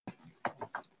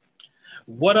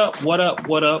What up? What up?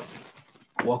 What up?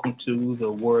 Welcome to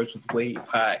the Words with Wade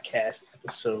podcast,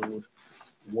 episode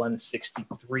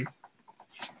 163.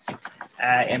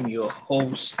 I am your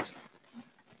host,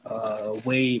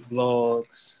 Wade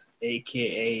Blogs,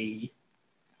 aka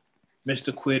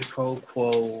Mr. Quid Pro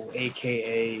Quo,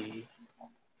 aka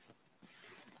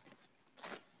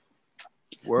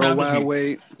Worldwide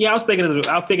Wade. Yeah, I was thinking of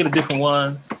different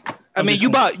ones. I mean, you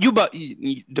about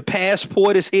the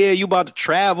passport is here. You about to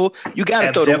travel. You got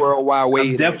to throw the Worldwide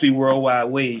Wade. I'm definitely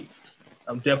Worldwide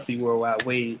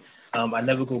Wade. I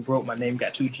never go broke. My name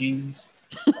got 2 G's.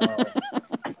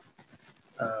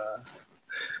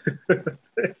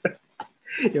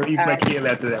 You might kill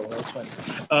after that one. That was funny.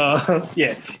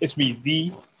 Yeah, it's me,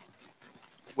 the.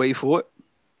 Wait for it.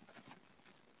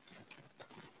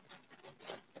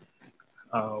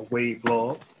 Wade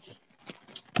Blogs.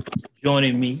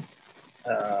 Joining me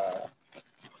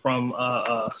from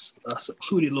a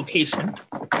secluded location.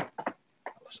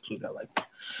 Secluded, I like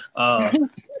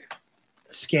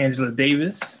Scangela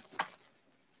Davis,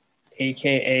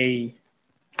 aka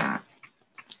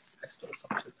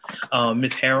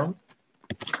Miss Harem,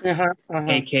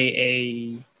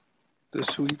 aka the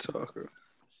Sweet Talker.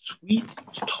 Sweet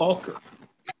Talker.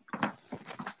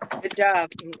 Good job.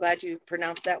 I'm glad you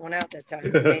pronounced that one out that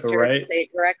time. Made sure Right? to say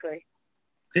it correctly.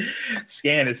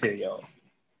 Scan is here, y'all.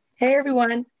 Hey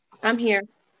everyone, I'm here.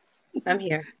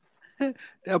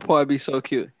 That part be so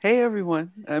cute. Hey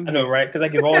everyone, I know, right? Because I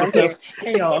give all the stuff.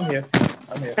 Hey y'all, I'm here.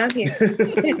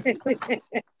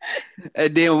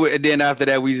 And then after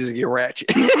that, we just get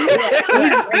ratchet. We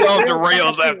just be off the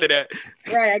rails after that.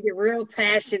 Right, I get real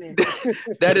passionate.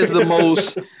 That is the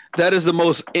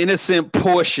most innocent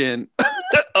portion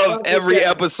of every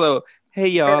episode. Hey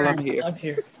y'all, I'm here.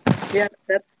 Yeah,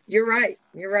 you're right.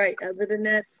 Other than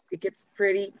that, it gets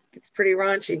pretty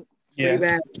raunchy. It's pretty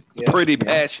bad. Yeah. Pretty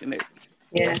passionate.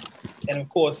 Yeah. And of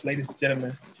course, ladies and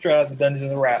gentlemen, straight out the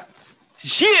Dungeons and Rap.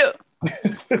 Yeah.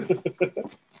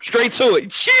 Straight to it.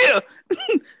 Chill.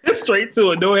 Straight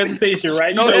to it. No hesitation,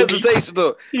 right? No hesitation to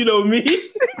it. You know me.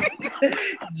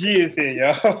 G is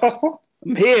here, y'all.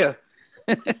 I'm here.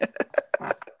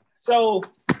 So,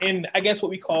 in I guess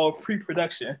what we call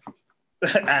pre-production,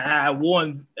 I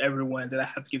warned everyone that I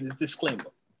have to give this disclaimer.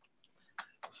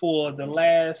 For the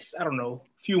last,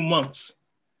 few months,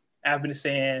 I've been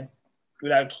saying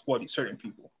without talking about certain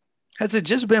people. Has it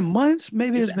just been months?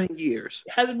 Maybe it's been years.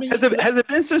 Has it been? Has it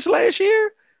been since last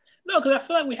year? No, because I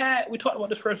feel like we talked about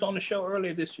this person on the show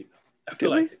earlier this year. I feel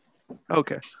like it.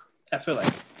 Okay. I feel like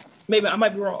it. Maybe I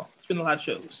might be wrong. It's been a lot of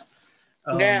shows.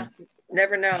 Yeah,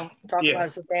 never know. Talk about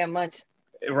it so damn much.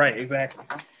 Right, exactly.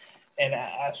 And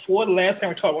I swore the last time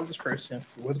we talked about this person,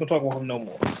 we wasn't gonna talk about him no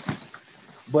more.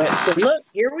 But look,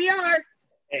 here we are.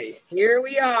 Hey, here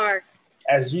we are.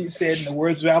 As you said in the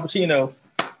words of Al Pacino,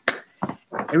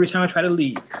 every time I try to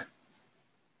leave,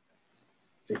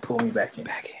 they pull me back in.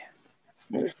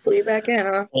 Just pull you back in,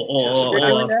 huh?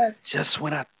 Just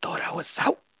when I thought I was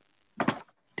out,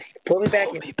 they pull me back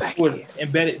in.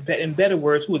 In better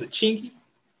words, who was it? Chinky?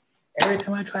 Every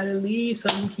time I try to leave,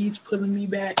 something keeps pulling me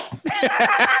back.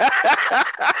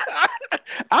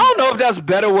 I don't know if that's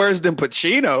better words than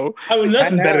Pacino.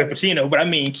 Nothing better than Pacino, but I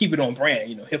mean, keep it on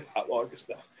brand, hip hop, all this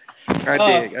stuff.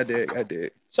 I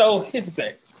dig. So here's the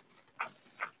thing.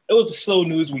 It was a slow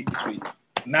news week this week.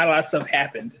 Not a lot of stuff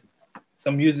happened.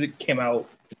 Some music came out.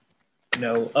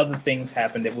 Other things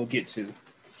happened that we'll get to.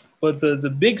 But the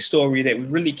big story that we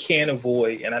really can't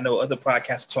avoid, and I know other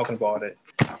podcasts are talking about it,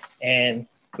 and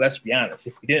let's be honest,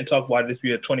 if we didn't talk about it, this would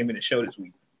be a 20-minute show this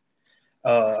week.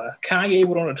 Kanye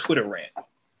went on a Twitter rant.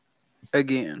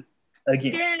 Again.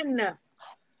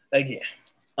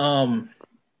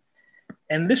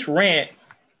 And this rant,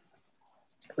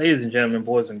 ladies and gentlemen,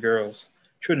 boys and girls,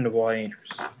 children of all ages,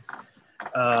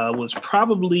 was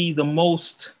probably the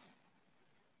most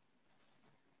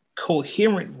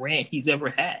coherent rant he's ever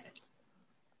had.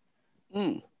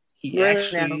 He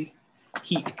actually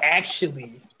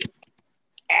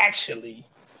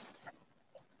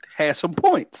had some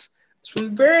points.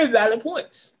 Some very valid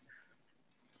points.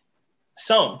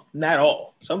 Some, not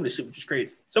all. Some of the shit was just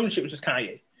crazy. Some of the shit was just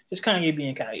Kanye. Just Kanye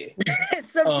being Kanye.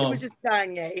 Some shit was just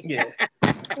Kanye. Yeah.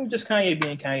 Just Kanye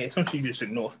being Kanye. Some shit you just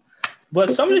ignore.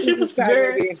 But some of the shit was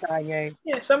very Kanye.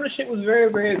 Yeah, some of the shit was very,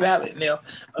 very valid. Now,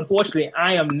 unfortunately,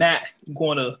 I am not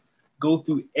going to go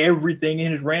through everything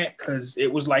in his rant because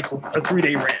it was like a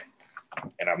 3-day rant.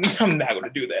 And I'm not going to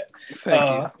do that.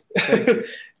 Thank you.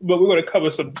 But we're going to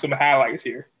cover some highlights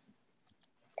here.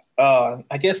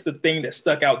 I guess the thing that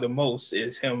stuck out the most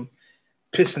is him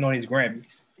pissing on his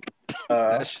Grammys.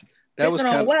 That was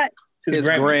kind of what? His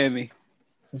Grammy.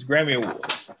 His Grammy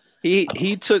Awards.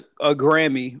 He took a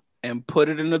Grammy and put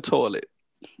it in the toilet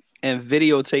and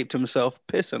videotaped himself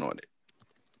pissing on it.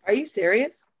 Are you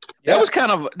serious? That was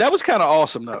kind of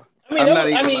awesome though.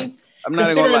 I'm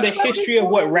considering the history of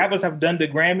what rappers have done to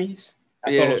Grammys.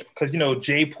 I thought it was because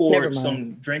Jay poured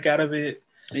some drink out of it.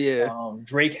 Yeah.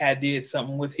 Drake did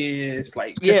something with his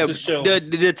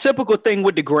the typical thing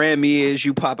with the Grammy is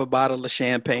you pop a bottle of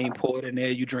champagne, pour it in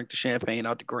there, you drink the champagne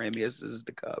out the Grammy as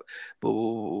the cup.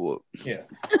 Yeah.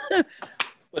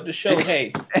 But the show,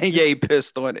 hey, and Ye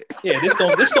pissed on it. Yeah,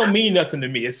 this don't mean nothing to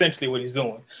me. Essentially, what he's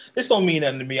doing, this don't mean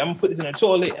nothing to me. I'm gonna put this in the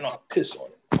toilet and I'll piss on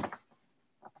it.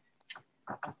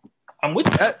 I'm with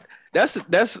that. That's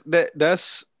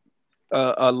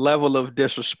a level of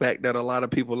disrespect that a lot of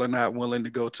people are not willing to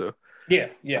go to. Yeah,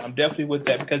 I'm definitely with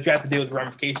that because you have to deal with the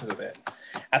ramifications of that.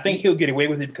 I think he'll get away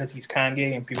with it because he's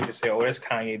Kanye, and people just say, "Oh, that's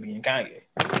Kanye being Kanye."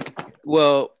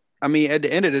 Well, I mean, at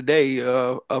the end of the day,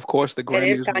 of course, the Grammys. It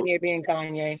is Kanye being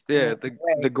Kanye. Yeah,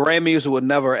 the Grammys would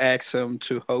never ask him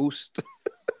to host.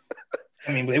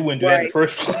 I mean, they wouldn't do that in the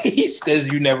first place because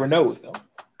you never know. Though.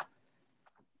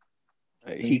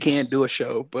 He can't do a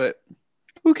show, but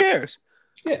who cares?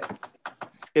 Yeah,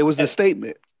 it was a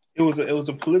statement. It was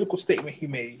a political statement he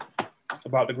made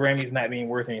about the Grammys not being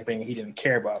worth anything, and he didn't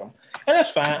care about them, and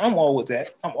that's fine. I'm all with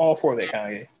that. I'm all for that,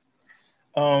 Kanye.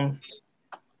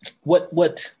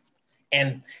 What?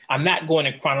 And I'm not going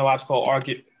in chronological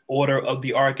order of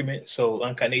the argument, so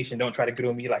Uncut Nation, don't try to get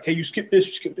on me like, hey, you skip this,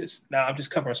 you skip this. No, I'm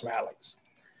just covering some highlights.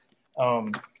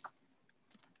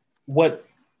 What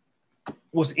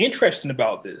was interesting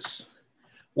about this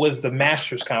was the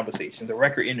Masters conversation, the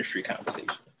record industry conversation.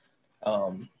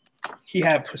 He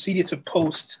had proceeded to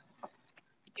post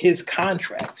his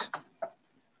contract,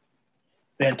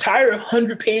 the entire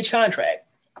 100-page contract,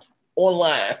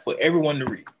 online for everyone to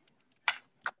read.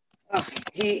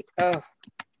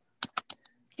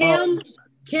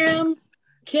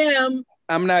 Kim.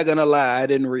 I'm not gonna lie, I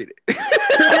didn't read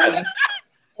it.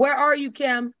 Where are you,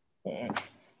 Kim?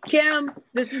 Kim,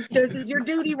 this is your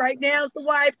duty right now as the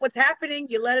wife. What's happening?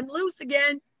 You let him loose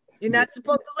again. You're not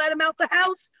supposed to let him out the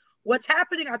house. What's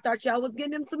happening? I thought y'all was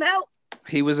getting him some help.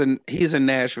 He's in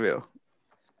Nashville.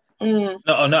 No,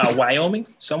 Wyoming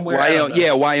somewhere.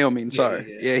 Wyoming.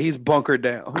 Sorry, yeah, he's bunkered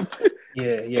down.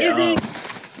 Yeah. Is he?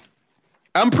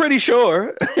 I'm pretty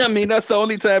sure. I mean, that's the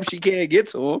only time she can't get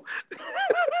to him.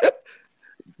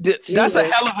 That's a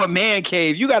hell of a man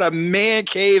cave. You got a man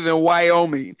cave in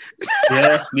Wyoming.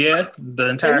 Yeah, the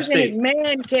entire state.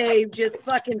 Man cave just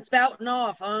fucking spouting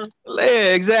off, huh?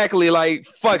 Yeah, exactly. Like,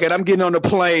 fuck it, I'm getting on the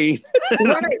plane.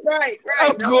 Right.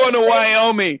 I'm going to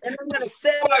Wyoming. And I'm gonna say,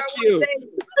 fuck you.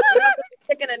 I'm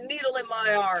sticking a needle in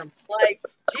my arm. Like,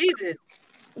 Jesus.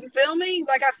 You feel me?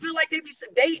 Like, I feel like they'd be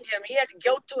sedating him. He had to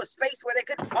go to a space where they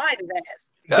couldn't find his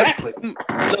ass. Exactly.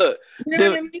 Look, you know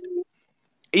what I mean?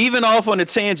 Even off on the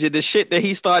tangent, the shit that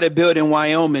he started building in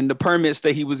Wyoming, the permits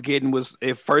that he was getting was,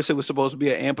 at first it was supposed to be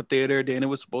an amphitheater, then it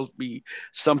was supposed to be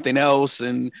something else,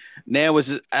 and now it's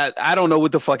just, I don't know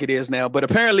what the fuck it is now, but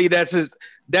apparently that's his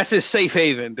safe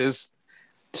haven.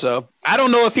 So I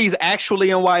don't know if he's actually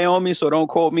in Wyoming, so don't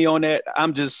quote me on that.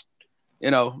 I'm just,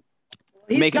 he's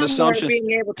making assumptions.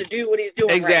 Being able to do what he's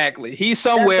doing. Exactly. Right. He's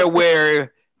somewhere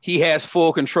where he has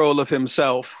full control of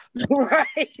himself.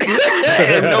 Right.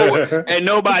 and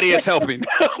nobody is helping.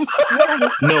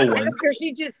 No one. After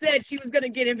she just said she was going to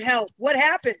get him help. What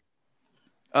happened?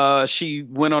 She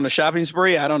went on a shopping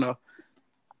spree. I don't know.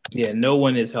 Yeah, no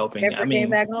one is helping. Never came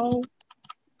back home.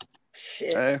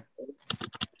 Shit.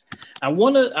 I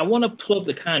wanna pull up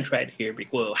the contract here,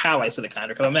 highlights of the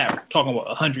contract, because I'm not talking about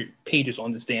 100 pages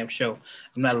on this damn show.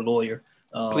 I'm not a lawyer.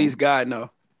 Please God, no.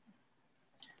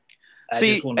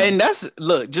 And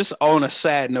just on a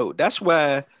sad note, that's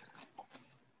why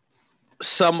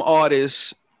some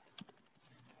artists,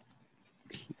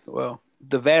 well,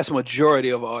 the vast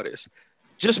majority of artists,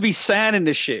 just be signing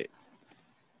the shit.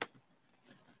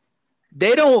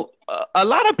 They don't, a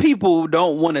lot of people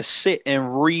don't want to sit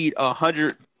and read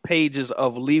 100 pages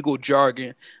of legal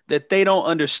jargon that they don't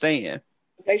understand.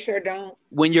 They sure don't.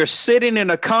 When you're sitting in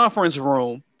a conference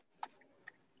room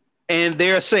and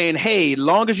they're saying, hey,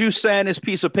 long as you sign this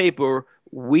piece of paper,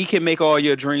 we can make all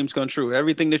your dreams come true.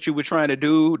 Everything that you were trying to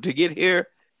do to get here,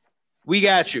 we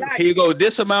got you. Here you go.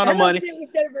 This amount of money.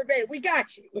 We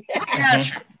got you.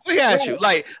 We got you.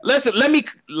 Like, let me,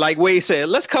 like Wade said,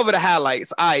 let's cover the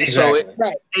highlights. All right. Exactly.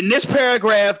 So in this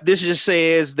paragraph, this just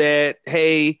says that,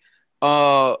 hey,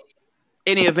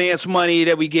 any advance money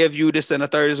that we give you, this and a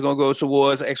third is going to go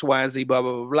towards X, Y, and Z, blah,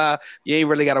 blah, blah, blah. You ain't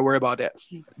really got to worry about that.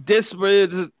 This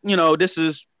is, this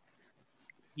is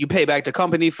you pay back the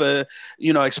company for,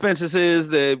 expenses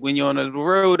that when you're on the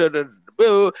road,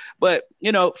 but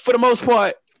for the most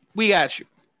part, we got you.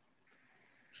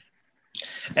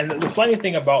 And the funny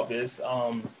thing about this,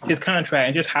 his contract,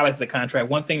 and just highlights the contract,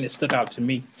 one thing that stuck out to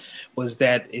me was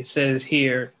that it says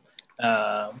here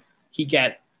he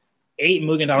got $8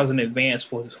 million in advance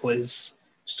for his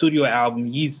studio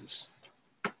album Yeezus.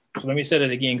 So let me say that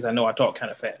again because I know I talk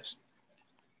kind of fast.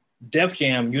 Def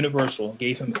Jam Universal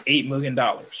gave him $8 million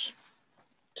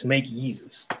to make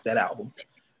Yeezus, that album,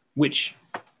 which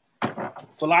for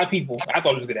a lot of people, I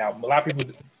thought it was a good album. A lot of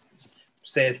people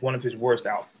said it's one of his worst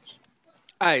albums.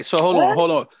 All right, so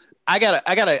hold on. I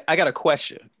got a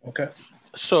question. Okay.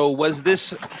 So was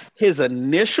this his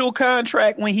initial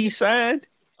contract when he signed?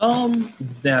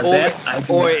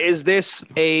 Is this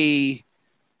a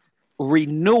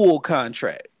renewal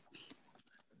contract?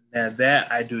 Now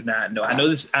that I do not know.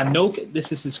 I know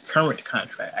this is his current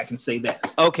contract. I can say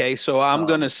that. Okay, so I'm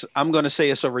gonna say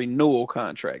it's a renewal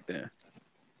contract then.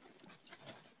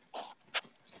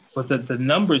 But the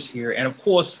numbers here, and of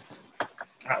course,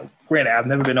 granted, I've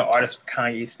never been an artist of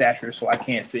Kanye's stature, so I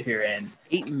can't sit here and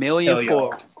 $8 million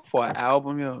for an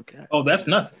album. Okay. Oh, that's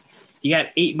nothing. He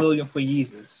got $8 million for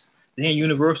Yeezus. Then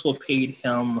Universal paid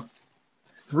him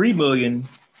 $3 million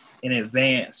in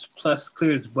advance, plus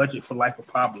cleared his budget for Life of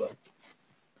Pablo.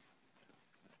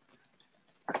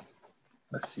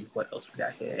 Let's see what else we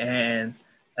got here, and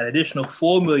an additional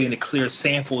 $4 million to clear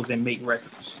samples and make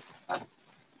records.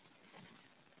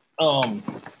 The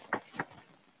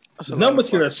numbers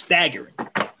here are staggering.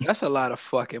 That's a lot of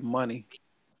fucking money.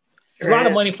 A lot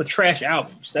of money for trash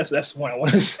albums. That's what I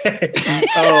want to say.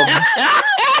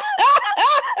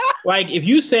 Like if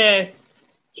you said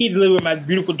he delivered My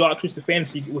Beautiful Dark Twisted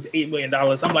Fantasy with $8 million,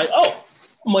 I'm like, oh,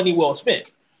 money well spent.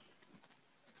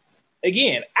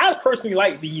 Again, I personally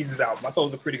like the Yeezus album. I thought it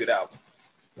was a pretty good album.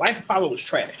 Life of Pablo was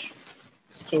trash.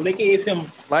 So they gave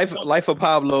him Life of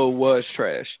Pablo was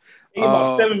trash. They gave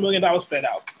about $7 million for that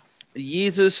album.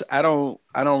 Yeezus, I don't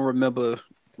remember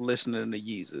listening to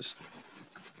Yeezus.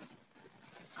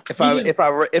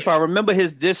 If I remember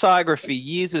his discography,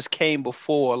 Yeezus came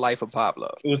before Life of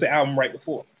Pablo. It was the album right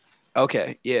before.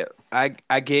 Okay, yeah.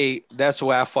 That's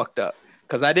where I fucked up.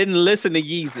 Because I didn't listen to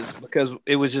Yeezus because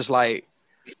it was just like,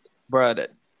 bruh,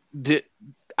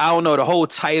 I don't know the whole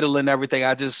title and everything.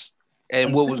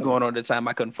 And what was going on at the time,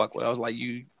 I couldn't fuck with. I was like,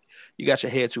 you got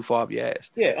your head too far up your ass.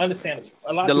 Yeah, understandable.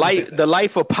 The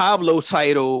Life of Pablo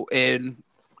title and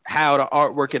how the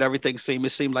artwork and everything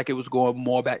seemed like it was going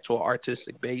more back to an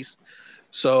artistic base.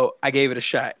 So I gave it a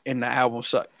shot, and the album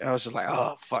sucked. I was just like,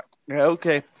 oh fuck. Yeah,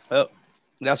 okay. Well,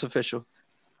 that's official.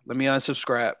 Let me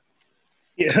unsubscribe.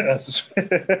 Yeah,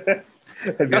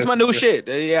 that's my new shit.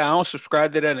 Yeah, I don't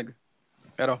subscribe to that nigga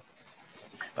at all.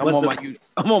 I'm on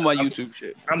my YouTube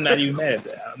shit. I'm not even mad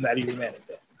at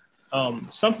that.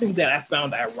 Something that I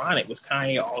found ironic was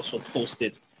Kanye also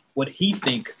posted what he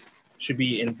think should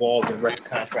be involved in record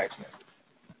contracts now.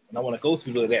 And I want to go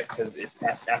through that because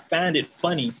I find it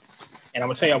funny, and I'm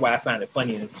going to tell you why I find it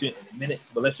funny in a minute,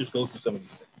 but let's just go through some of these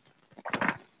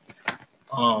things.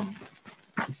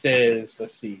 He says,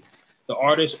 let's see, the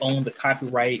artist owns the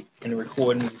copyright and the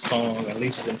recording of the song and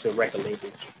leases them to record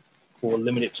labels for a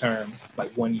limited term,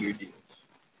 like 1-year deals.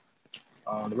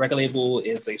 The record label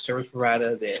is a service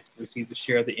provider that receives a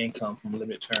share of the income from a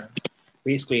limited term,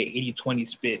 basically an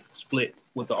 80-20 split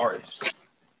with the artist.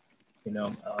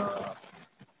 Let's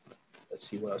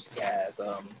see what else he has.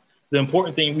 The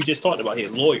important thing we just talked about here,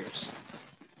 lawyers.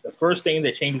 The first thing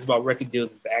that changes about record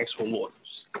deals is the actual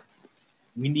lawyers.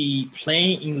 We need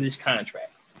plain English contracts.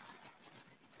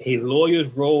 A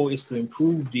lawyer's role is to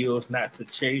improve deals, not to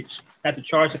charge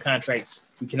the contracts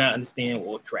we cannot understand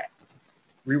or track.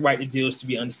 Rewrite the deals to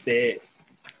be understood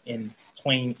in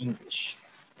plain English,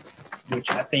 which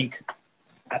I think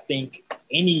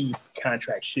any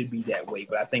contract should be that way.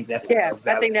 But I think that's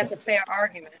a fair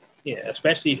argument. Yeah,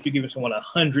 especially if you're giving someone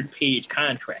 100-page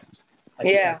contract.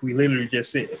 Like we literally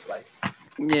just said.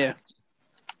 Yeah.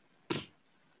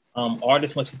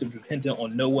 Artists must be dependent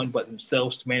on no one but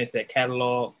themselves to manage their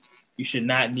catalog. You should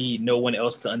not need no one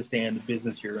else to understand the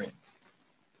business you're in.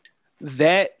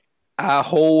 That I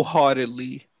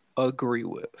wholeheartedly agree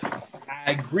with.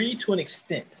 I agree to an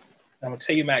extent. I'm going to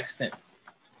tell you my extent.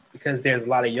 Because there's a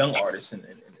lot of young artists in the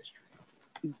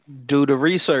industry. Do the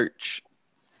research.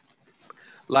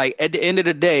 Like, at the end of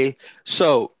the day,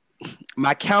 so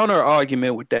my counter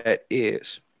argument with that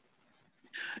is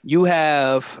you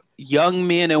have young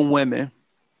men and women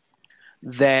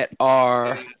that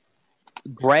are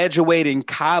graduating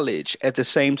college at the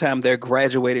same time they're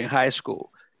graduating high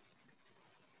school.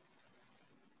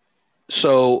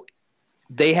 So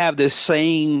they have the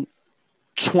same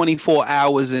 24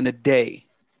 hours in a day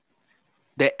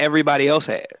that everybody else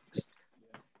has.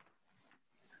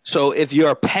 So if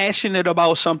you're passionate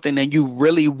about something and you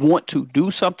really want to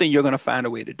do something, you're going to find a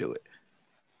way to do it.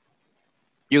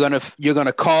 You're going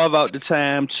to carve out the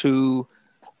time to,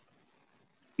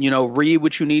 read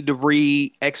what you need to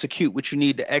read, execute what you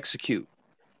need to execute.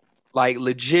 Like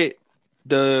legit,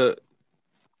 the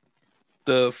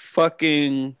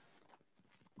fucking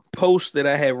post that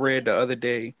I had read the other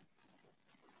day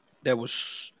that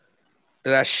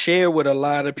I shared with a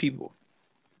lot of people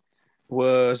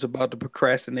was about the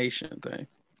procrastination thing.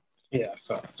 Yeah,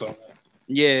 so that.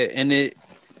 Yeah, and it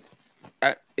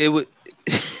would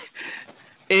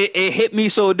it hit me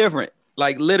so different.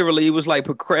 Like literally, it was like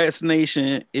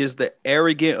procrastination is the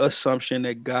arrogant assumption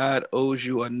that God owes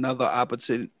you another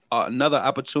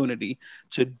opportunity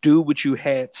to do what you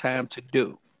had time to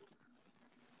do.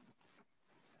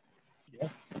 Yeah.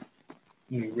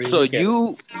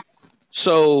 Really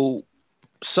So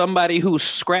somebody who's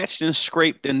scratched and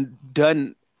scraped and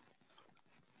done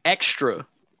extra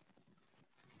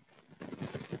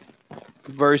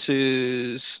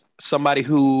versus somebody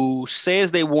who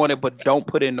says they want it but don't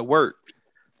put in the work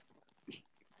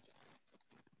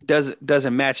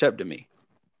doesn't match up to me.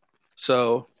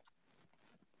 So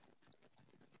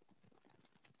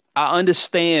I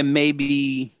understand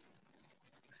maybe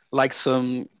like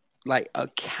a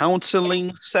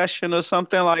counseling session or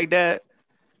something like that.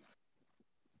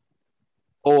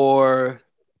 Or,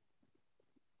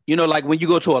 like when you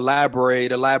go to a library,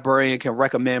 the librarian can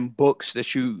recommend books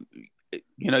that you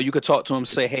could talk to them and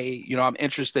say, hey, I'm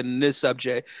interested in this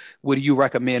subject. What do you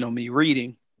recommend on me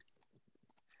reading?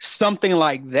 Something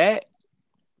like that.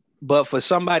 But for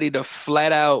somebody to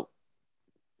flat out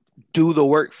do the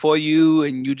work for you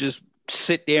and you just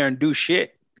sit there and do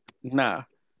shit, nah.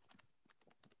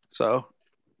 So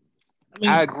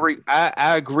I agree.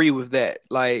 I agree with that.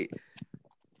 Like,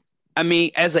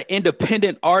 as an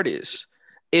independent artist,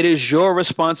 it is your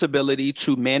responsibility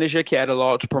to manage your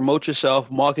catalog, to promote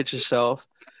yourself, market yourself,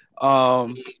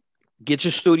 get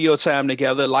your studio time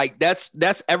together. Like that's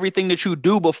everything that you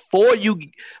do before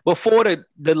the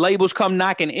labels come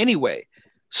knocking anyway.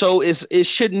 So it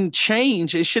shouldn't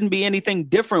change. It shouldn't be anything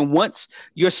different once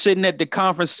you're sitting at the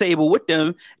conference table with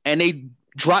them and they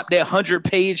drop that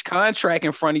 100-page contract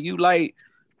in front of you. Like,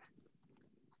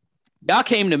 y'all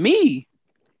came to me.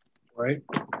 Right.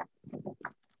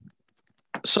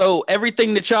 So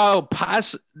everything that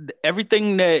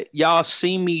y'all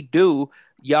see me do,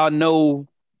 y'all know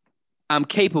I'm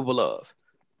capable of.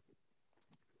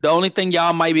 The only thing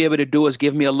y'all might be able to do is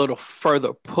give me a little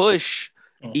further push,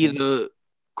 either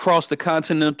across the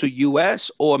continental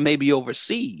US or maybe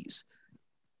overseas.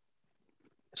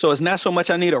 So it's not so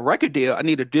much I need a record deal, I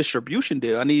need a distribution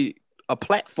deal. I need a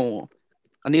platform.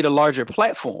 I need a larger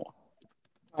platform.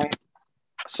 Right.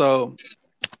 So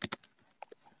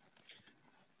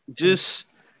just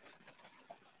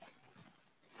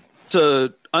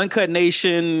to Uncut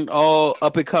Nation, all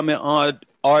up and coming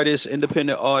artists,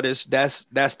 independent artists,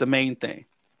 that's the main thing.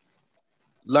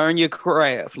 Learn your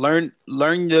craft. Learn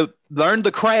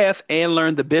the craft and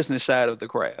learn the business side of the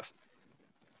craft.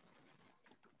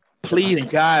 Please,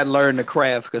 God, learn the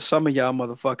craft because some of y'all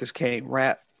motherfuckers can't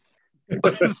rap.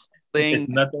 Thing,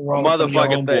 nothing wrong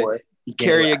motherfucking thing.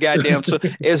 Carry your goddamn.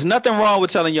 There's nothing wrong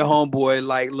with telling your homeboy,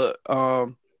 like, look,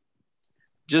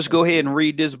 just go ahead and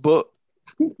read this book.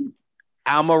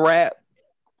 I'm a rap,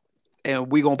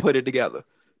 and we gonna put it together.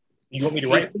 You want me to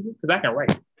write for you? Because I can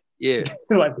write. Yeah,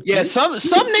 yeah. Some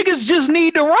niggas just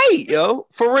need to write, yo,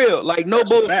 for real. Like no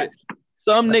bullshit.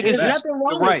 Some niggas. There's nothing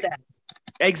wrong with that.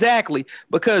 Exactly,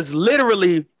 because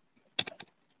literally,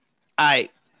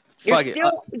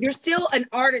 you're still an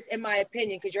artist, in my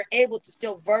opinion, because you're able to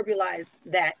still verbalize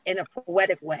that in a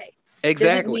poetic way.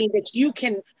 Exactly. Doesn't mean that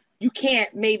you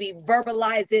can't maybe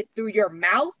verbalize it through your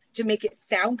mouth to make it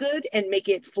sound good and make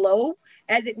it flow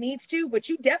as it needs to, but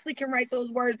you definitely can write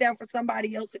those words down for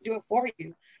somebody else to do it for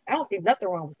you. I don't see nothing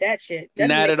wrong with that shit.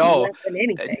 Not at all.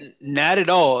 Anything. Not at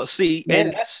all. See,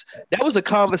 and that was a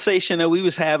conversation that we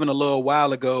was having a little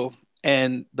while ago,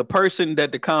 and the person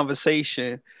that the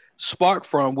conversation sparked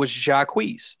from was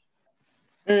Jacquees.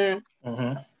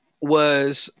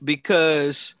 Was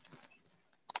because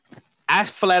I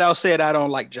flat out said I don't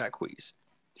like Jacquees.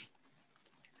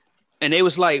 And they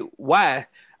was like, why?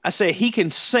 I said, he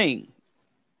can sing,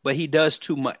 but he does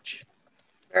too much.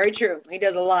 Very true. He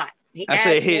does a lot. He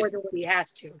adds more than what he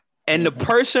has to. And the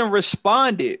person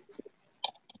responded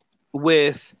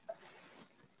with,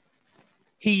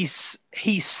 he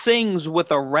sings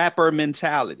with a rapper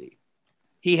mentality.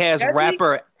 He has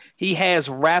he has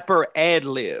rapper ad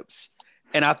libs.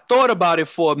 And I thought about it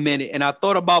for a minute, and I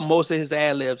thought about most of his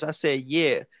ad libs. I said,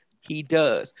 yeah, he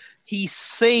does. He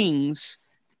sings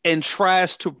and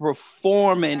tries to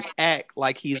perform and act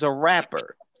like he's a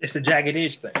rapper. It's the Jagged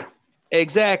Edge thing.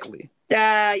 Exactly.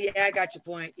 Yeah, I got your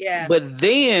point. Yeah. But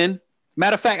then,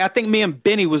 matter of fact, I think me and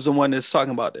Benny was the one that's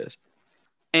talking about this.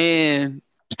 And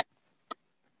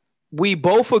we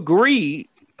both agreed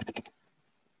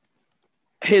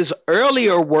his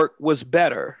earlier work was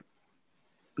better.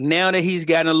 Now that he's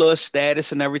gotten a little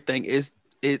status and everything,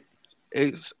 it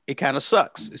kind of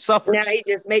sucks. It suffers. Now he's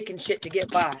just making shit to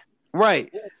get by.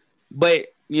 Right. But,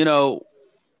 you know,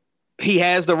 he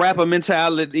has the rapper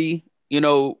mentality, you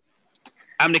know,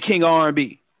 I'm the king of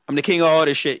R&B. I'm the king of all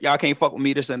this shit. Y'all can't fuck with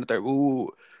me, this and the third. Ooh.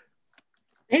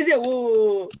 He said,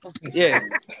 "Woo." Yeah.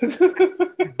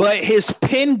 But his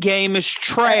pen game is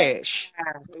trash.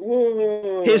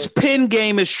 Woo. His pen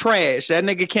game is trash. That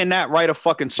nigga cannot write a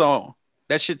fucking song.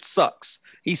 That shit sucks.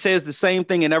 He says the same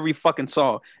thing in every fucking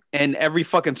song. And every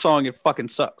fucking song, it fucking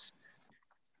sucks.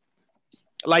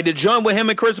 Like the joint with him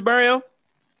and Chris Burial.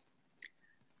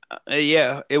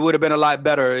 Yeah, it would have been a lot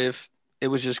better if it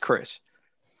was just Chris.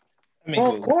 I mean,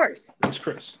 well, of course. It's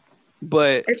Chris.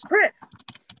 But it's Chris.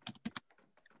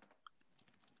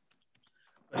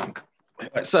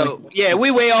 So yeah,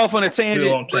 we way off on a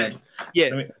tangent. But, yeah,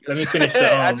 let me finish.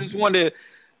 I just wanted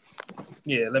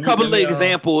a couple of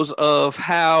examples of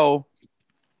how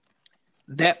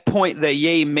that point that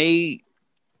Ye made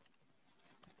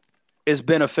is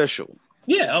beneficial.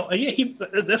 Yeah,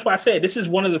 that's why I said this is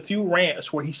one of the few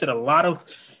rants where he said a lot of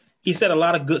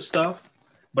good stuff,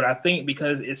 but I think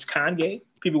because it's Kanye,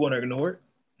 people want to ignore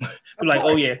it. Like,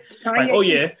 oh yeah,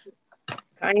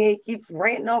 Kanye keeps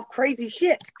ranting off crazy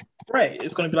shit. Right,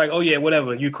 it's gonna be like, oh yeah,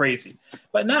 whatever, you crazy,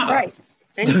 but nah, right,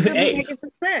 and he's still making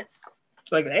some sense.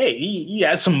 Like, hey, he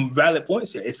has some valid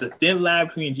points here. It's a thin line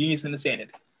between genius and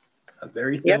insanity, a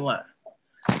very thin line.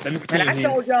 And I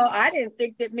told y'all, I didn't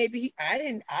think that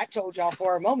I told y'all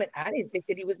for a moment, I didn't think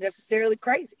that he was necessarily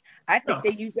crazy. I think they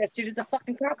use that shit as a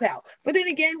fucking cop out. But then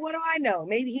again, what do I know?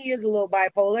 Maybe he is a little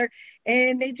bipolar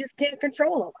and they just can't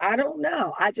control him. I don't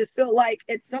know. I just feel like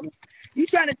you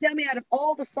trying to tell me out of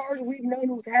all the stars we've known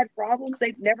who's had problems,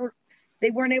 they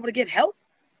weren't able to get help?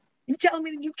 You telling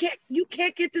me you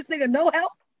can't get this nigga no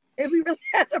help if he really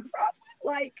has a problem?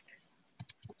 Like,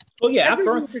 well, yeah,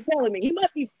 you're telling me he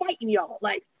must be fighting y'all.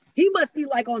 Like, he must be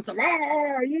like on some,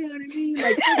 you know what I mean?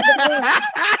 Like,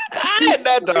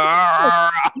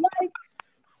 like,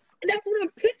 that's what I'm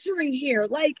picturing here.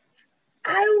 Like,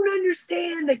 I don't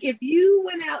understand. Like, if you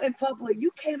went out in public,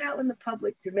 you came out in the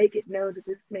public to make it known that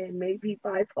this man may be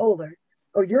bipolar,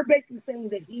 or you're basically saying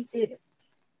that he is,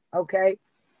 okay?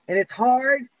 And it's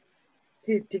hard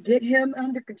to get him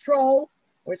under control,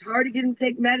 or it's hard to get him to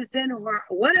take medicine, or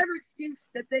whatever excuse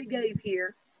that they gave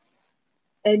here.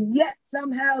 And yet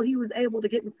somehow he was able to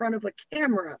get in front of a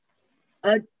camera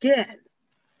again.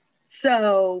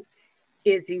 So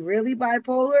is he really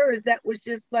bipolar? Or is that was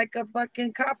just like a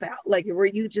fucking cop-out? Like, were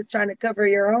you just trying to cover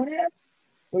your own ass?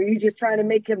 Were you just trying to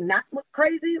make him not look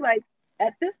crazy? Like,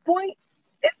 at this point,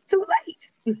 it's too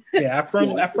late. Yeah, I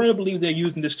firmly believe they're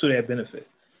using this to their benefit.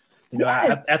 You know,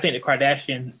 yes. I think the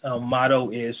Kardashian motto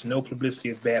is no publicity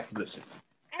is bad publicity.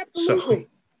 Absolutely.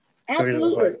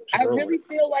 Absolutely. I really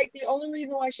feel like the only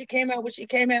reason why she came out was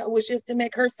just to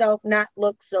make herself not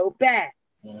look so bad.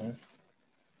 Mm-hmm.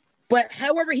 But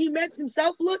however he makes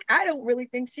himself look, I don't really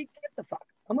think she gives a fuck.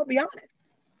 I'm going to be honest.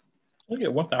 Oh, yeah,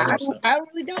 1,000%. I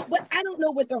really don't, but I don't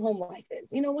know what their home life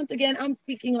is. You know, once again, I'm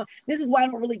speaking on, this is why I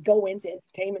don't really go into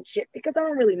entertainment shit, because I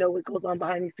don't really know what goes on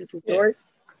behind these people's doors.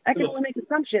 I can only make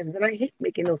assumptions, and I hate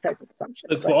making those type of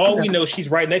assumptions. Look, for all we know, she's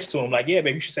right next to him. Like, yeah,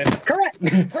 baby, she said correct.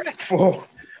 for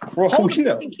all we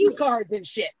know, cue cards and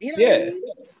shit. You know what I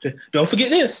mean? Don't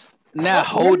forget this. Not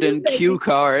holding cue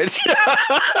cards.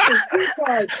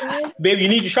 Baby, you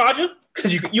need your charger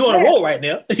because you on a roll right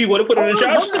now. If you want to put it in the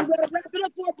charger, we gotta wrap it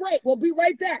up for a break. We'll be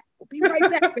right back.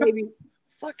 Baby.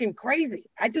 Fucking crazy.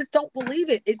 I just don't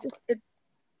believe it. It's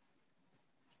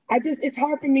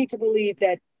hard for me to believe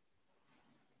that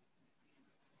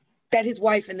his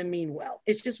wife and him mean well.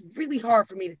 It's just really hard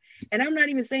for me to, and I'm not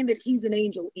even saying that he's an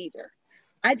angel either.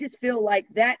 I just feel like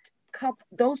that couple,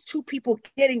 those two people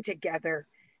getting together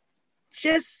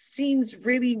just seems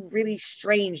really, really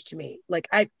strange to me. Like,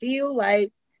 I feel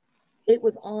like it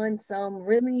was on some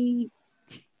really,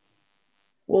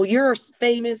 well, you're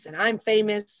famous and I'm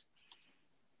famous.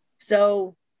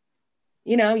 So,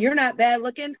 you know, you're not bad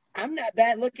looking. I'm not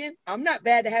bad looking. I'm not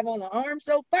bad to have on the arm.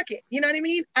 So fuck it. You know what I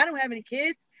mean? I don't have any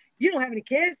kids. You don't have any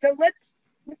kids, so let's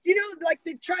You know, like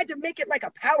they tried to make it like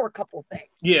a power couple thing.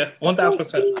 Yeah,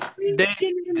 1,000%. They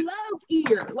in love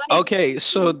here. Like, Okay,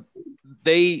 so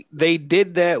they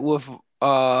did that with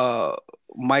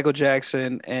Michael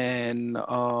Jackson and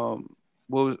what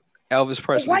was Elvis the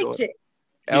Presley white daughter? chick.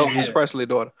 Elvis Yeah. Presley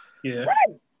daughter. Yeah.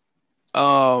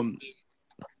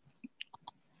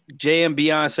 Jay and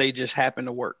Beyonce just happened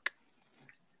to work.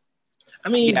 I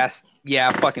mean, Yes, yeah,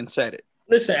 I fucking said it.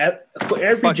 listen, for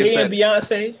every Fucking Jay said and it.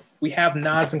 Beyonce, we have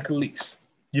Nas and Khalees.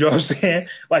 You know what I'm saying?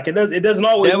 Like it doesn't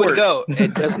always There work. we go.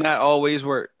 It does not always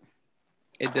work.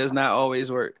 It does not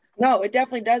always work. No, it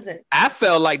definitely doesn't. I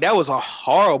felt like that was a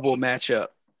horrible matchup.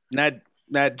 Not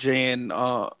Jay and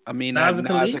not Nas and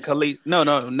Nas and Khalees. No,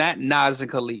 not Nas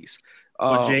and Khalees.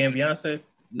 But Jay and Beyonce?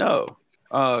 No.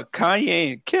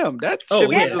 Kanye and Kim. That Oh, shit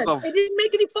was yeah. Yes, just it didn't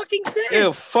make any fucking sense.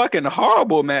 a fucking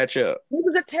horrible matchup. It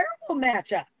was a terrible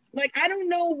matchup. Like, I don't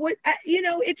know what,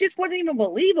 it just wasn't even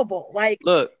believable. Like,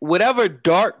 Look, whatever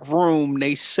dark room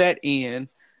they sat in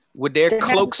with their To have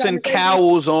cloaks this and conversation?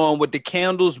 cowls on with the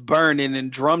candles burning and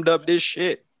drummed up this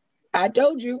shit. I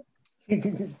told you.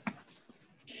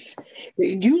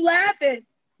 You laughing,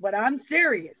 but I'm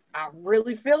serious. I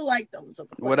really feel like them.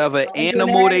 Whatever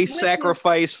animal they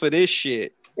sacrificed for this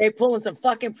shit. They pulling some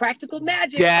fucking practical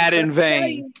magic. God I'm in trying to tell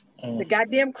vain. you, it's the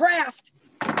goddamn craft.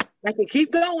 I can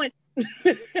keep going.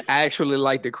 I actually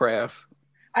like the craft.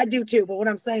 I do too, but what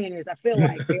I'm saying is, I feel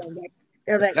like they're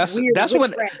that weird. That's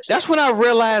when witchcraft shit. that's when I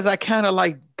realized I kind of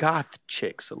like goth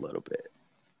chicks a little bit.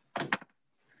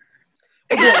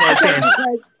 I think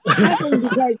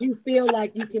because you feel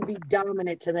like you can be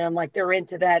dominant to them, like they're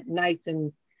into that nice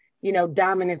and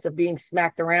dominance of being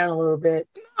smacked around a little bit.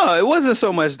 No, it wasn't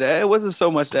so much that. It was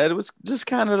just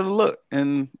kind of the look,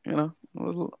 and it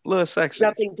was a little sexy.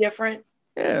 Something different.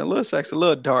 Yeah, a little sexy, a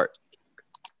little dark.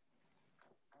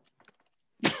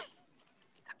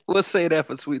 We'll say that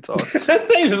for sweet talk.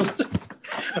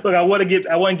 Look, I want to get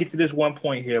to this one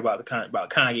point here about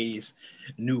Kanye's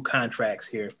new contracts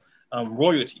here,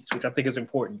 royalties, which I think is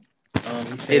important.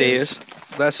 It is.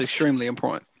 That's extremely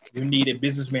important. You need a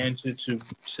business manager to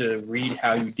read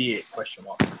how you did, ?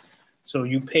 So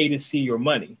you pay to see your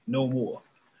money, no more.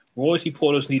 Royalty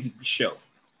portals need to show,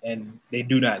 and they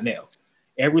do not now.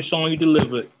 Every song you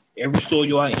deliver, every store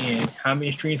you are in, how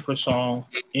many streams per song,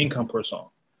 income per song.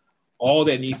 All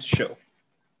that needs to show.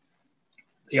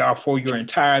 They are for your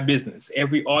entire business.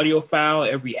 Every audio file,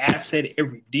 every asset,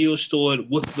 every deal stored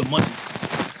with the money.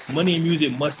 Money and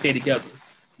music must stay together.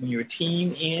 When your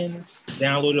team ends,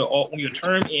 download it all. When your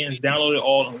term ends, download it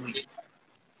all and leave.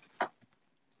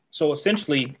 So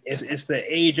essentially, it's the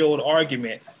age-old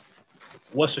argument: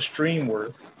 what's a stream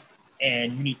worth?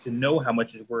 And you need to know how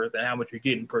much it's worth and how much you're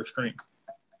getting per stream.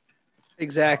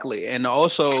 Exactly, and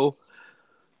also,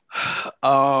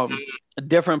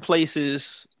 different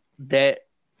places that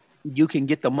you can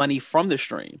get the money from the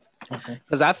stream.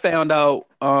 Because I found out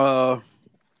a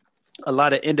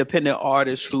lot of independent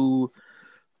artists who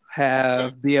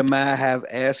have BMI, have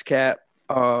ASCAP,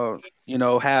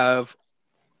 have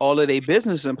all of their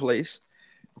business in place,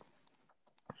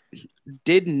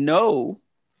 didn't know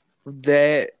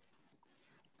that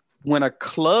when a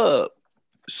club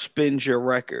spins your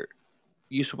record,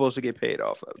 you're supposed to get paid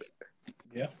off of it.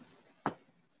 Yeah.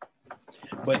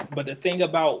 But the thing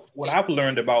about what I've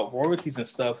learned about royalties and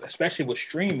stuff, especially with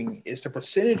streaming, is the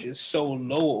percentage is so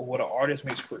low of what an artist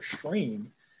makes per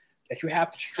stream that you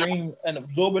have to stream an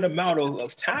absorbent amount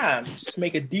of time to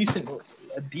make a decent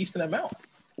amount.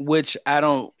 Which I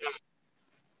don't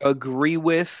agree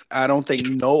with. I don't think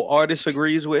no artist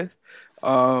agrees with.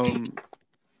 And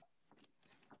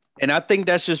I think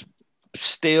that's just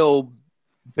still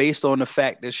based on the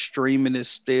fact that streaming is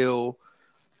still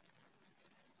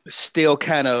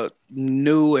kind of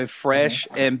new and fresh.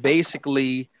 Mm-hmm. And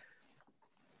basically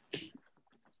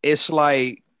it's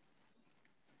like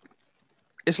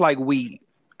weed.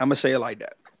 I'm gonna say it like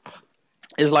that.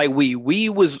 It's like weed. Weed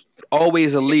was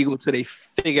always illegal till they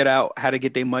figured out how to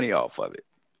get their money off of it.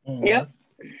 Mm-hmm. Yep.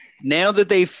 Now that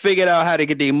they figured out how to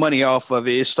get their money off of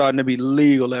it, it's starting to be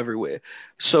legal everywhere.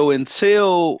 So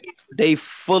until they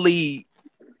fully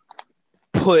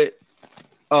put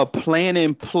a plan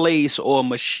in place or a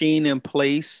machine in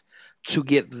place to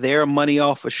get their money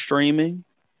off of streaming,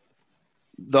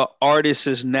 the artist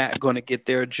is not going to get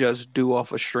their just due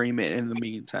off of streaming in the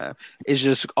meantime. It's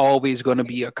just always going to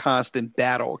be a constant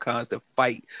battle, constant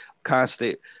fight,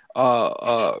 constant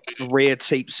red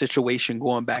tape situation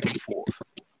going back and forth.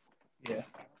 Yeah,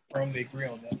 firmly agree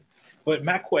on that. But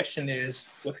my question is,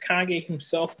 with Kanye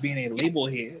himself being a label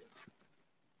head,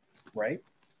 right?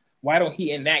 Why don't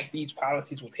he enact these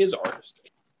policies with his artists?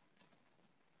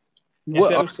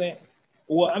 What I'm saying?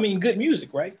 Well, I mean, good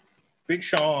music, right? Big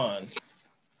Sean.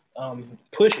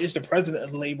 Push is the president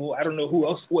of the label. I don't know who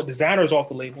else, what designers off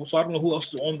the label, so I don't know who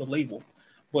else is on the label.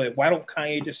 But why don't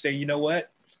Kanye just say, you know what?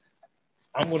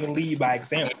 I'm going to lead by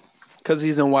example. Because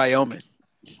he's in Wyoming.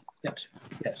 Yes.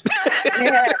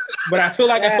 Yeah. But I feel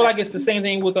like it's the same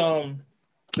thing with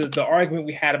the argument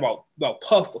we had about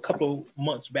Puff a couple of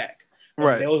months back.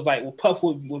 Right. It was like, well, Puff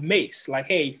with Mace, like,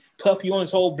 hey, Puff, you on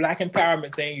this whole black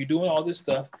empowerment thing, you're doing all this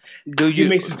stuff. You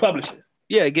Mace's publisher.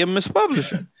 Yeah, give him his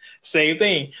publisher. Same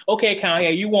thing. Okay,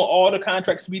 Kanye, you want all the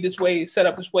contracts to be this way, set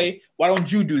up this way. Why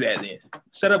don't you do that then?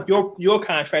 Set up your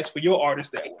contracts for your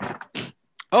artists that way.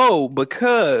 Oh,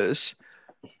 because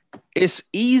it's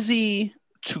easy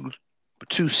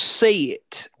to say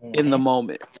it in the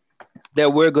moment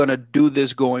that we're gonna do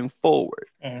this going forward.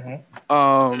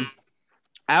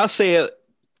 I'll say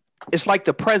it's like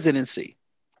the presidency.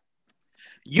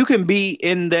 You can be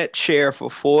in that chair for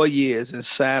 4 years and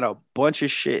sign a bunch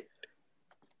of shit,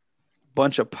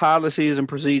 bunch of policies and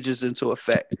procedures into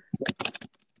effect.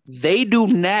 They do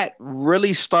not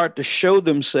really start to show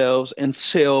themselves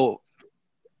until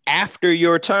after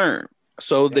your term.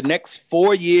 So the next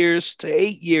 4 years to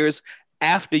 8 years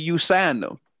after you sign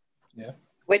them. Yeah.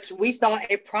 Which we saw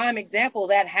a prime example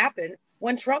that happened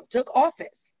when Trump took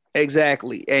office.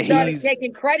 Exactly. And he started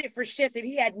taking credit for shit that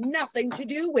he had nothing to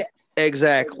do with.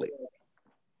 Exactly.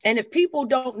 And if people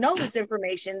don't know this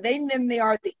information, then they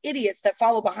are the idiots that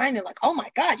follow behind him like, oh my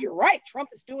God, you're right. Trump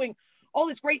is doing all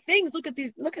these great things. Look at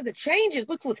the changes.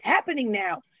 Look what's happening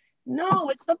now. No,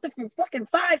 it's something from fucking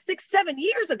 5, 6, 7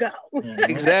 years ago.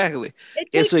 Exactly.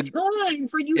 It takes time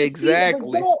for you to see the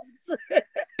results.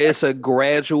 It's a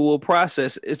gradual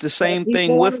process. It's the same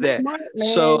thing with that. Smart,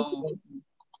 so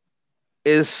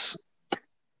it's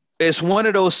one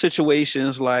of those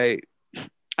situations like,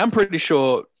 I'm pretty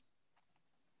sure.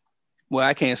 Well,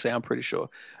 I can't say I'm pretty sure.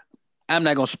 I'm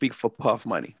not going to speak for Puff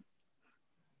Money.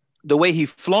 The way he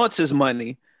flaunts his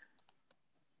money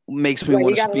makes me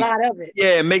want to speak. A lot of it.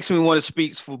 Yeah, it makes me want to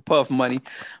speak for Puff Money.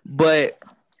 But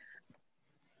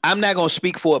I'm not going to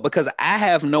speak for it because I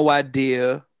have no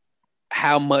idea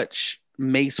how much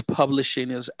Mace Publishing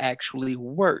is actually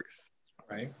worth.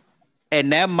 Right.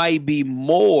 And that might be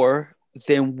more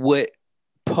than what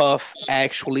Puff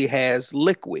actually has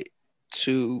liquid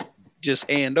to just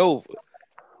hand over.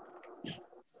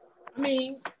 I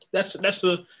mean, that's a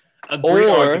great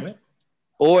argument.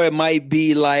 Or it might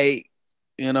be like,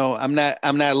 you know, I'm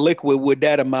not liquid with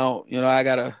that amount. You know, I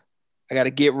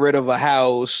gotta get rid of a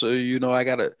house, or you know, I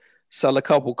gotta sell a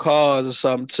couple cars or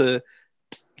something to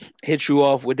hit you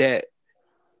off with that.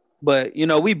 But you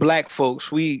know, we black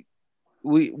folks, we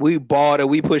barter,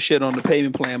 we put shit on the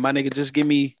payment plan. My nigga, just give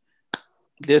me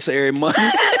this every month.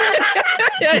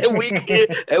 and we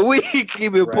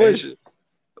keep it pushing.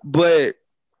 But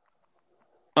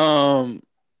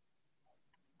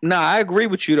I agree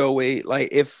with you though, Wade. Like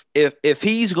if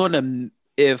Kanye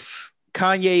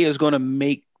is gonna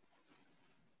make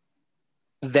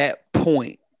that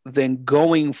point, then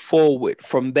going forward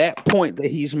from that point that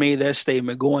he's made that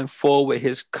statement, going forward,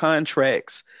 his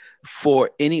contracts for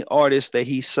any artist that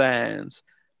he signs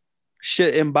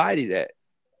should embody that.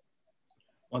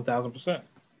 1,000%.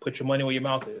 Put your money where your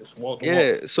mouth is. Walk.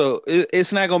 So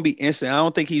it's not going to be instant. I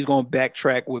don't think he's going to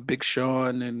backtrack with Big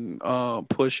Sean and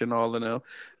Push and all of them.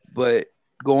 But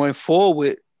going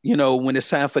forward, you know, when it's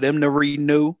time for them to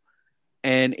renew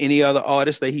and any other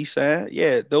artists that he signed,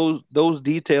 those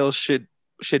details should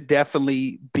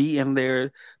definitely be in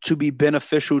there to be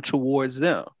beneficial towards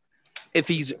them. If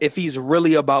he's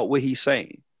really about what he's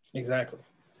saying. Exactly.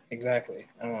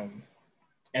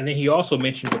 And then he also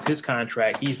mentioned with his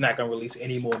contract, he's not going to release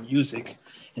any more music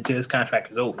until his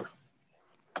contract is over.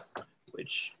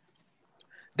 Which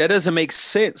that doesn't make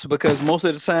sense because most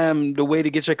of the time, the way to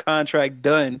get your contract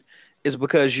done is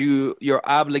because you're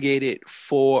obligated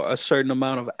for a certain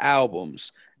amount of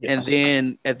albums, and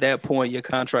then at that point, your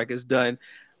contract is done,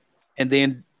 and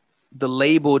then the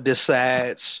label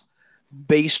decides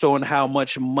based on how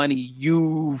much money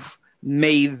you've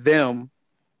made them.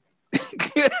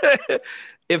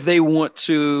 If they want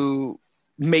to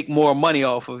make more money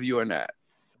off of you or not.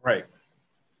 Right.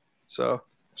 So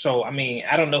I mean,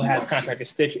 I don't know how his contract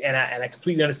is stitched, and I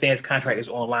completely understand his contract is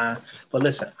online. But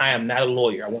listen, I am not a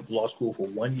lawyer. I went to law school for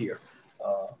 1 year.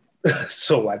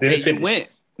 So I didn't finish.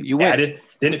 You went. I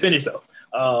didn't finish though.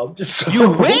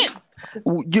 You went?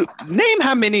 You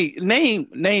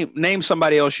name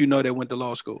somebody else you know that went to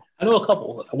law school. I know a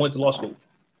couple. I went to law school.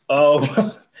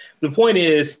 The point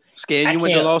is, Scan, you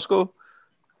went to law school?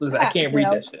 Listen, I can't read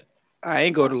that shit. I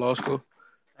ain't go to law school.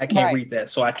 I can't read that,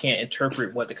 so I can't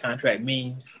interpret what the contract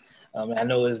means. I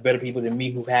know there's better people than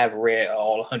me who have read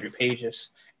all 100 pages,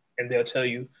 and they'll tell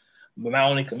you. But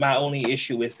my only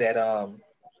issue is that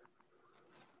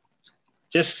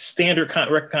just standard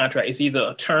record contract is either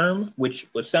a term, which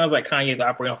sounds like Kanye's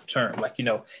operating off a term, like, you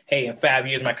know, hey, in 5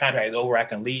 years my contract is over, I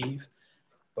can leave.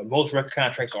 But most record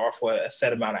contracts are for a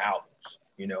set amount of albums.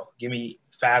 You know, give me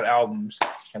 5 albums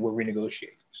and we'll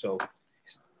renegotiate. So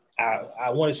I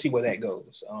want to see where that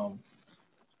goes.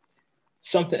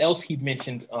 Something else he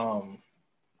mentioned,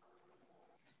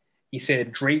 he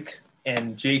said Drake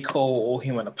and J. Cole owe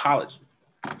him an apology.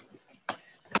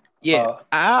 Yeah,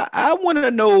 I want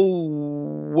to know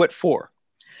what for.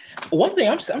 One thing,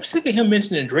 I'm sick of him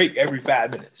mentioning Drake every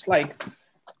 5 minutes. Like,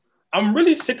 I'm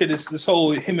really sick of this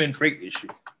whole him and Drake issue.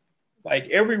 Like,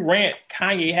 every rant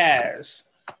Kanye has,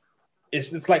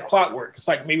 it's like clockwork. It's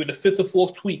like maybe the 5th or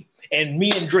 4th tweet, and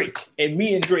me and Drake.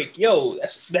 Yo,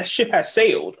 that ship has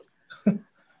sailed.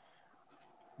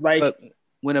 Like, but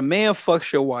when a man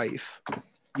fucks your wife,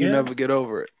 you never get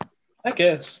over it. I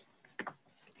guess.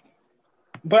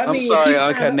 But I mean, I'm sorry,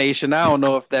 Uncut Nation. I don't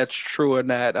know if that's true or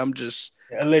not.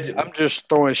 Allegedly. I'm just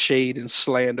throwing shade and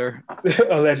slander.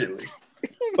 Allegedly.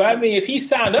 But I mean, if he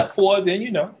signed up for it, then,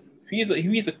 you know, he's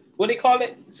a what they call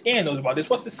it? Scan knows about this.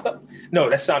 What's this stuff? No,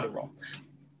 that sounded wrong.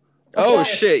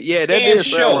 Shit. Yeah, that is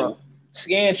Show.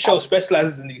 Scan Show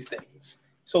specializes in these things.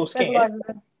 So Scan.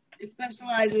 It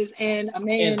specializes in a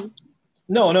man.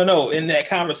 No. In that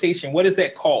conversation, what is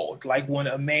that called? Like when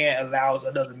a man allows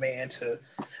another man to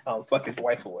fuck his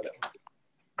wife or whatever.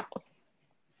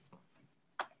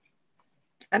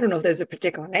 I don't know if there's a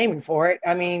particular naming for it.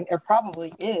 I mean, there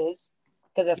probably is,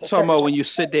 because that's talking about when you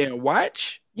sit there and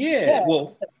watch. Yeah,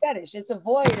 well, it's a fetish. It's a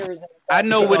voyeurism. I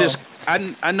know what it's.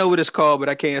 I know what it's called, but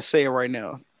I can't say it right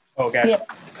now. Oh, gotcha. Yeah.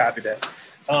 Copy that.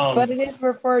 But it is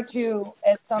referred to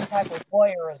as some type of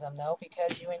voyeurism, though,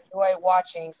 because you enjoy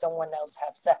watching someone else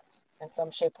have sex in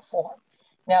some shape or form.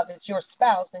 Now, if it's your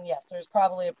spouse, then yes, there's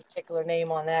probably a particular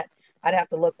name on that. I'd have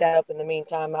to look that up. In the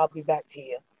meantime, I'll be back to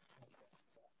you.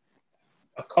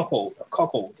 A cuckold.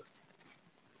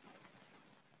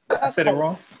 I said it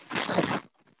wrong.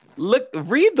 Look,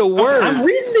 read the word. I'm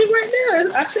reading it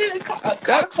right now. I said a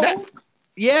cuckold.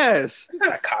 Yes. It's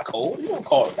not a cuckold. You don't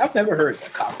call it. I've never heard of a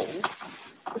cuckold.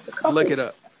 It's a cuckold. Look it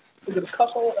up. Is it a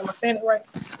cuckold? Am I saying it right?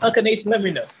 Uncle Nation, let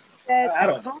me know. I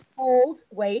don't know.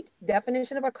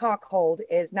 Definition of a cuckold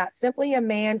is not simply a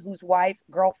man whose wife,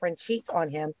 girlfriend cheats on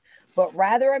him, but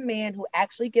rather a man who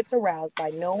actually gets aroused by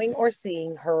knowing or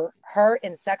seeing her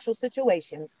in sexual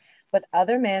situations with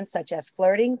other men, such as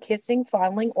flirting, kissing,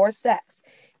 fondling, or sex,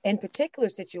 in particular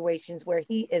situations where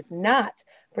he is not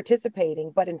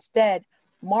participating, but instead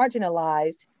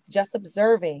marginalized, just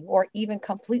observing, or even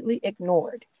completely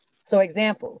ignored. So,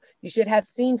 example, you should have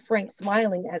seen Frank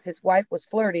smiling as his wife was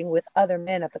flirting with other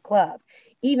men at the club,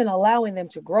 even allowing them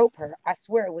to grope her. I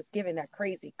swear it was giving that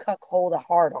crazy cuckold a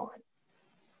hard on.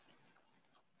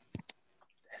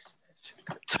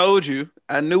 Told you.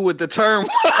 I knew what the term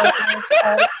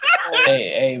was.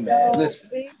 Hey, man, listen.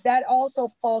 That also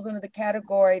falls under the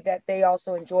category that they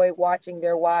also enjoy watching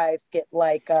their wives get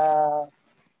like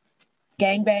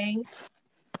gangbanged.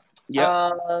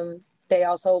 Yeah. They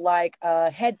also like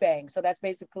headbang. So that's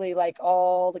basically like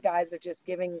all the guys are just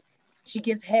she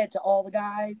gives head to all the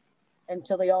guys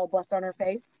until they all bust on her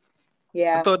face.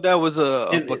 Yeah. I thought that was a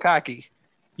bukkake.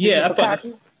 Yeah, I thought.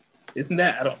 Isn't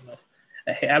that? I don't know.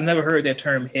 I've never heard that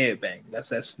term headbang.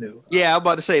 That's new. Yeah, I'm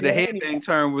about to say the headbang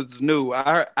term was new.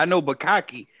 I know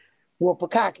bukkake. Well,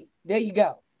 bukkake. There you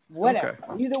go. Whatever.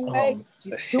 Okay. Either way,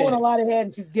 she's doing a lot of head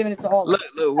and she's giving it to all. Look,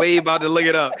 we about to look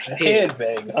it up.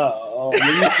 Headbang. Oh, it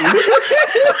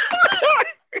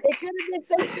could have been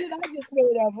some shit I just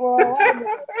made up for all I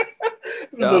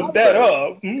know. Look that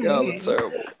up. Y'all are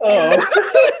terrible.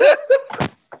 Oh.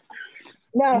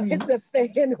 No, it's a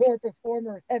fan or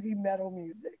performer of heavy metal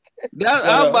music.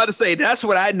 I'm about to say that's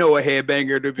what I know a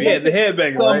headbanger to be. Yeah, the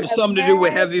headbanger. Right? Something to do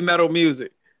with heavy metal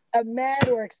music. A mad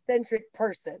or eccentric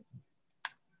person.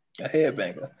 A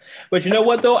headbanger. But you know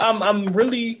what though? I'm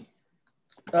really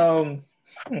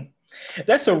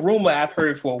that's a rumor I've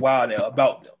heard for a while now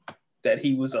about them. That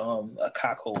he was a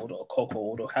cockhold or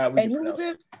cockhold or however you pronounce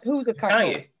it. Who's a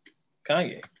cockhold?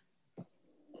 Kanye.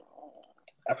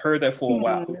 I've heard that for a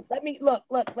while. Let me look.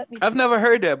 I've never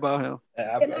heard that about him.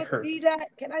 Can I see that?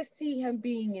 Can I see him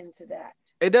being into that?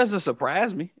 It doesn't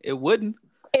surprise me. It wouldn't.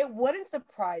 It wouldn't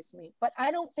surprise me, but I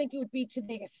don't think it would be to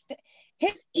the extent.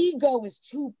 His ego is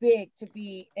too big to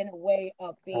be in a way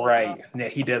of being right. Yeah,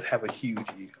 he does have a huge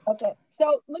ego. Okay,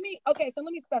 so let me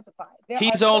specify.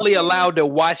 He's only allowed to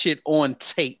watch it on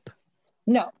tape.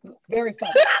 No, very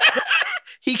funny.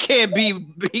 he can't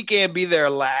be there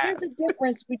live. There's a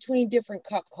difference between different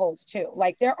cuckolds too.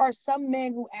 Like there are some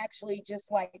men who actually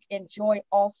just like enjoy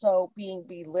also being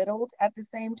belittled at the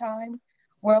same time.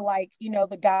 Where like, you know,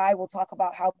 the guy will talk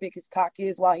about how big his cock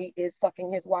is while he is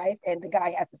fucking his wife, and the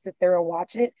guy has to sit there and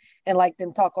watch it and like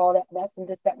them talk all that mess and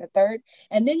this, that, and the third.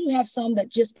 And then you have some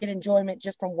that just get enjoyment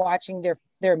just from watching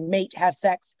their mate have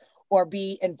sex or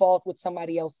be involved with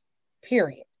somebody else,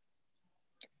 period.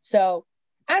 So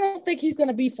I don't think he's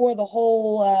gonna be for the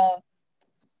whole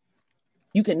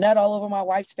you can nut all over my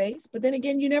wife's face, but then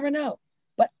again, you never know.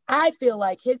 But I feel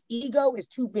like his ego is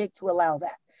too big to allow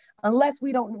that. Unless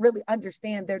we don't really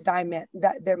understand their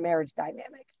marriage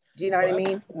dynamic. Do you know what I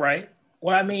mean? Right.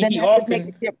 Well, I mean, then he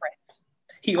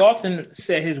often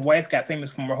said his wife got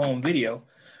famous from her home video,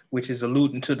 which is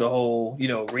alluding to the whole, you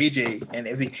know, Ray J. And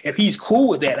if he's cool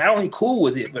with that, not only cool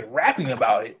with it, but rapping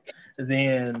about it,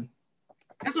 then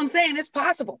that's what I'm saying. It's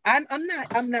possible. I'm not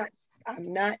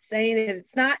saying that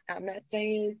it's not. I'm not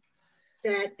saying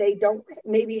that they don't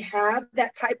maybe have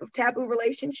that type of taboo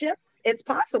relationship. It's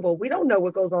possible. We don't know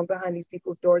what goes on behind these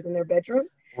people's doors in their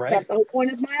bedrooms. Right. That's the whole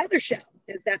point of my other show.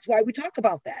 That's why we talk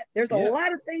about that. There's a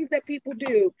lot of things that people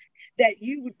do that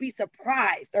you would be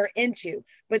surprised or into,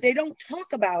 but they don't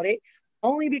talk about it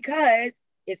only because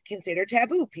it's considered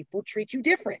taboo. People treat you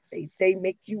different. They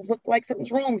make you look like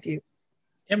something's wrong with you.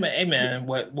 Amen.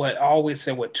 What I always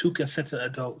say, what two consenting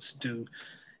adults do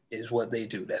is what they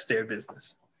do. That's their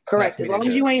business. Correct. As long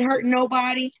as you ain't hurting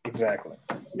nobody. Exactly.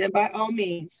 Then by all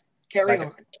means. Carry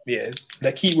on. Yeah,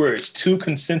 the key words: two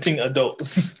consenting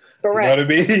adults. Correct. You know what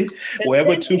I mean?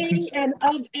 Whatever and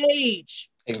of age.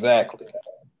 Exactly.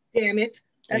 Damn it!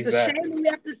 That's a shame we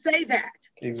have to say that.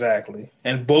 Exactly,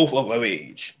 and both of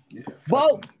age. Yeah.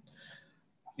 Both.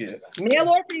 Yeah. Male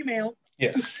or female.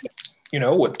 Yeah. You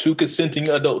know what two consenting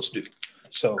adults do.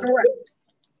 So. Correct.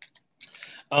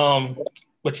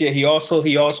 But yeah, he also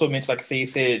mentioned, like I say, he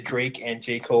said Drake and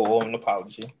J. Cole owe an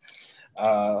apology.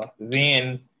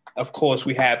 Then. Of course,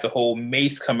 we had the whole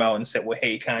Mace come out and said, well,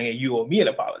 hey, Kanye, you owe me an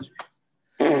apology.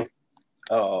 What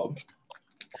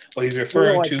he's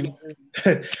referring to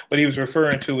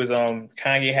is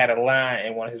Kanye had a line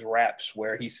in one of his raps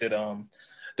where he said,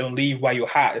 don't leave while you're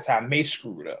hot. That's how Mace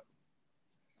screwed up.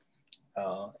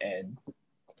 And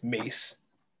Mace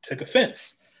took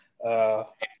offense. And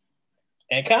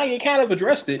Kanye kind of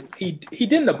addressed it. He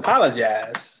didn't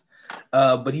apologize.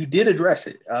 But he did address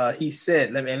it. He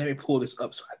said, let me pull this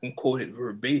up so I can quote it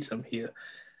verbatim here.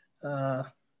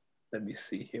 Let me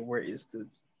see here. Where is the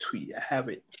tweet? I have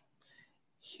it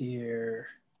here.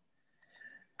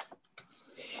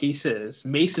 He says,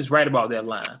 Mace is right about that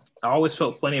line. I always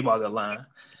felt funny about that line.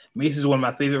 Mace is one of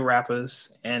my favorite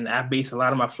rappers, and I base a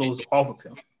lot of my flows off of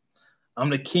him. I'm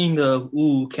the king of,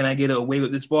 ooh, can I get away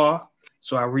with this bar?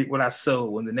 So I reap what I sow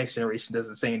when the next generation does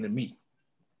the same to me.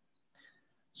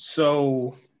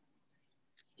 So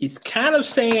he's kind of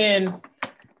saying,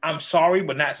 I'm sorry,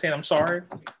 but not saying I'm sorry.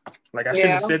 Like I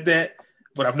shouldn't have said that,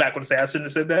 but I'm not going to say I shouldn't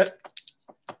have said that.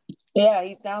 Yeah,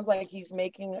 he sounds like he's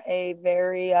making a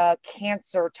very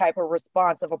cancer type of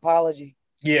response of apology.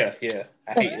 Yeah.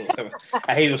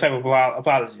 I hate those type of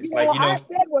apologies. I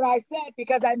said what I said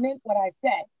because I meant what I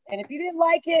said. And if you didn't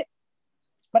like it,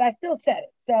 but I still said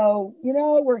it. So,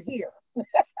 we're here.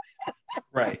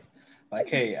 Right. Like,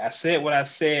 hey, I said what I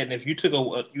said, and if you took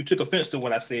offense to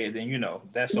what I said, then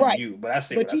that's on you. But I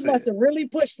said what I said. But you must have really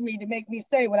pushed me to make me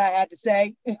say what I had to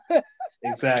say.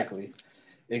 Exactly.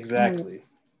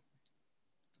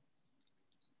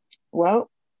 Well,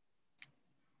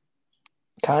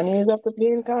 Kanye is up to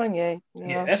being Kanye.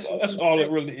 Yeah, that's all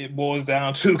it boils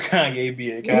down to. Kanye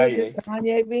being Kanye. Just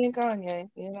Kanye being Kanye.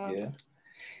 Yeah.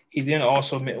 He then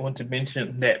also want to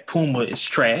mention that Puma is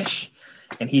trash.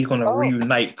 And he's going to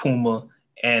reunite Puma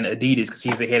and Adidas because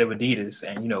he's the head of Adidas.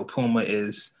 And, Puma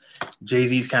is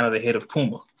Jay-Z's kind of the head of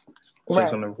Puma. So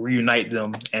he's going to reunite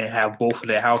them and have both of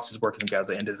their houses working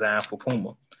together and design for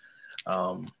Puma.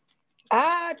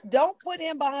 I don't put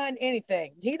him behind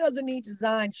anything. He doesn't need to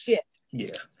design shit. Yeah.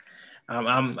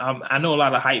 I know a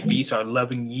lot of hype beasts are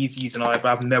loving Yeezys and all that,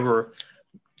 but I've never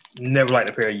liked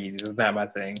a pair of Yeezys. It's not my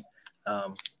thing.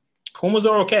 Pumas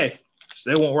are okay.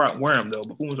 They won't wear them though,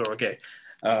 but Pumas are okay.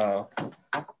 It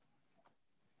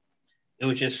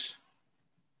was just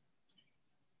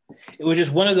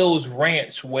one of those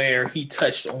rants where he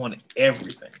touched on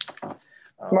everything.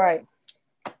 Right.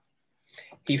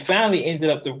 He finally ended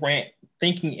up the rant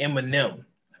thanking Eminem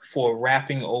for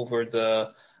rapping over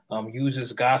the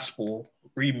User's Gospel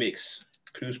remix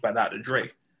produced by Dr. Dre,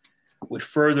 which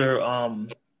further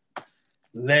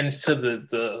lends to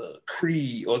the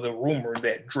creed or the rumor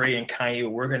that Dre and Kanye were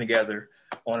working together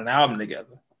on an album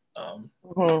together. A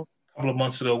couple of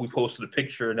months ago, we posted a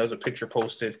picture, and there was a picture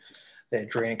posted that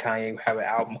Dre and Kanye have an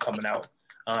album coming out.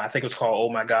 I think it was called "Oh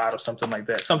My God" or something like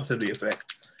that, something to the effect.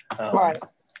 Right.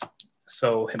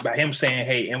 So by him saying,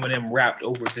 "Hey, Eminem rapped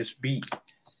over this beat,"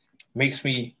 makes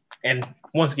me, and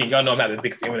once again, y'all know I'm not the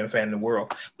biggest Eminem fan in the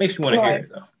world. Makes me want to hear it,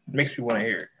 though. Makes me want to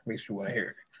hear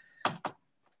it.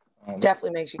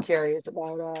 Definitely makes you curious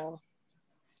about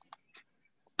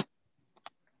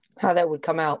how that would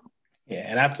come out. Yeah,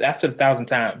 and I've said 1,000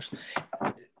 times,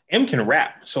 M can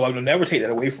rap, so I will never take that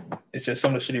away from him. It's just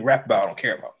some of the shit he rap about I don't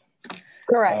care about.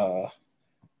 Correct.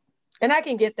 And I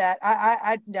can get that.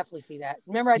 I definitely see that.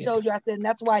 Remember I told you, I said, and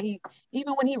that's why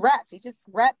even when he raps, he just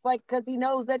raps like because he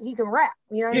knows that he can rap.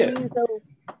 You know what I mean? So,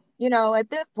 at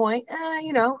this point,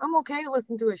 I'm okay to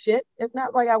listen to his shit. It's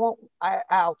not like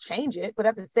I'll change it, but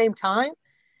at the same time,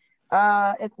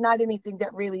 it's not anything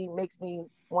that really makes me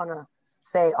want to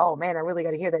say, oh man, I really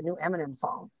got to hear that new Eminem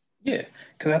song. Yeah,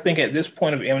 because I think at this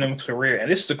point of Eminem's career,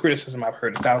 and this is a criticism I've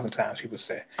heard 1,000 times, people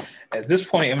say, at this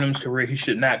point in Eminem's career, he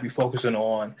should not be focusing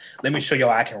on, let me show y'all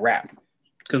I can rap.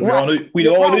 Because we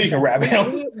all know you can rap.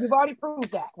 We've already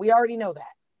proved that. We already know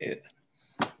that. Yeah.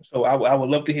 So I would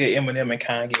love to hear Eminem and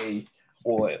Kanye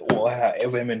or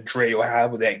Eminem and Dre or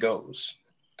however that goes.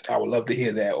 I would love to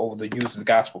hear that over the Used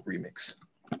Gospel remix.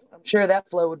 I'm sure that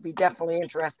flow would be definitely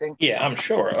interesting. Yeah, I'm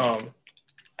sure.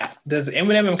 Does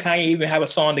Eminem and Kanye even have a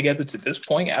song together to this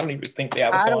point? I don't even think they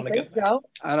have a song together. So.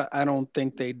 I don't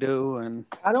think they do, and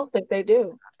I don't think they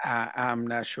do. I'm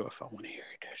not sure if I want to hear it.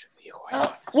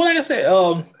 Well, like I said,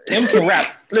 M can rap.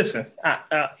 Listen,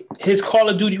 his Call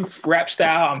of Duty rap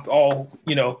style, I'm all,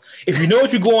 if you know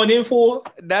what you're going in for.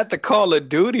 Not the Call of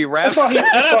Duty rap style.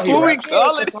 That's what we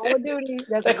call it. Call of Duty.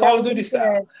 That's that Call of Duty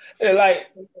style. Yeah,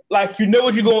 like you know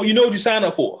what you sign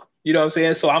up for. You know what I'm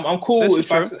saying? So I'm cool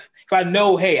if I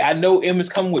know, hey, I know M is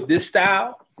coming with this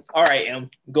style. All right, M,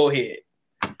 go ahead.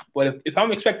 But if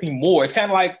I'm expecting more, it's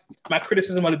kind of like my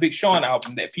criticism of the Big Sean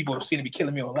album that people seem to be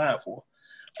killing me online for.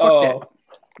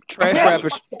 Trash rap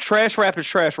is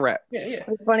trash rap. Yeah.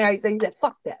 It's funny how you said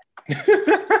fuck that.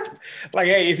 Like,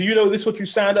 hey, if you know this is what you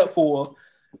signed up for,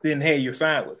 then hey, you're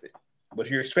fine with it. But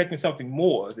if you're expecting something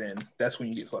more, then that's when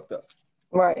you get fucked up.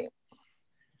 Right.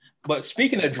 But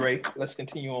speaking of Dre, let's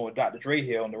continue on with Dr. Dre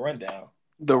here on the rundown.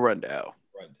 The rundown.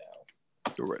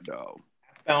 I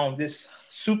found this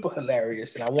super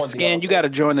hilarious, and I want Scan. You got to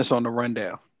join us on the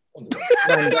rundown.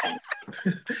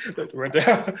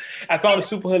 I found it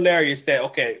super hilarious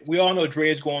that we all know Dre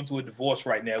is going through a divorce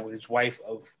right now with his wife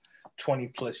of 20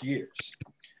 plus years.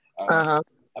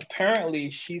 Apparently,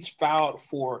 she's filed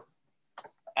for,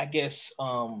 I guess,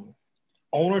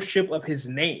 ownership of his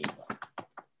name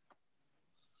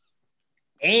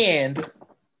and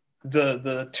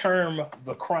the term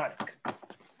 "the Chronic."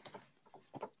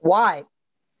 Why?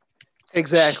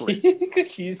 Exactly.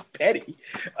 Because she's petty.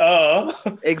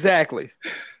 Exactly.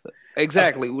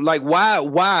 Like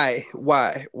why?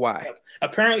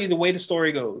 Apparently, the way the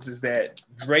story goes is that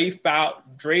Dre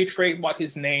trademarked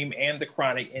his name and the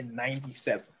Chronic in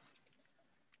 '97.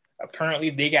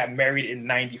 Apparently, they got married in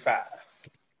 '95.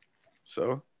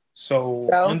 So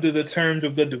under the terms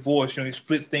of the divorce, he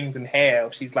split things in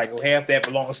half. She's like, well, half that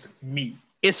belongs to me.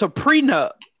 It's a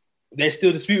prenup. They're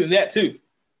still disputing that too.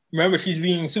 Remember, she's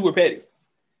being super petty.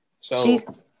 So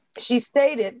she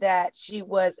stated that she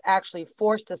was actually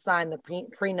forced to sign the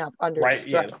prenup under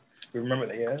distress. Yeah. Remember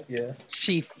that? Yeah.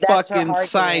 She fucking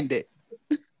signed it.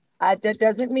 That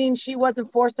doesn't mean she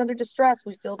wasn't forced under distress.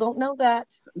 We still don't know that.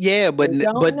 Yeah, but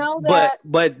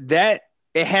that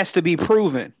it has to be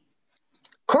proven.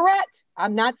 Correct.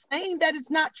 I'm not saying that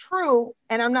it's not true,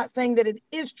 and I'm not saying that it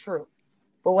is true.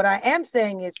 But what I am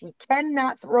saying is we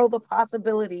cannot throw the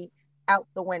possibility out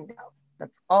the window.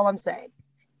 That's all I'm saying.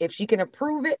 If she can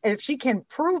prove it,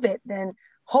 then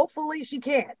hopefully she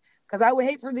can. Because I would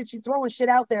hate for that you throwing shit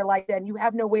out there like that and you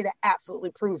have no way to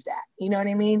absolutely prove that. You know what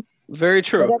I mean? Very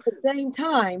true. But at the same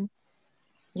time,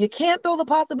 you can't throw the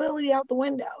possibility out the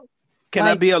window. Can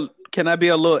I be a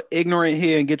little ignorant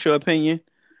here and get your opinion?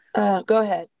 Go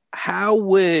ahead. How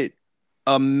would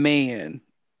a man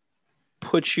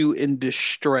put you in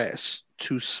distress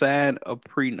to sign a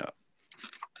prenup?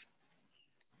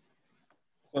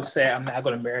 Well, say I'm not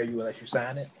going to marry you unless you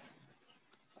sign it.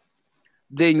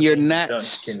 Then you're not.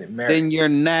 Then you're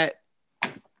not.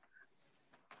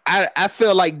 I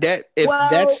feel like that. If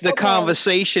that's the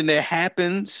conversation that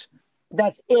happens.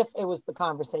 That's if it was the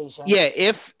conversation. Yeah,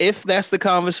 if that's the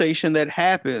conversation that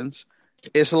happens,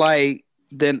 it's like,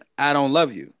 then I don't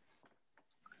love you.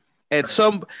 At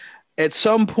some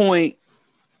point,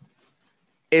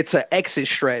 it's an exit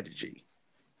strategy.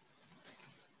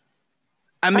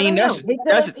 I I mean, don't know.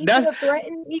 that's He could have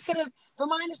threatened. He could have, from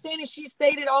my understanding, she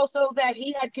stated also that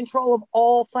he had control of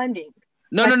all funding.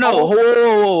 no, Like no, no. all,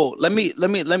 Whoa. Let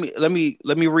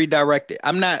me redirect it.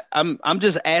 I'm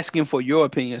just asking for your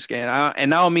opinion, Scan.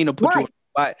 And I don't mean to put you on right.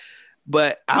 the spot,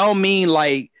 but I don't mean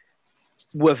like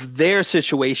with their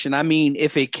situation. I mean,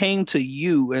 if it came to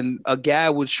you and a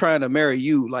guy was trying to marry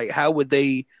you, like how would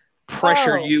they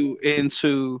pressure Oh, you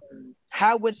into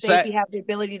how would they sa- have the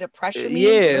ability to pressure me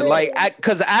into yeah, it? like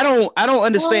because I don't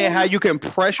understand how Um, you can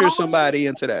pressure I somebody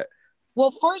into that.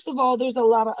 Well, first of all, there's a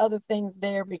lot of other things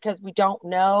there because we don't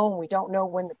know, and we don't know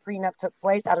when the prenup took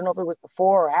place. I don't know if it was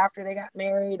before or after they got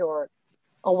married or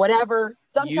whatever.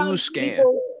 You Sometimes Scan.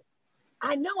 people,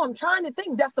 I know, I'm trying to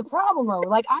think. That's the problem, though.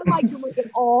 Like I like to look at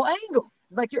all angles.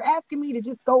 Like you're asking me to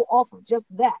just go off of just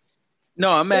that.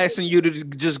 No, I'm asking you to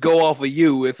just go off of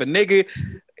you. If a nigga,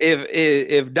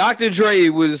 if Dr. Dre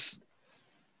was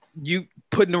you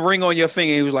putting the ring on your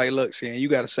finger, he was like, "Look, Scan, you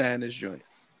got to sign this joint,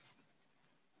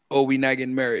 or we not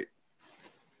getting married."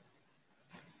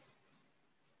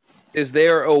 Is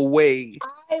there a way?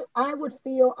 I would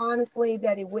feel honestly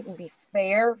that it wouldn't be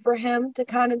fair for him to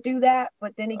kind of do that.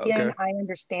 But then Okay, again, I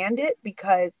understand it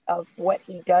because of what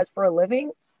he does for a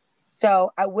living.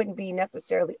 So I wouldn't be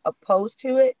necessarily opposed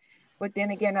to it. But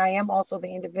then again, I am also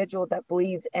the individual that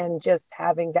believes in just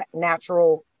having that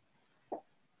natural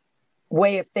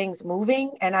way of things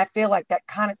moving. And I feel like that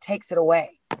kind of takes it away.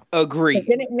 Because agree.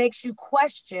 then it makes you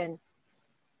question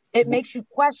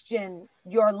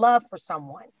your love for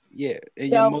someone. Yeah, and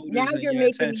your So now motives and you're your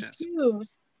making me intentions.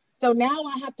 choose. So now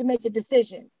I have to make a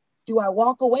decision. Do I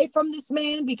walk away from this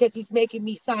man because he's making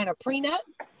me sign a prenup?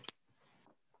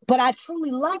 But I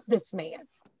truly love this man.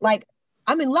 Like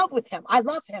I'm in love with him. I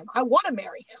love him. I want to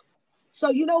marry him.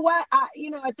 So you know what?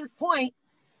 At this point,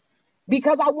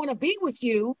 because I want to be with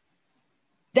you,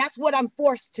 that's what I'm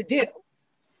forced to do.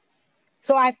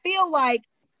 So I feel like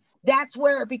that's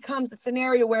where it becomes a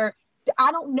scenario where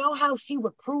I don't know how she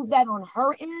would prove that on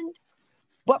her end.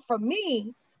 But for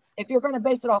me, if you're going to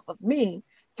base it off of me,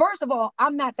 first of all,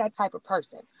 I'm not that type of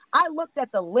person. I looked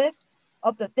at the list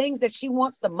of the things that she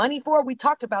wants the money for. We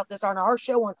talked about this on our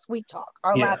show on Sweet Talk,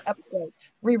 our Yeah. last episode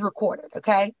re-recorded.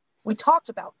 Okay. We talked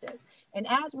about this. And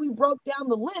as we broke down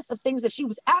the list of things that she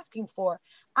was asking for,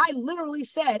 I literally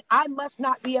said, I must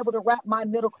not be able to wrap my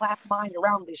middle class mind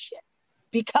around this shit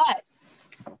because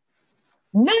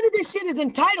none of this shit is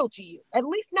entitled to you, at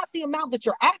least not the amount that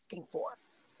you're asking for.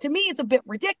 To me, it's a bit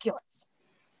ridiculous.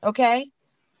 Okay.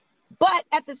 But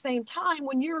at the same time,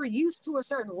 when you're used to a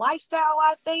certain lifestyle,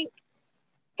 I think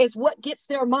is what gets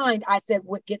their mind. I said,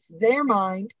 what gets their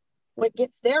mind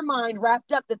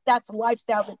wrapped up that that's a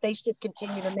lifestyle that they should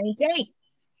continue to maintain.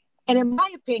 And in my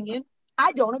opinion,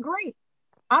 I don't agree.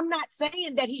 I'm not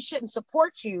saying that he shouldn't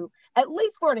support you, at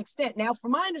least for an extent. Now,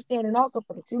 from my understanding, also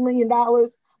for the $2 million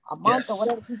a month or Yes.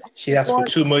 whatever. She asked for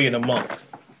 $2 million a month.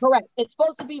 Correct. It's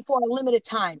supposed to be for a limited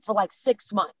time, for like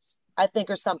 6 months, I think,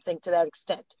 or something to that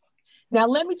extent. Now,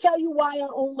 let me tell you why I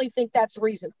only think that's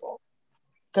reasonable.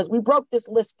 Because we broke this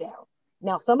list down.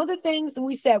 Now, some of the things that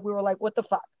we said, we were like, what the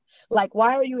fuck? Like,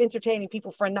 why are you entertaining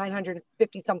people for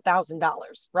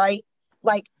 $950,000, right?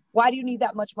 Like, why do you need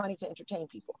that much money to entertain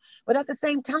people? But at the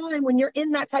same time, when you're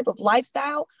in that type of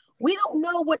lifestyle, we don't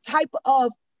know what type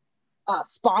of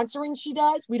sponsoring she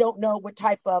does. We don't know what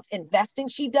type of investing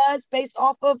she does based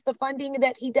off of the funding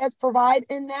that he does provide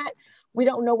in that. We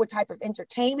don't know what type of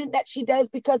entertainment that she does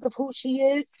because of who she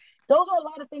is. Those are a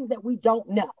lot of things that we don't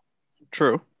know.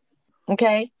 True.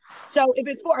 Okay. So if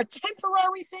it's for a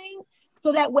temporary thing,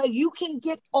 so that way you can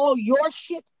get all your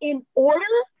shit in order,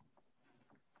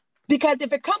 because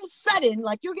if it comes sudden,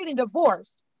 like you're getting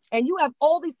divorced and you have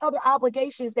all these other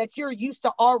obligations that you're used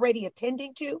to already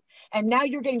attending to, and now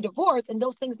you're getting divorced and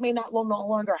those things may no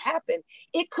longer happen,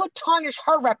 it could tarnish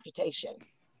her reputation.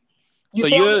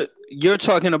 So you're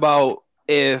talking about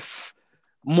if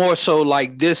more so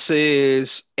like this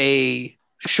is a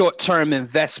short-term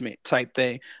investment type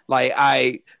thing. Like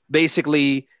I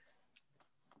basically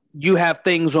you have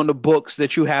things on the books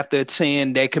that you have to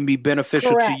attend that can be beneficial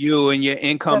to Correct. you and your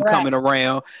income coming Correct.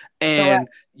 around, and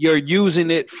Correct. you're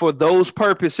using it for those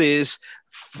purposes.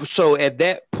 So at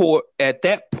that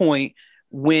point,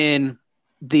 when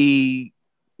the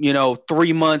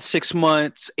 3 months, 6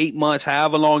 months, 8 months,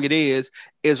 however long it is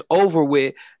over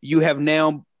with, you have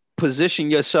now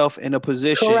positioned yourself in a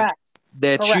position Correct.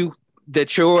 that Correct.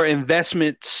 that your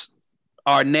investments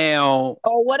are now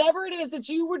Or whatever it is that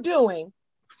you were doing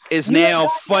is You have now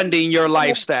got funding your everything.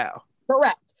 lifestyle.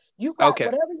 Correct. You got Okay.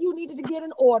 whatever you needed to get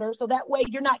in order, so that way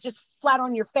you're not just flat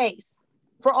on your face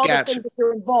for all the Gotcha. things that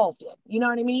you're involved in. You know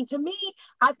what I mean? To me,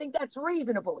 I think that's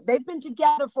reasonable. They've been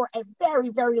together for a very,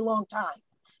 very long time.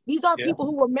 These are people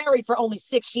who were married for only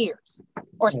 6 years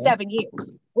or 7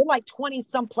 years. We're like 20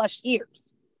 some plus years.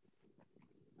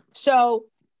 So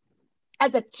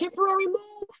as a temporary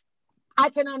move, I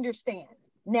can understand.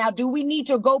 Now, do we need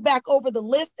to go back over the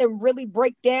list and really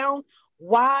break down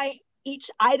why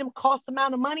each item costs the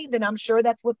amount of money? Then I'm sure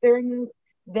that's what them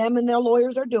and their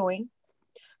lawyers are doing.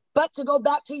 But to go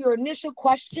back to your initial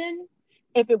question,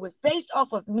 if it was based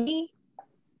off of me,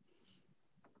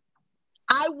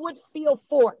 I would feel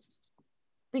forced,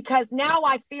 because now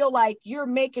I feel like you're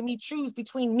making me choose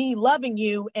between me loving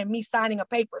you and me signing a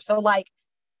paper. So like,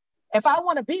 if I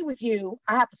want to be with you,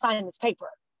 I have to sign this paper.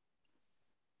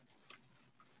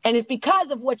 And it's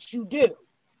because of what you do,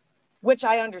 which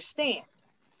I understand.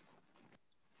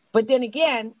 But then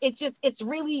again, it's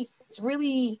really,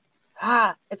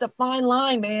 it's a fine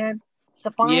line, man. It's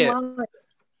a fine line.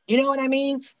 You know what I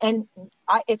mean? And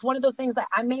it's one of those things that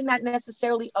I may not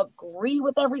necessarily agree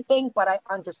with everything, but I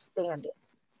understand it.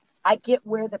 I get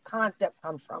where the concept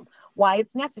comes from, why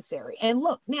it's necessary. And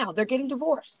look, now they're getting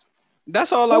divorced.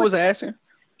 That's all I was asking.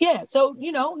 Yeah. So,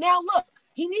 now look,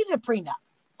 he needed a prenup.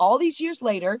 All these years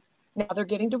later, now they're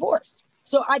getting divorced.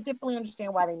 So I definitely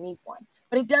understand why they need one.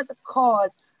 But it doesn't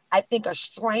cause, I think, a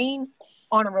strain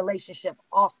on a relationship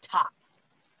off top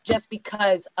just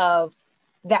because of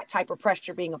that type of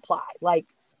pressure being applied. Like,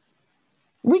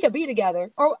 we could be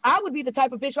together, or I would be the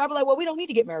type of bitch where I'd be like, well, we don't need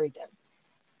to get married then.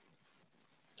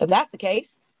 If that's the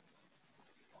case,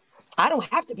 I don't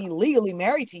have to be legally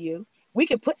married to you. We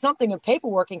could put something in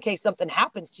paperwork in case something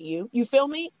happens to you. You feel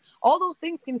me? All those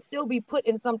things can still be put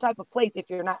in some type of place if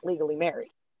you're not legally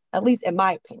married, at least in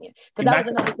my opinion. Because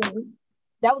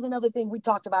that was another thing we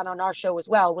talked about on our show as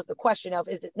well, was the question of,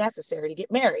 is it necessary to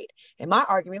get married? And my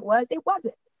argument was it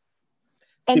wasn't.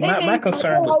 And my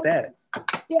concern was that.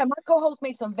 Yeah, my co-host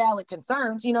made some valid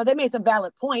concerns. They made some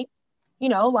valid points.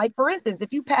 Like, for instance,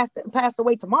 if you passed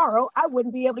away tomorrow, I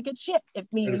wouldn't be able to get shit if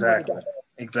me and you were together.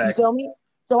 Exactly. You feel me?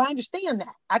 So I understand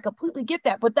that. I completely get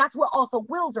that. But that's where also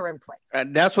wills are in place.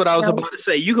 That's what I was about to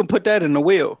say. You can put that in the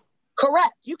will.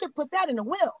 Correct. You can put that in a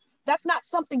will. That's not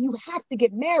something you have to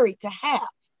get married to have.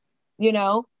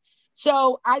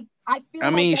 So I feel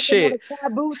like that's shit. A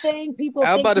taboo thing. People.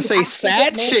 I was about to say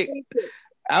sad chick.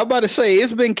 I was about to say,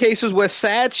 it's been cases where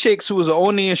sad chicks was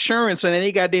on the insurance and then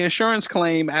they got the insurance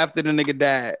claim after the nigga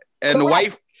died, and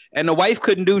the wife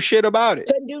couldn't do shit about it.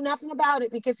 Couldn't do nothing about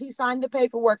it because he signed the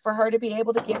paperwork for her to be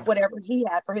able to get whatever he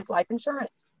had for his life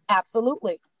insurance.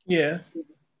 Absolutely. Yeah.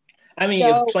 I mean,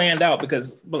 it's planned out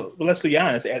because, but let's be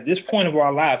honest, at this point of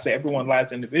our lives, everyone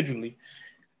lives individually,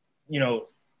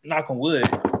 knock on wood,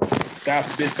 God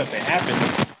forbid something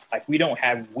happens, like, we don't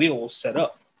have wills set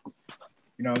up.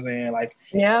 You know what I'm saying? Like,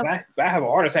 if I have a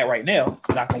heart attack right now,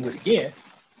 knock on wood again,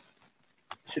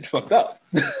 shit's fucked up.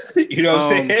 You know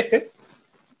what I'm saying? I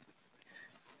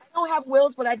don't have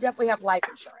wills, but I definitely have life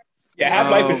insurance. Yeah, I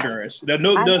have life insurance. There's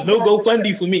no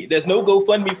GoFundMe for me. There's no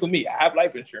GoFundMe for me. I have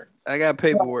life insurance. I got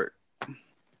paperwork.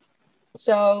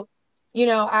 So,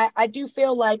 I do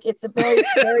feel like it's a very,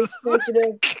 very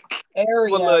sensitive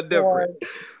area.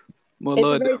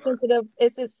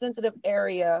 It's a sensitive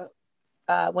area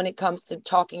when it comes to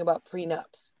talking about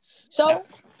prenups. So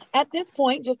at this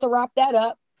point, just to wrap that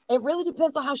up, it really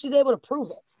depends on how she's able to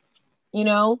prove it.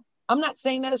 I'm not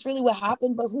saying that it's really what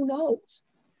happened, but who knows?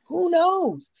 Who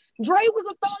knows? Dre was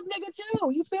a thug nigga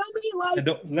too. You feel me? Like,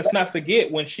 let's not forget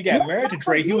when she got married to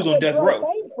Dre, he was on death row.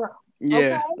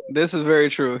 Yeah, this is very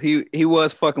true. He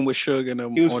was fucking with Suge and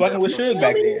them. He was fucking with Suge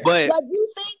back then. But like,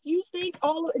 you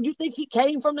think he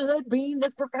came from the hood being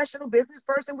this professional business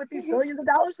person with these billions of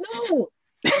dollars? No.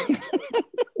 He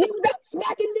was out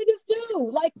smacking niggas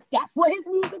too. Like, that's what his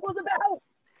music was about.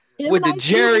 With the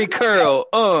Jerry curl,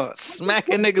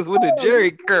 smacking niggas with the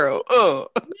Jerry curl,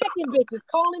 smacking bitches,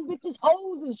 calling bitches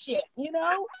hoes and shit,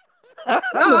 I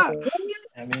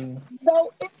mean,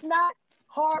 so it's not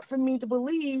hard for me to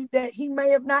believe that he may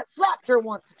have not slapped her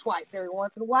once or twice every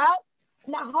once in a while. It's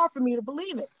not hard for me to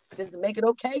believe it. Does it make it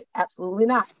okay? Absolutely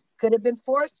not. Could have been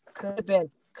forced? Could have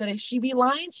been. Could she be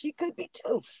lying? She could be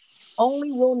too.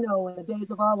 Only we'll know in the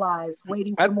days of our lives,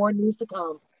 waiting for more news to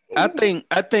come. I think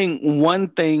one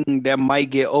thing that might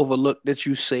get overlooked that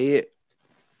you said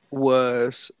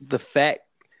was the fact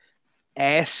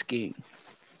asking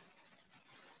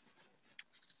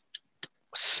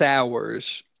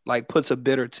sours, like, puts a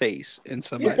bitter taste in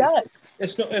somebody. It does.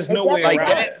 There's no way like around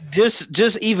that.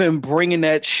 Just even bringing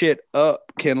that shit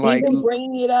up can, like, even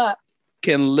bringing it up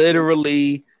can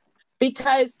literally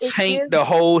because it taint gives, the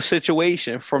whole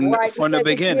situation from the because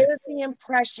beginning. it gives the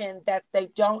impression that they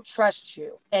don't trust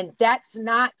you, and that's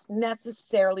not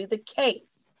necessarily the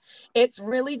case. It's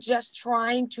really just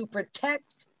trying to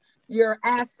protect your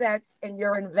assets and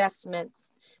your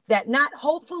investments, that not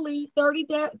hopefully 30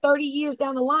 years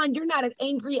down the line, you're not an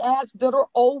angry ass, bitter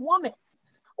old woman,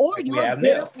 or you're a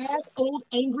bitter ass, old,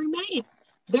 angry man.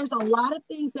 There's a lot of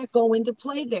things that go into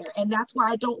play there. And that's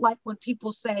why I don't like when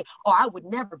people say, oh, I would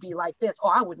never be like this,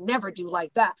 or I would never do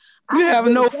like that. You have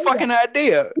no fucking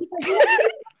idea. Because you have no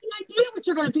fucking idea what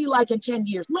you're going to be like in 10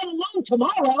 years, let alone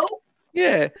tomorrow.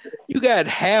 Yeah, you got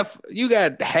half.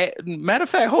 Matter of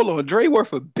fact, hold on. Dre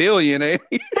worth $1 billion, eh?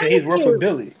 He's worth $1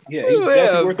 billion. Yeah, he's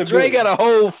yeah, worth $1 Dre billion. got a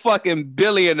whole fucking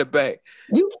billion in the bank.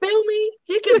 You feel me?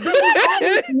 He could build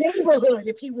his own neighborhood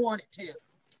if he wanted to.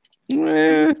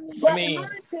 Yeah. But in my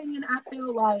opinion, I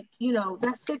feel like,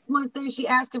 that 6-month thing she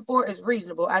asking for is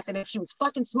reasonable. I said, if she was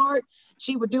fucking smart,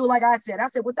 she would do like I said. I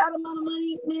said, with that amount of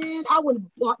money, man, I would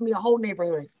have bought me a whole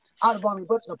neighborhood. I would have bought me a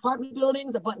bunch of apartment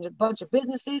buildings, a bunch of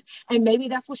businesses, and maybe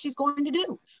that's what she's going to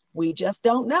do. We just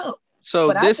don't know.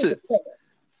 So but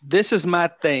this is my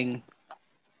thing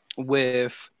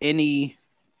with any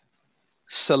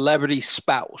celebrity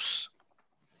spouse.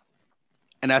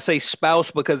 And I say spouse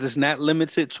because it's not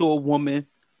limited to a woman,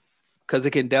 because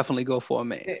it can definitely go for a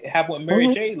man. It happened with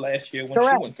Mary J last year when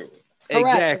she went through it.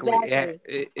 Exactly.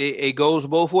 It goes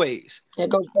both ways. It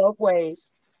goes both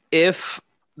ways. If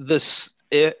the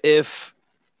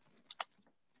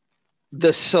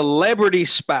celebrity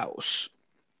spouse,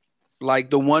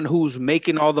 like the one who's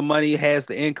making all the money, has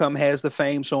the income, has the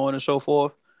fame, so on and so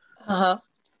forth,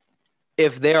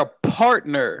 if their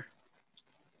partner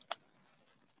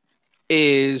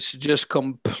is just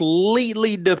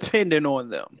completely dependent on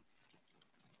them,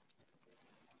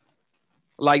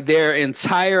 like their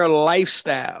entire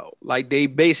lifestyle, like they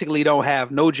basically don't have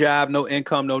no job, no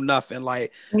income, no nothing,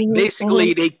 like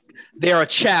basically they're a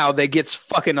child that gets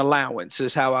fucking allowance,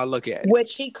 is how I look at it.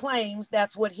 Which he claims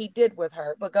that's what he did with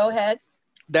her, but go ahead.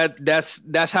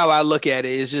 That's how I look at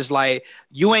it. It's just like,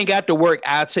 you ain't got to work,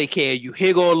 I'll take care of you.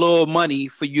 Here go a little money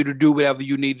for you to do whatever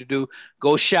you need to do.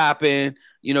 Go shopping,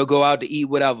 go out to eat,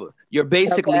 whatever. You're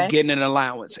basically getting an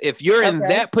allowance. If you're in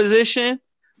that position,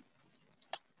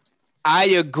 I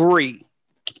agree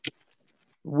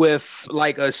with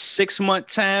like a 6-month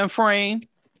time frame.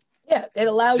 Yeah, it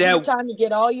allows you time to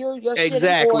get all your shit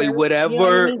exactly in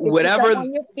order, whatever get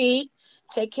on your feet,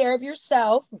 take care of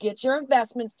yourself, get your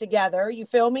investments together. You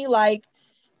feel me? Like,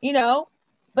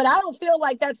 but I don't feel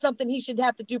like that's something he should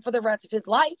have to do for the rest of his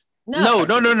life.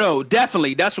 No.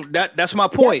 Definitely. That's my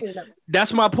point.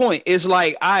 That's my point. It's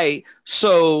like,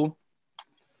 so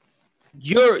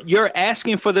you're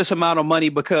asking for this amount of money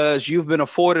because you've been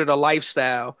afforded a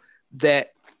lifestyle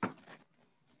that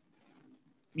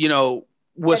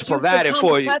was provided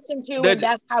for you. And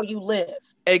that's how you live.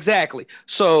 Exactly.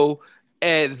 So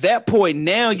at that point,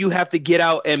 now you have to get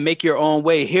out and make your own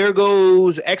way. Here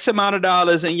goes X amount of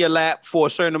dollars in your lap for a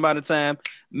certain amount of time.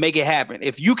 Make it happen.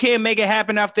 If you can't make it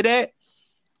happen after that,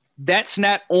 that's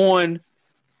not on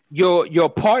your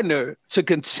partner to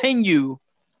continue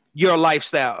your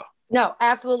lifestyle. No,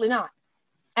 absolutely not.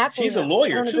 Absolutely. She's a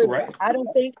lawyer too, right? I don't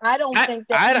think that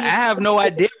I have no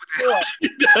idea what she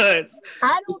does.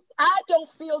 I don't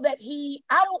feel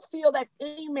that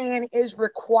any man is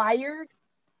required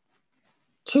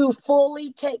to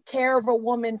fully take care of a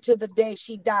woman to the day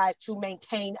she dies to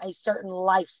maintain a certain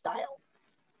lifestyle.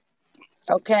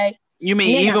 Okay? You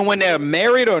mean even when they're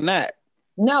married or not?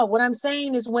 No, what I'm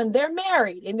saying is when they're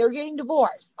married and they're getting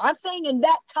divorced. I'm saying in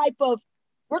that type of,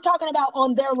 we're talking about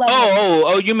on their level.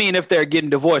 Oh, you mean if they're getting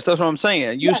divorced? That's what I'm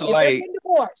saying. Usually, they're getting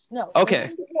divorced. No. Okay.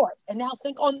 Divorced. And now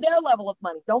think on their level of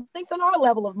money. Don't think on our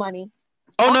level of money.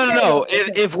 Oh, no.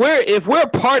 If we're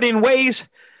parting ways,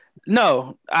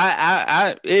 no.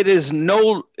 It is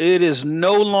no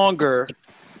longer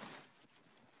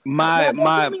my. Don't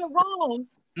get me wrong.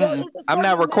 I'm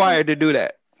not required to do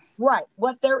that. Right.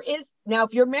 What there is now,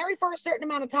 if you're married for a certain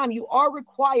amount of time, you are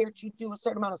required to do a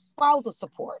certain amount of spousal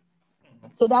support.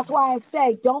 So that's why I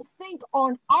say don't think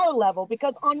on our level,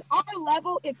 because on our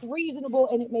level, it's reasonable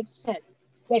and it makes sense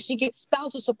that she gets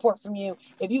spousal support from you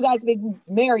if you guys have been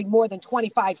married more than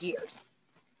 25 years.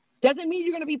 Doesn't mean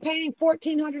you're going to be paying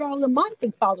 $1,400 a month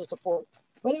in spousal support,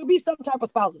 but it would be some type of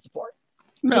spousal support.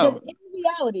 No. Because in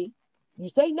reality, you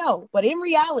say no, but in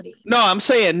reality. No, I'm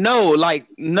saying no, like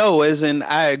no, as in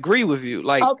I agree with you.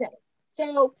 Like, okay.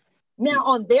 So now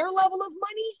on their level of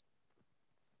money,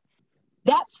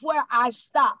 that's where I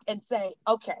stop and say,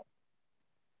 okay,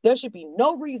 there should be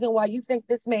no reason why you think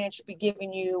this man should be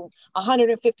giving you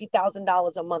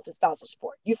 $150,000 a month in spousal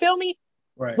support. You feel me?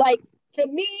 Right. Like, to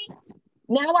me,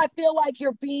 now I feel like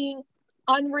you're being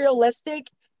unrealistic,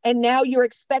 and now you're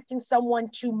expecting someone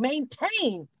to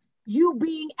maintain you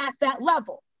being at that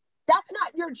level. That's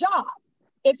not your job.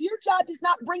 If your job does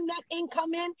not bring that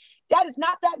income in, that is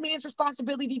not that man's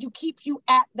responsibility to keep you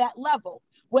at that level.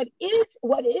 What is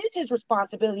his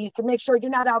responsibility is to make sure you're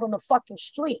not out on the fucking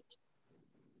street.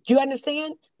 Do you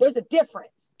understand? There's a difference.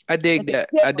 I dig that.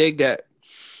 I dig that.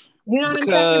 You know what I'm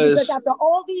saying? Because after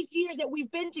all these years that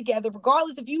we've been together,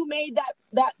 regardless if you made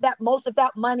that most of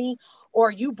that money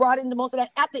or you brought in the most of that,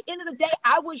 at the end of the day,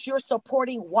 I was your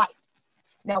supporting wife.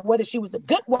 Now, whether she was a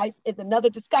good wife is another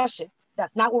discussion.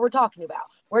 That's not what we're talking about.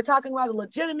 We're talking about a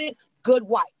legitimate good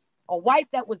wife, a wife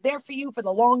that was there for you for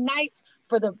the long nights,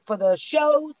 for the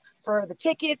shows, for the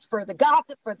tickets, for the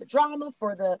gossip, for the drama,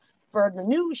 for the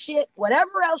news shit, whatever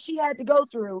else she had to go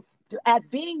through as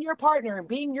being your partner and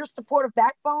being your supportive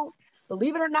backbone.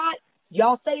 Believe it or not,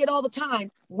 y'all say it all the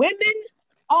time. Women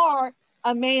are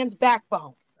a man's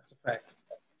backbone. That's a fact.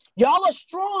 Y'all are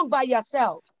strong by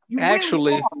yourselves. You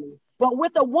Actually, really are. But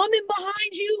with a woman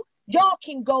behind you, y'all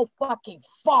can go fucking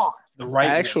far. The right.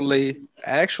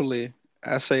 Actually,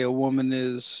 I say a woman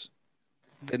is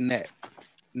the neck,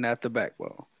 not the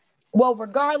backbone. Well,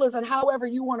 regardless of however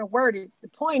you want to word it, the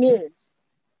point is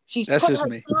she's put her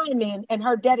time in and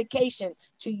her dedication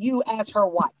to you as her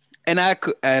wife. And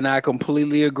I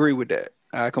completely agree with that.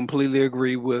 I completely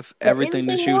agree with everything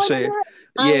that you said.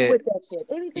 Yeah,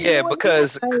 yeah,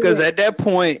 because at that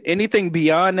point, anything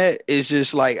beyond that is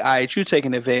just like, all right, you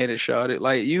taking advantage of it.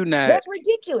 Like you not. That's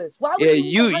ridiculous. Why would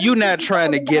you not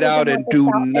trying to get out and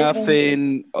do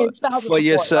nothing for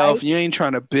yourself. Right? You ain't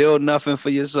trying to build nothing for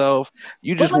yourself.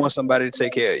 You just want somebody to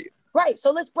take care of you. Right.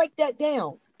 So let's break that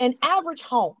down. An average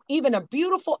home, even a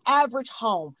beautiful average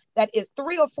home that is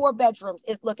 3 or 4 bedrooms,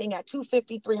 is looking at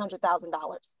 $250,000,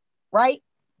 $300,000, right?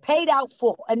 Paid out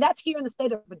full. And that's here in the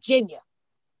state of Virginia.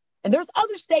 And there's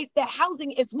other states that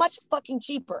housing is much fucking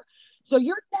cheaper. So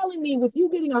you're telling me with you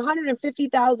getting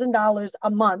 $150,000 a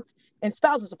month in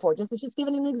spousal support, just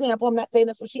giving an example, I'm not saying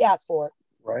that's what she asked for.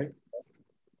 Right.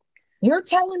 You're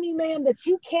telling me, man, that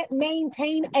you can't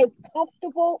maintain a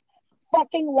comfortable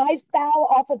fucking lifestyle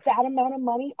off of that amount of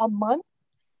money a month?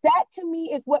 That to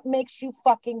me is what makes you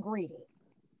fucking greedy.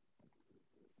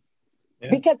 Yeah.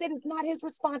 Because it is not his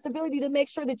responsibility to make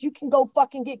sure that you can go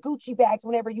fucking get Gucci bags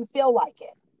whenever you feel like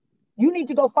it. You need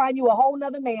to go find you a whole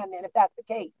nother man then if that's the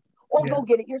case. Or go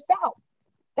get it yourself.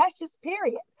 That's just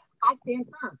period. I stand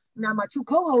firm. Now my 2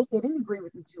 co-hosts, they didn't agree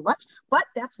with me too much, but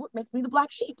that's what makes me the black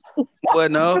sheep. Well,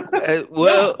 no. Hey,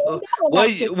 look.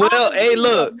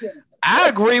 I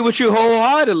agree with you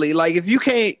wholeheartedly. Like if you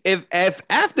can't, if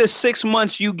after 6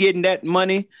 months you getting that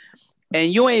money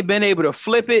and you ain't been able to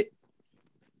flip it,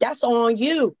 that's on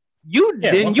you. I'm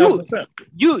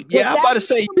about to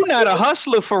say you're not a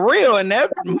hustler for real, and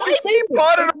that might be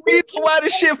part of the reason why the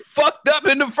shit fucked up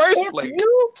in the first place.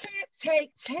 You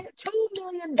can't take $2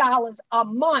 million a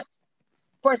month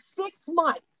for 6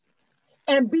 months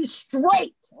and be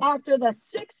straight after the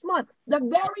 6 months. The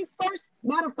very first,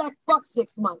 matter of fact, fuck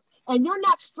 6 months, and you're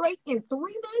not straight in 3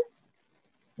 months.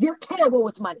 You're terrible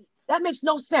with money. That makes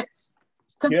no sense.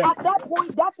 Because at that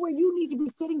point, that's where you need to be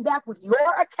sitting back with your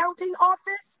accounting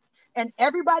office and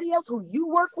everybody else who you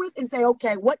work with and say,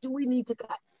 okay, what do we need to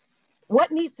cut?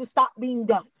 What needs to stop being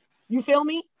done? You feel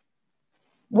me?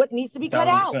 What needs to be cut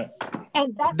 100%. Out?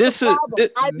 And that's the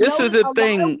problem. This is the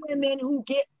thing. A lot of women who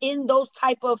get in those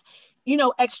type of,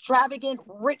 extravagant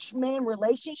rich man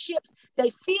relationships,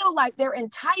 they feel like they're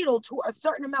entitled to a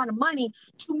certain amount of money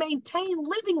to maintain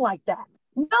living like that.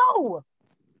 No.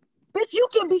 Bitch, you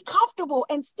can be comfortable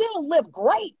and still live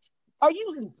great. Are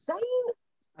you insane?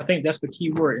 I think that's the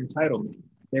key word, entitlement.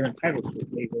 They're entitled to it.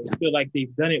 They feel like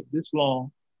they've done it this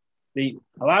long. A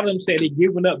lot of them say they're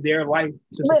giving up their life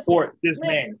to support this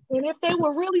man. And if they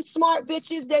were really smart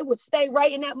bitches, they would stay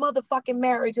right in that motherfucking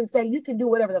marriage and say, you can do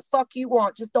whatever the fuck you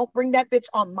want. Just don't bring that bitch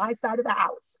on my side of the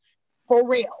house. For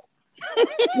real.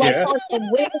 Some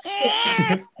real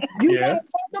shit. You want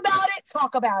to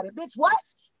talk about it. Bitch,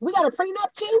 what? We got a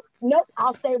prenup too? Nope,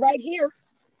 I'll stay right here.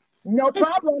 No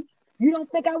problem. You don't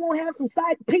think I won't have some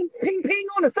side ping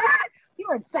on the side?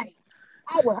 You're insane.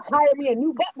 I will hire me a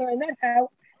new butler in that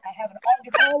house. I have an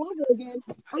August all over again.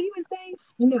 Are you insane?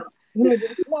 No,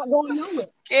 it's not going nowhere.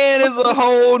 Skin is a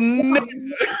whole nigga.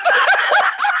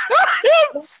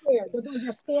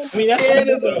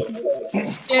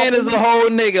 Skin is a whole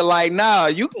nigga. Like, nah,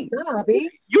 you can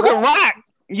rock.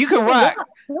 You can rock.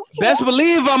 Best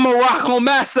believe I'm a rock on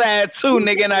my side too,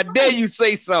 nigga, and I dare you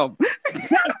say something.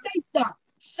 something.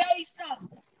 Say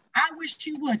something. I wish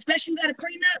you would. Especially you got a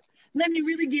prenup. Let me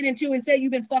really get into it and say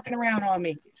you've been fucking around on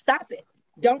me. Stop it.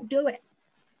 Don't do it.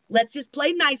 Let's just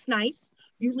play nice.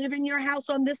 You live in your house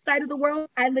on this side of the world.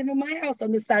 I live in my house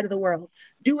on this side of the world.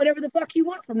 Do whatever the fuck you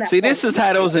want from that. See, this is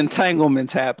how those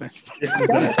entanglements happen.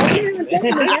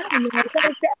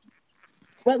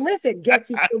 But listen, guess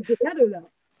who's still together though?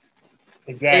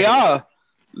 Exactly.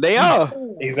 They are.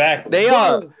 Exactly. They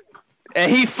are.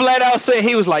 And he flat out said,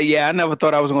 he was like, yeah, I never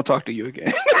thought I was going to talk to you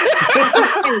again.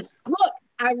 Look,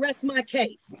 I rest my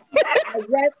case.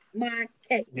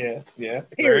 Yeah.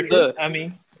 Period. Look, I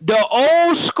mean, the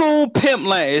old school pimp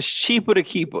line is cheaper to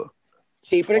keep her.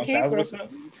 Cheaper to keep her.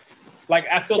 Like,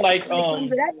 I feel like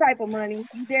that type of money,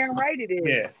 you damn right it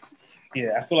is.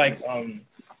 Yeah. I feel like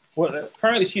well,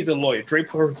 currently she's a lawyer. Dre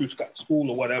put her through school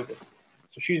or whatever,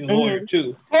 so she's a lawyer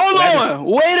too. Hold on,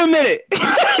 wait a minute.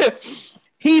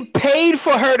 He paid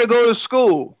for her to go to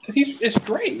school. It's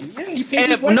Dre. Yeah, he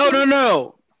paid.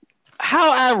 No.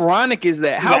 How ironic is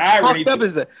that? How fucked up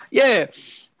is that? Yeah,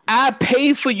 I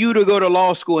paid for you to go to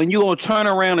law school, and you gonna turn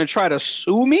around and try to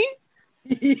sue me?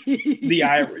 The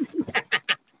irony.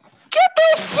 Get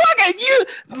the fuck out you!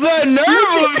 The nerve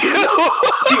of you!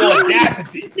 The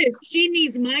audacity. She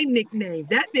needs my nickname.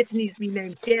 That bitch needs to be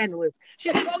named Chandler.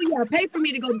 She's like, oh yeah, pay for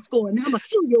me to go to school, and I'm gonna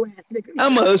sue your ass, nigga.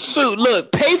 I'm gonna sue.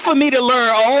 Look, pay for me to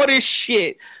learn all this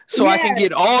shit so I can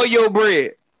get all your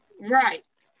bread. Right.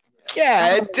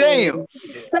 God damn.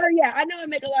 So yeah, I know I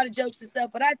make a lot of jokes and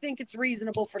stuff, but I think it's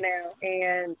reasonable for now.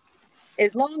 And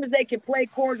as long as they can play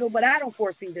cordial, but I don't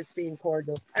foresee this being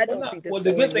cordial. I don't see this. Well,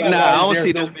 the good thing I don't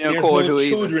see this being cordial no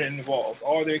either. Children involved.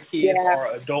 All their kids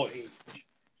are adult age.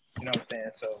 You know what I'm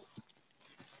saying? So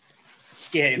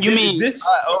yeah. You mean this?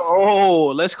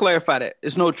 Let's clarify that.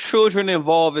 There's no children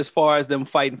involved as far as them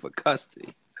fighting for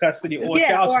custody or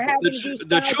child support.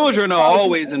 The children are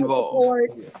always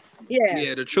involved.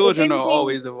 Yeah, the children are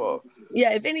always involved.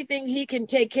 Yeah, if anything, he can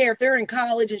take care. If they're in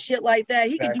college and shit like that,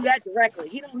 he can do that directly.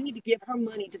 He don't need to give her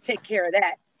money to take care of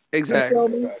that.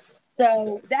 Exactly.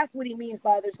 So that's what he means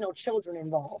by there's no children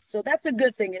involved. So that's a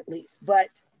good thing at least. But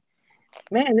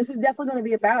man, this is definitely going to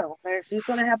be a battle. She's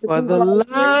going to have to. For the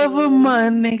love of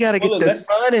money, gotta get the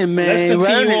money, man. Let's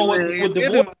continue on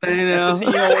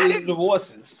with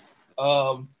divorces.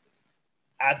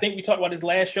 I think we talked about this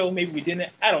last show. Maybe we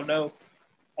didn't. I don't know.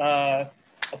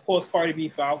 Of course, Cardi B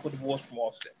filed for divorce from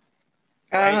Offset.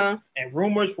 Right? And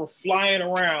rumors were flying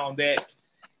around that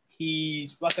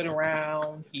he's fucking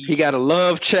around. He got a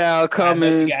love child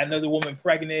coming. He got another woman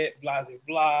pregnant, blah,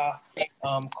 blah,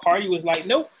 blah. Cardi was like,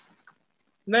 nope,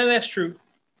 none of that's true.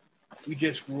 We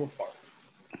just grew apart.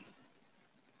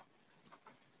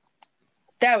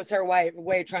 That was her way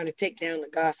of trying to take down the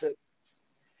gossip.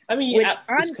 I mean, I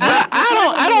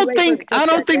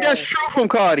don't think that's true from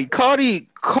Cardi.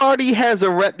 Cardi has a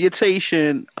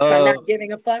reputation of not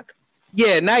giving a fuck.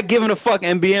 Yeah, not giving a fuck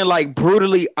and being like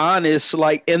brutally honest,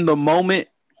 like in the moment,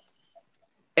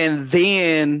 and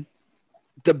then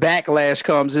the backlash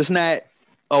comes. It's not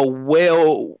a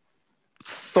well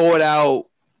thought out.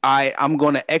 I'm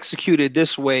going to execute it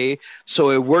this way, so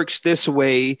it works this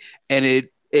way, and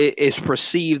it is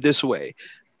perceived this way.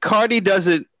 Cardi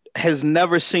has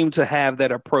never seemed to have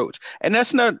that approach, and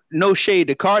that's not no shade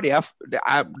to Cardi.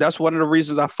 That's one of the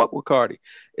reasons I fuck with Cardi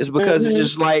is because it's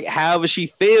just like however she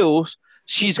feels,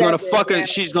 she's gonna fucking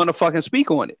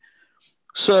speak on it.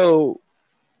 So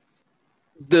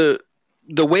the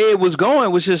way it was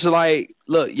going was just like,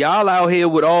 look, y'all out here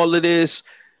with all of this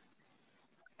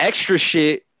extra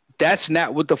shit. That's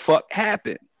not what the fuck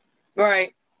happened.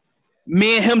 Right.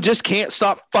 Me and him just can't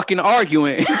stop fucking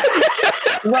arguing.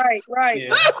 Right.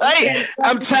 Yeah. Hey,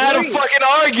 I'm tired of fucking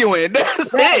arguing.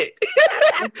 That's it.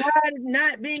 I'm tired of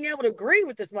not being able to agree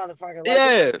with this motherfucker.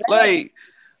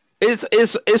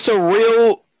 It's a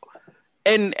real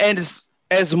and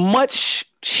as much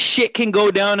shit can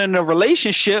go down in a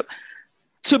relationship.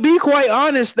 To be quite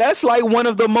honest, that's like one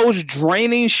of the most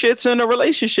draining shits in a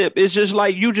relationship. It's just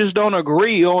like you just don't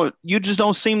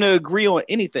seem to agree on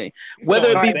anything, whether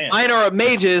it be minor or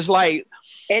major. It's like.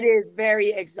 It is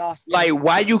very exhausting. Like,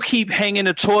 why you keep hanging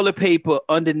the toilet paper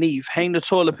underneath? Hang the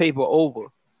toilet paper over.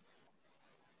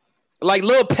 Like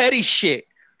little petty shit.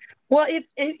 Well,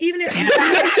 even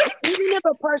if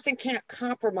a person can't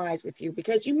compromise with you,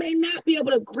 because you may not be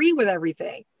able to agree with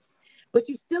everything, but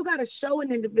you still got to show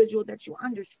an individual that you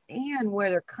understand where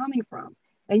they're coming from,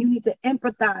 and you need to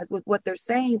empathize with what they're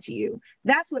saying to you.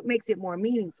 That's what makes it more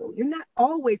meaningful. You're not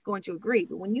always going to agree,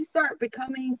 but when you start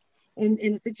becoming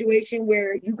in a situation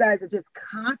where you guys are just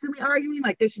constantly arguing,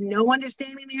 like there's no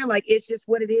understanding there, like it's just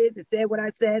what it is, it said what I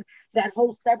said, that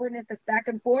whole stubbornness that's back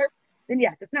and forth, then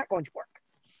yes, it's not going to work.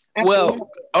 Absolutely.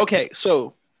 Well, okay,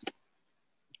 so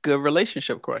good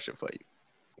relationship question for you.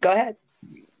 Go ahead.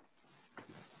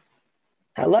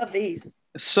 I love these.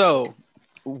 So,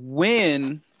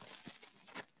 when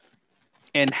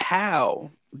and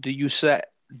how do you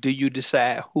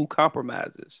decide who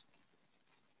compromises?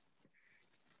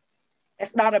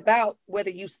 It's not about whether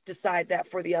you decide that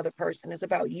for the other person. It's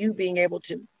about you being able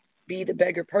to be the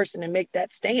bigger person and make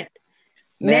that stand.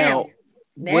 Now,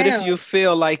 what if you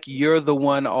feel like you're the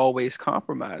one always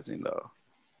compromising, though?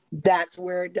 That's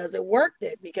where it doesn't work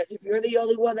then, because if you're the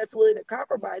only one that's willing to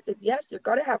compromise, then yes, you're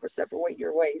going to have to separate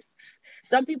your ways.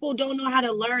 Some people don't know how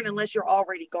to learn unless you're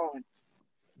already gone.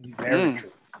 Very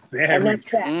true. Very and that's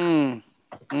true. fact.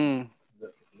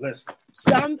 Listen.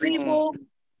 Some people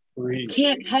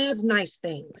can't have nice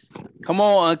things. Come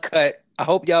on, Uncut. I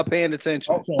hope y'all paying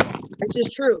attention. This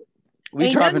is true. We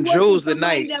dropping jewels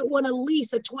tonight. That want to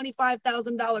lease a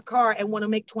 $25,000 car and want to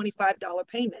make $25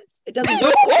 payments. It doesn't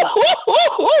work.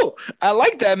 I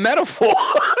like that metaphor.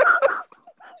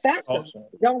 Facts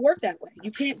don't work that way.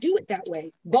 You can't do it that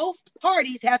way. Both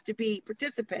parties have to be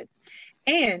participants.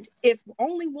 And if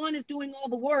only one is doing all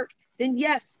the work, then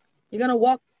yes, you're going to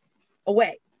walk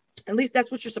away. At least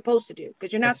that's what you're supposed to do,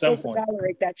 because you're not supposed to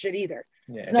tolerate that shit either.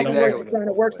 Yeah, it's nothing worse than trying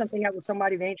to work something out with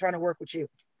somebody that ain't trying to work with you.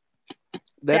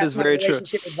 That's very true.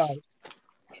 Advice.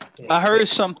 I heard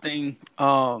something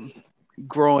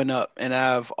growing up, and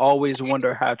I've always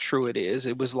wondered how true it is.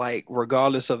 It was like,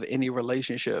 regardless of any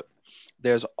relationship,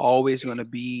 there's always going to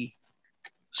be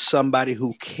somebody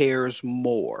who cares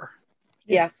more.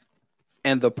 Yes.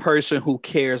 And the person who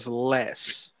cares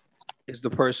less is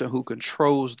the person who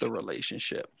controls the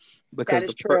relationship. Because that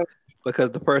is true.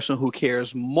 Because the person who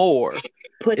cares more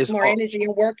puts more energy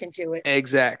and work into it.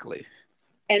 Exactly.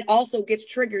 And also gets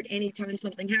triggered anytime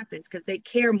something happens, because they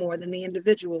care more than the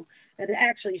individual that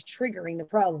actually is triggering the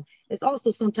problem. It's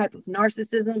also some type of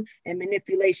narcissism and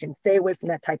manipulation. Stay away from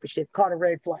that type of shit. It's called a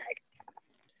red flag.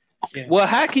 Yeah. Well,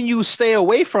 how can you stay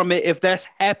away from it if that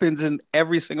happens in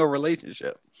every single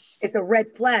relationship? It's a red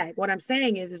flag. What I'm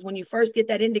saying is when you first get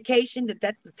that indication that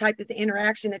that's the type of the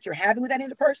interaction that you're having with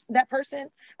that person,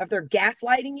 if they're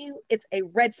gaslighting you, it's a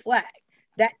red flag.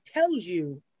 That tells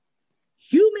you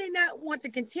you may not want to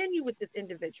continue with this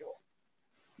individual.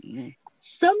 Mm-hmm.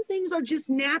 Some things are just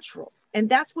natural, and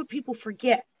that's what people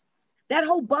forget. That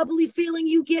whole bubbly feeling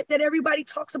you get that everybody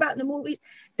talks about in the movies,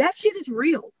 that shit is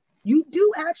real. You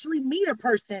do actually meet a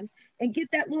person and get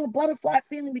that little butterfly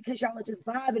feeling because y'all are just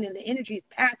vibing and the energy is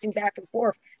passing back and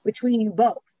forth between you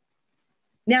both.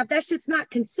 Now, if that shit's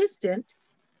not consistent,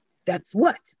 that's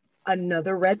what?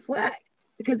 Another red flag.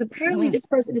 Because apparently this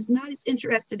person is not as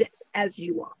interested as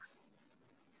you are.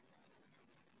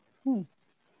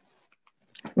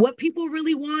 What people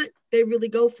really want, they really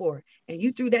go for. And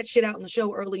you threw that shit out in the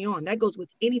show early on. That goes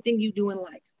with anything you do in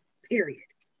life, period.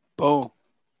 Boom.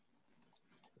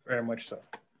 Very much so.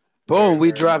 Boom,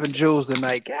 we dropping jewels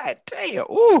tonight. God damn.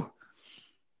 Ooh.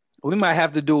 We might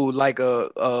have to do like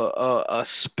a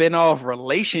spin-off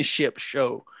relationship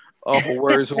show off of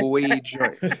Words with Weed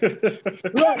joint.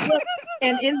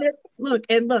 Look,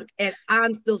 and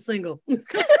I'm still single.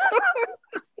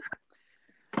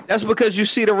 That's because you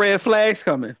see the red flags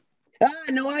coming.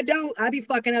 No, I don't. I be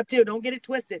fucking up too. Don't get it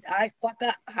twisted. I fuck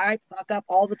up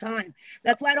all the time.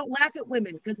 That's why I don't laugh at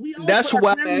women, because we all That's put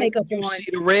why our makeup you on. see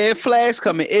the red flags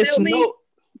coming.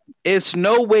 It's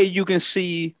no way you can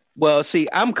see. Well, see,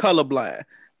 I'm colorblind,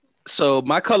 so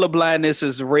my colorblindness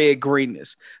is red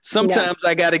greenness. Sometimes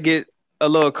I got to get a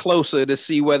little closer to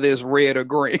see whether it's red or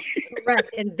green.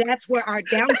 Correct, and that's where our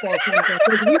downfall comes in,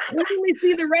 because we clearly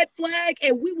see the red flag,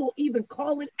 and we will even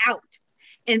call it out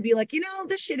and be like,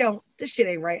 this shit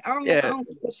ain't right. I don't know,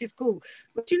 she's cool,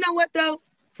 but you know what though?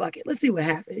 Fuck it, let's see what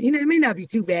happens. It may not be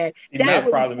too bad. My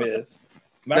problem is.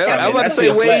 I'm about to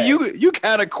say, Wade, you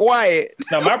kind of quiet.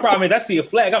 No, my problem is I see a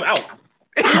flag, I'm out.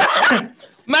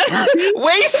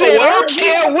 Wade said, I don't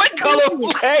care what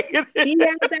color flag it is. He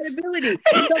has that ability.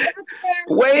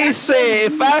 So Wade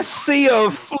said, if I see a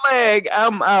flag,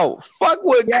 I'm out. Fuck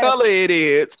what color it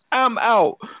is. I'm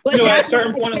out. But at a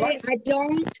certain point in life, I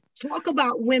don't talk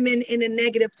about women in a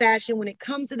negative fashion when it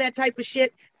comes to that type of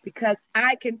shit, because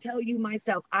I can tell you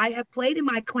myself, I have played in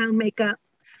my clown makeup.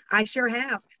 I sure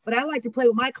have. But I like to play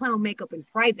with my clown makeup in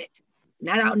private,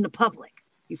 not out in the public.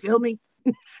 You feel me?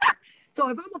 So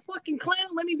if I'm a fucking clown,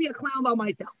 let me be a clown by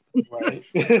myself. Right.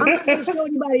 I'm not going to show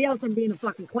anybody else I'm being a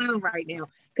fucking clown right now,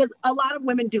 because a lot of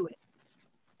women do it.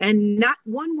 And not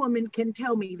one woman can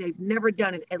tell me they've never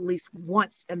done it at least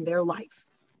once in their life.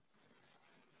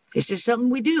 It's just something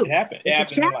we do. It happens.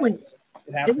 It's a challenge.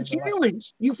 It It's a happens in life.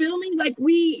 challenge. You feel me? Like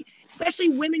we, especially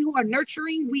women who are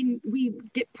nurturing, we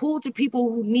get pulled to people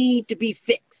who need to be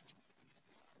fixed.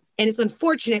 And it's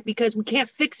unfortunate because we can't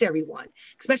fix everyone,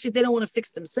 especially if they don't want to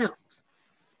fix themselves.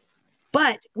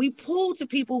 But we pull to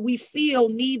people we feel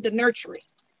need the nurturing,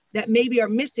 that maybe are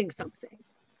missing something.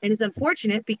 And it's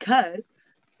unfortunate because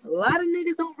a lot of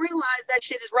niggas don't realize that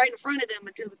shit is right in front of them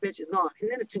until the bitch is gone.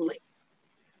 And then it's too late.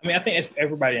 I mean, I think it's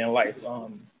everybody in life.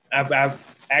 I've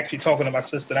actually talking to my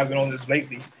sister, and I've been on this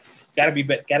lately. Got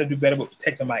to do better with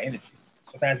protecting my energy.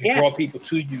 Sometimes you draw people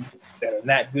to you that are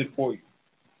not good for you.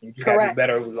 You just got to be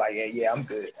better with like, yeah, I'm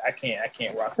good. I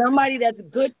can't rock. Somebody that's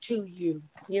good to you,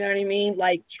 you know what I mean?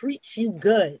 Like treats you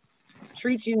good,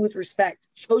 treats you with respect,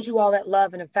 shows you all that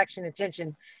love and affection,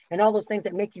 attention, and all those things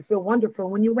that make you feel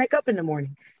wonderful when you wake up in the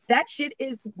morning. That shit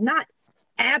is not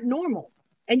abnormal.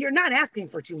 And you're not asking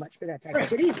for too much for that type of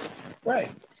shit either.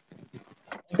 Right.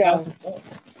 So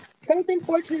it's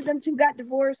unfortunate them two got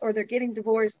divorced or they're getting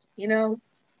divorced, you know.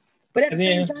 But at the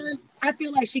same time, I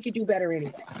feel like she could do better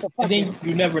anyway. So and then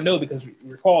you never know because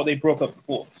recall they broke up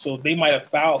before. So they might have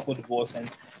filed for divorce and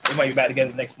they might be back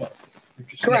together next month. You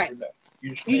just never know.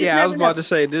 I was about to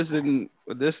say this isn't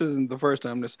the first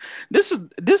time this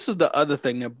is the other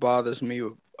thing that bothers me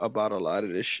about a lot of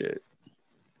this shit.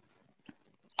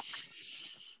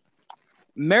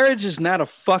 Marriage is not a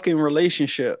fucking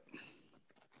relationship.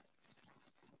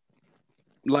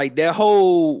 Like that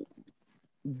whole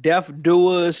deaf do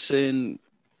us and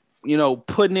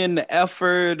putting in the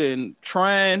effort and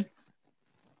trying.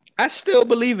 I still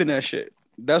believe in that shit.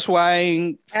 That's why I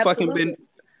ain't fucking been.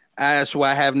 That's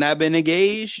why I have not been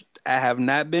engaged. I have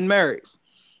not been married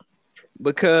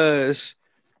because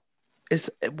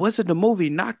was it the movie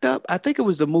Knocked Up? I think it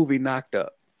was the movie Knocked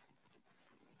Up.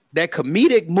 That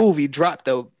comedic movie dropped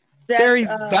a very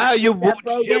valuable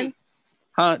gem.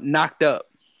 Knocked Up.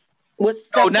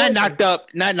 Not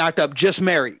Knocked Up. Just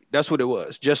Married. That's what it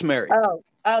was. Just Married.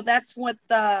 Oh, that's what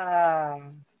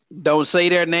the. Don't say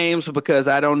their names because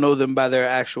I don't know them by their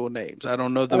actual names. I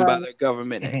don't know them by their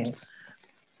government names.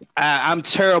 I'm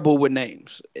terrible with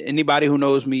names. Anybody who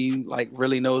knows me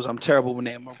really knows I'm terrible with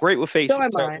names. I'm great with faces,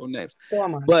 terrible with names. So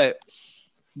am I. But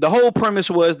the whole premise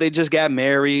was they just got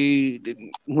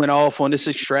married, went off on this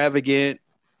extravagant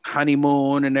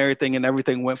honeymoon and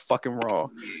everything went fucking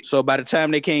wrong. So by the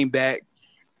time they came back,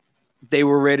 they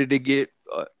were ready to get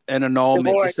an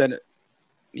annulment.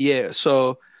 Yeah.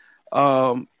 So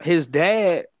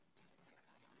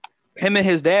him and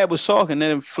his dad was talking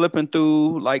and flipping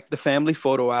through the family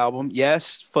photo album.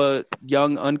 Yes, for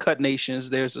young uncut nations,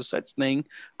 there's a such thing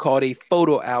called a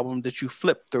photo album that you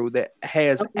flip through that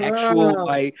has actual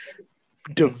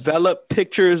developed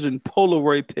pictures and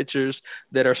Polaroid pictures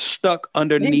that are stuck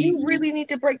underneath. Did you really need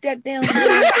to break that down?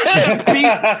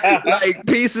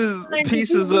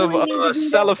 pieces of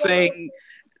cellophane.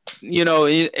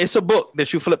 It's a book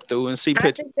that you flip through and see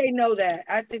pictures. I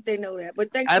think they know that.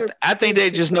 But thanks I think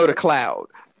they just know the cloud.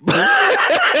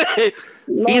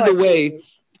 Either way,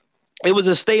 it was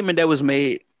a statement that was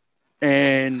made,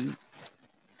 and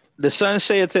the son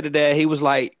said to the dad, he was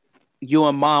like, "You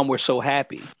and mom were so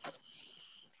happy."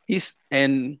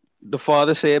 And the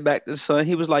father said back to the son,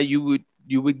 he was like, "You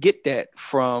would get that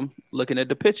from looking at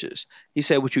the pictures." He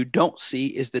said, "What you don't see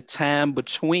is the time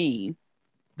between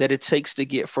that it takes to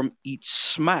get from each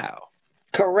smile."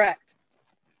 Correct.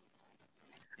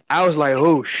 I was like,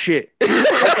 oh shit.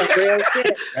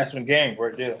 That's some game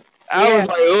right there. I was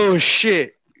like, oh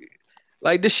shit.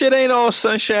 Like this shit ain't all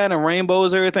sunshine and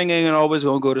rainbows. Everything ain't always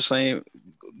gonna go the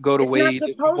way it's not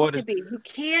supposed to be. You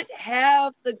can't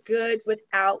have the good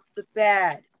without the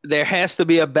bad. There has to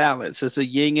be a balance. It's a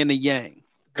yin and a yang.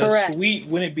 Correct. Sweet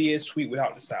wouldn't be as sweet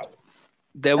without the sour.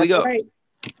 There we go. Right.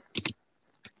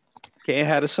 Can't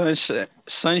have the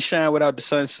sunshine without the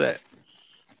sunset.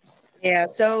 Yeah,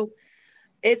 so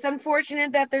it's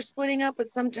unfortunate that they're splitting up, but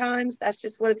sometimes that's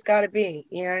just what it's got to be.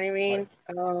 You know what I mean?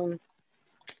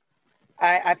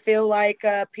 Right. I feel like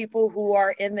people who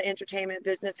are in the entertainment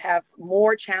business have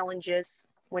more challenges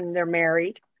when they're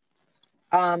married,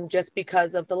 just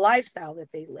because of the lifestyle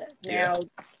that they live. Now,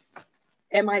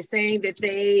 am I saying that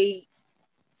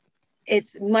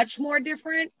it's much more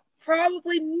different?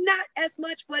 Probably not as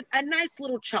much, but a nice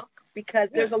little chunk,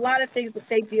 because there's a lot of things that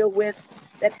they deal with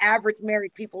that average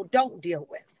married people don't deal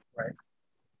with.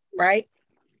 Right?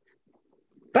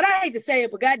 But I hate to say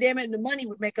it, but goddamn it, the money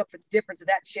would make up for the difference of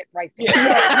that shit right there.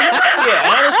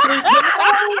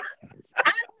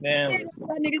 Honestly.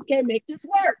 Niggas can't make this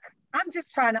work. I'm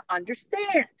just trying to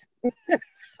understand.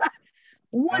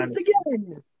 Once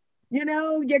again, you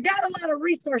got a lot of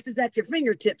resources at your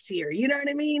fingertips here. You know what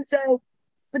I mean? So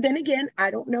But then again,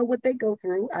 I don't know what they go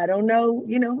through. I don't know,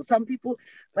 some people,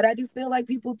 but I do feel like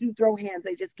people do throw hands.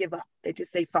 They just give up. They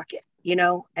just say, fuck it,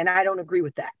 and I don't agree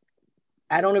with that.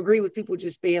 I don't agree with people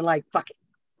just being like, fuck it.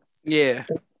 Yeah.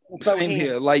 Same hands.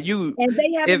 Here. Like you. And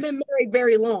they haven't been married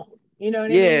very long. You know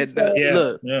what I mean? So,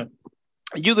 look,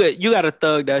 you got to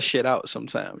thug that shit out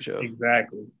sometimes, yo.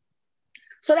 Exactly.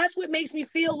 So that's what makes me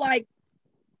feel like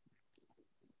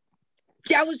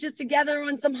y'all was just together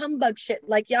on some humbug shit.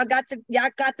 Like y'all got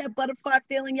that butterfly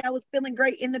feeling. Y'all was feeling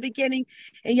great in the beginning,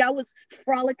 and y'all was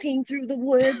frolicking through the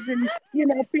woods and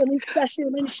feeling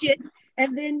special and shit.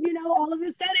 And then all of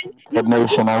a sudden, the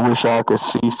nation. I wish I could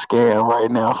see Scan right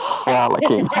now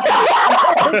frolicking.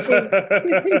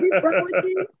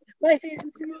 Frolicking. My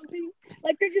hands moving,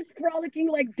 like they're just frolicking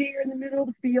like deer in the middle of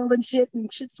the field and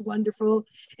shit's wonderful.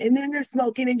 And then they're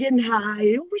smoking and getting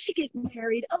high. Oh, we should get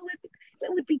married. Oh,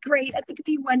 that would be great. I think it'd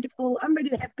be wonderful. I'm ready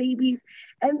to have babies.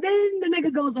 And then the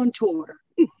nigga goes on tour.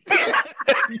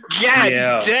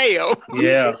 God damn.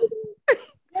 Yeah.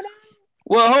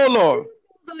 Well, hold on.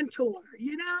 On tour,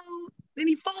 Then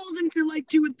he falls into like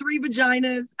 2 or 3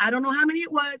 vaginas. I don't know how many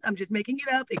it was. I'm just making it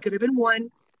up. It could have been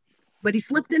 1. But he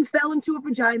slipped and fell into a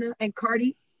vagina, and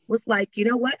Cardi was like, you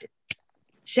know what?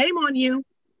 Shame on you.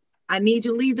 I need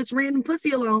you to leave this random pussy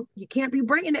alone. You can't be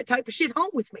bringing that type of shit home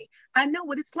with me. I know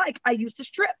what it's like. I used to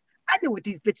strip. I know what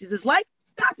these bitches is like.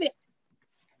 Stop it.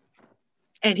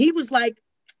 And he was like,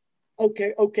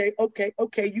 okay. You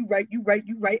right.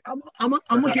 I'm gonna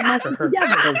get my shit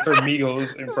together. Her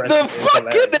Migos impression. The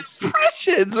fucking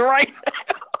impressions right now.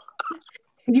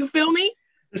 You feel me?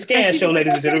 The Scan Show,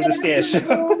 ladies and gentlemen, the Scan Show.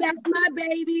 That's my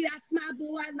baby. That's my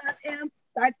boy. I love him.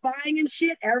 Starts buying him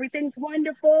shit. Everything's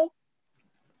wonderful.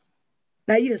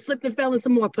 Now you just slipped and fell in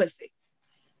some more pussy.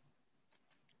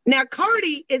 Now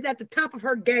Cardi is at the top of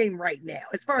her game right now,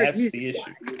 as far as music. That's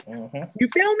the issue. Mm-hmm. You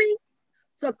feel me?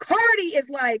 So Cardi is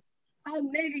like, oh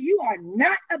nigga, you are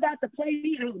not about to play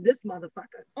me out, this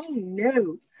motherfucker. Oh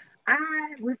no,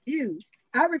 I refuse.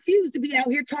 I refuse to be out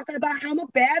here talking about how I'm a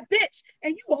bad bitch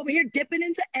and you over here dipping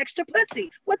into extra pussy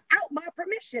without my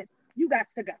permission. You got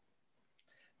to go.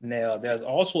 Now, there's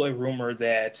also a rumor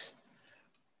that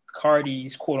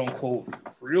Cardi's quote unquote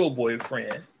real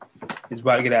boyfriend is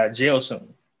about to get out of jail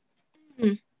soon.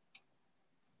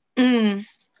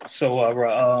 So,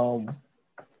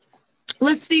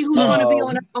 let's see who's going to be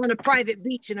on a private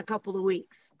beach in a couple of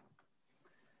weeks.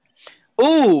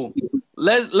 Ooh,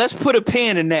 let's put a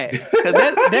pin in that.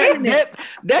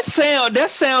 That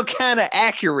sound kind of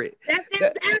accurate. That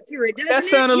sounds accurate. That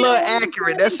sound a little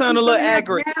accurate. That sound a little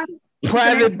accurate.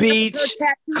 Private beach,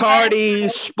 Cardi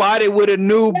spotted with a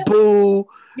new boo.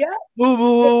 Yeah.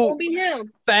 Boo.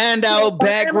 Find out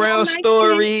background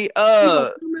story.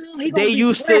 They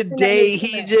used to date.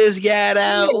 He just got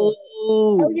out.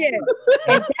 Oh yeah.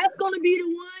 And that's gonna be the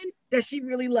one that she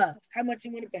really loves. How much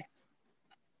you want it back?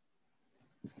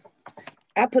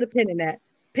 I put a pin in that.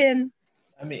 Pin.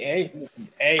 I mean,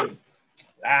 hey,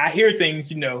 I hear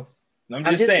things, I'm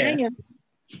just saying.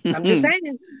 I'm just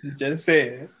saying. Just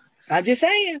saying. I'm just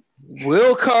saying.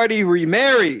 Will Cardi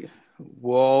remarry?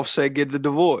 Will Offset get the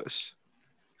divorce?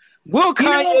 Will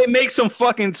Kanye make some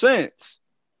fucking sense?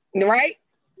 Right?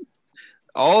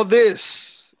 All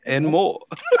this and more.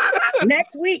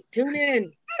 Next week, tune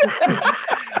in.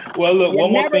 Well, look,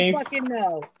 one more thing.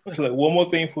 Know. Look, one more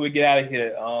thing before we get out of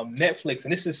here. Netflix,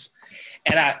 and this is,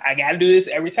 and I got to do this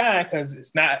every time because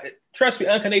it's not. Trust me,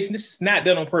 Uncarnation, this is not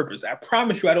done on purpose. I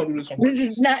promise you, I don't do this on purpose.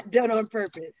 This is not done on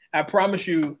purpose. I promise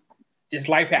you, just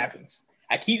life happens.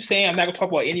 I keep saying I'm not gonna talk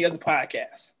about any other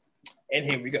podcast, and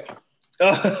here we go.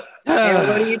 And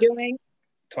what are you doing?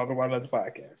 Talk about another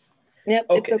podcast. Yep,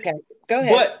 okay. It's okay. Go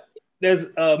ahead. But there's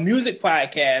a music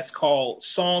podcast called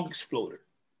Song Exploder.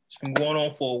 It's been going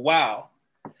on for a while,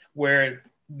 where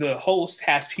the host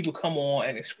has people come on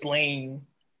and explain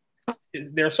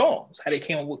their songs, how they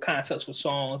came up with concepts for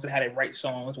songs and how they write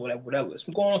songs, whatever. It's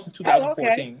been going on since 2014.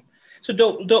 Okay. It's a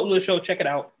dope little show. Check it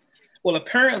out. Well,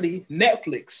 apparently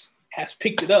Netflix has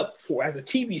picked it up as a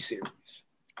TV series.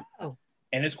 Oh.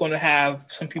 And it's going to have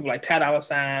some people like Ty Dolla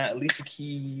 $ign, Alicia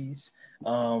Keys,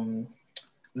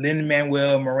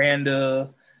 Lin-Manuel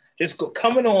Miranda, just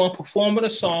coming on, performing a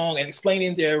song and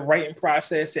explaining their writing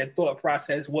process, their thought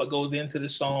process, what goes into the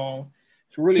song.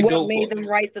 It's really dope. What made them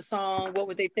write the song? What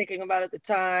were they thinking about at the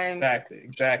time? Exactly.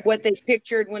 What they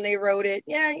pictured when they wrote it.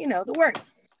 Yeah, the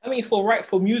works. I mean,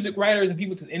 for music writers and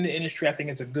people in the industry, I think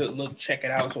it's a good look. Check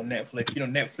it out. It's on Netflix.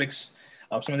 Netflix,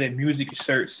 some of their music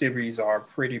search series are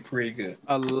pretty good.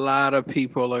 A lot of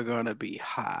people are gonna be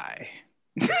high.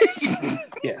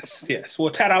 Yes. Well,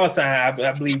 Ty Dolla $ign,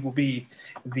 I believe, will be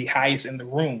the highest in the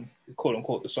room, quote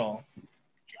unquote, the song.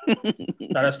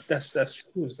 No, that's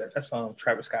who is that? That's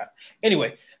Travis Scott.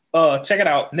 Anyway, check it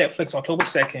out. Netflix, October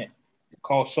 2nd,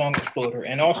 called Song Exploder,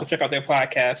 and also check out their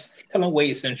podcast. Tell them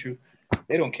Wade sent you.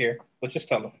 They don't care, but just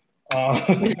tell them.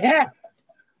 Yeah.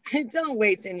 Don't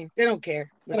wait, Cindy. They don't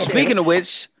care. Speaking of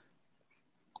which,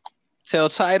 tell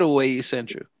Tidal Wade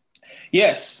sent you.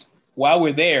 Yes. While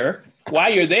you're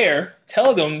there,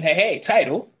 tell them, hey,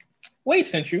 Tidal, Wade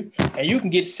sent you, and you can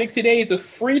get 60 days of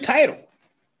free Tidal.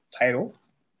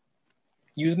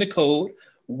 Using the code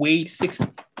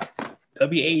WADE60.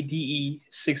 WADE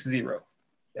 60.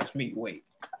 That's me, Wade.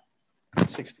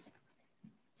 60.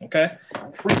 Okay?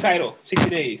 Free Tidal, 60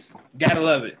 days. Gotta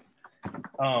love it.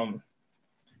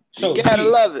 So you gotta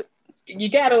love it. You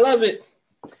gotta love it.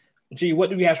 G, what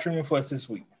do we have streaming for us this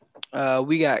week?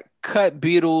 We got Cut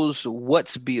Beatles,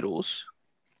 What's Beatles,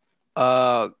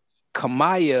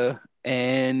 Kamaya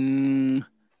and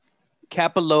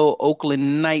Capello,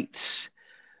 Oakland Knights,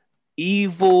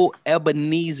 Evil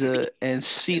Ebenezer and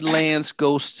Sealands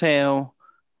Ghost Town,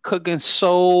 Cooking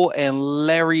Soul and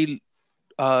Larry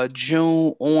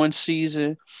June Orange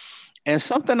Season, and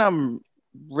something I'm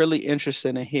really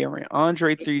interested in hearing,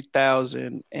 Andre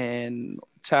 3000 and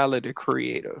Tyler the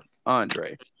Creator,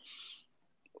 Andre,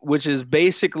 which is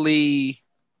basically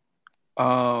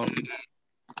I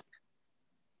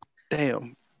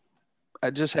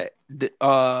just had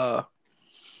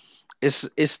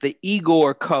it's the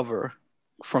Igor cover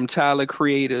from Tyler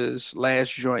Creator's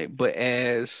last joint, but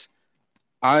as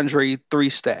Andre 3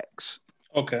 Stacks.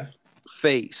 Okay.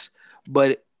 Face.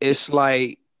 But it's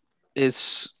like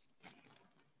it's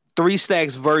 3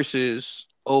 Stacks versus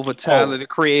over Tyler the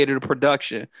Creator, the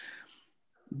production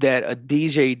that a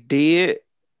DJ did,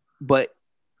 but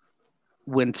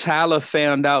when Tyler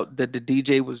found out that the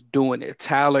DJ was doing it,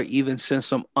 Tyler even sent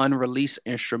some unreleased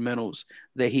instrumentals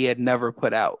that he had never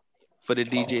put out for the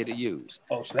DJ to use.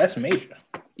 Oh, so that's major.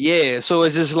 Yeah, so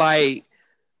it's just like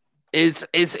it's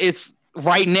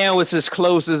right now it's as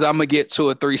close as I'm gonna get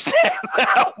to a 3 Stacks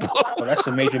album. Oh, that's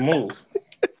a major move.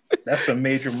 That's a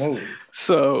major move.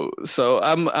 So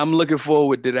I'm looking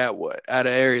forward to that one out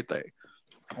of everything.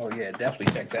 Oh yeah,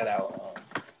 definitely check that out.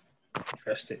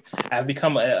 Interested. I've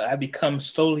become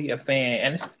slowly a fan,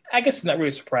 and I guess it's not really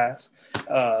a surprise.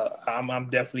 I'm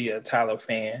definitely a Tyler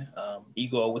fan.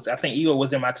 Igor was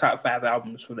in my top 5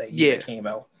 albums for that year that came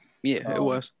out. Yeah, it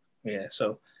was. Yeah,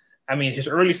 so I mean his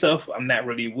early stuff, I'm not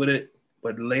really with it,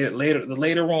 but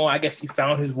later on, I guess he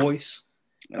found his voice.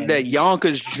 That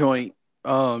Yonkers joint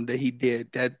that he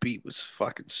did, that beat was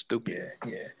fucking stupid.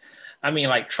 Yeah. I mean,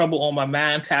 like Trouble on My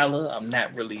Mind, Tyler, I'm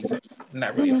not really a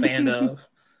fan of.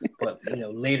 But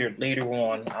later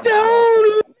on, that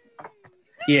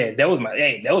was my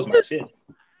shit.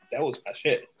 That was my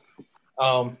shit.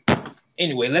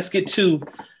 Anyway, let's get to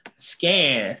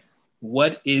Scan.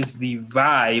 What is the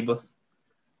vibe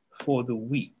for the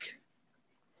week?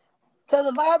 So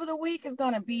the vibe of the week is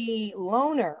gonna be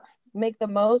Loner. Make the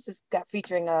Most. It's got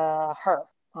featuring her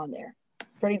on there.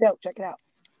 Pretty dope. Check it out.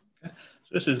 So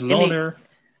this is Loner.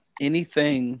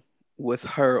 Anything with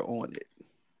her on it,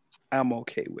 I'm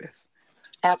okay with.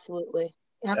 Absolutely.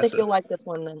 And I think you'll like this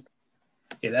one then.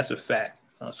 Yeah, that's a fact.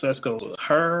 So let's go with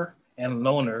her and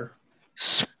Loner.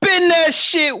 Spin that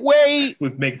shit, Wade.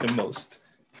 With Make the Most.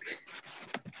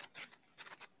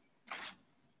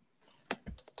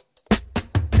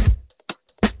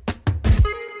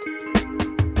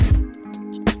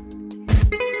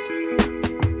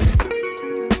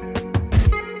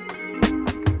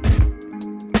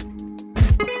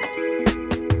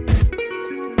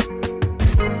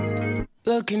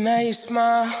 Looking at your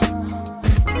smile,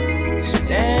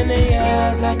 staring in your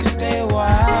eyes, I could stay a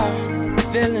while.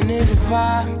 Feeling is a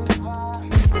vibe.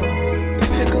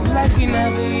 Pick up like we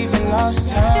never even lost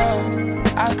time.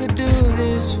 I could do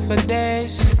this for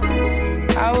days.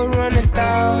 I would run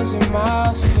 1,000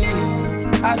 miles for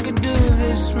you. I could do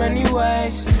this many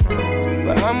ways,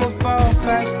 but I'ma fall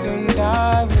fast and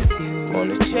die with you.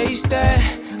 Wanna chase that,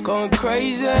 going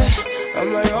crazy.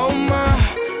 I'm like, oh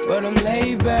my, but I'm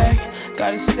laid back.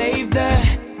 Gotta save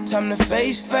that, time to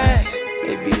face facts.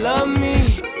 If you love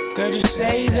me, girl, just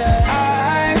say that.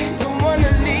 I don't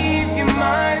wanna leave your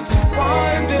mind to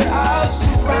wander. I'll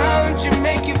surround you,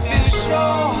 make you feel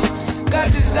sure.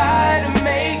 Got desire to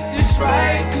make this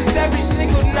right, cause every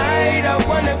single night I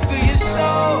wanna feel your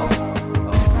soul.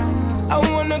 I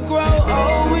wanna grow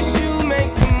old with you,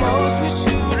 make the most with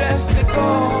you, that's the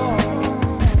goal.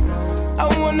 I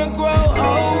wanna grow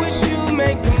old with you,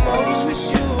 make the most with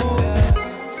you.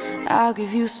 I'll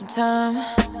give you some time.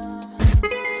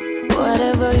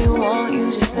 Whatever you want,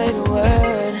 you just say the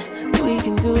word. We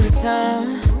can do the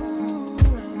time.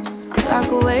 lock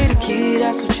away the key,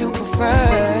 that's what you prefer.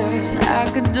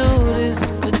 I could do this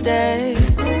for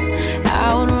days.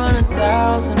 I would run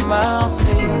 1,000 miles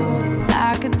for you.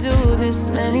 I could do this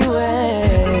many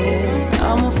ways.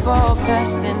 I'ma fall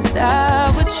fast and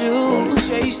die with you.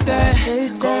 Chase that,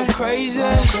 going crazy.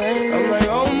 I'm like,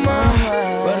 oh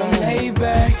my, but I'm laid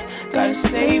back. Gotta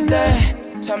save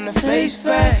that. Time to face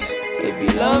facts. If you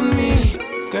love me,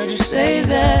 girl, just say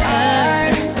that.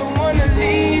 I don't wanna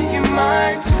leave your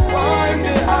mind to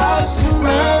wander. I'll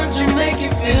surround you, make you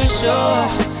feel sure.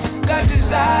 Got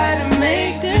desire to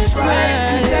make this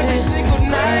right. Cause every single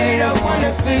night I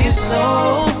wanna feel your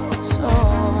soul.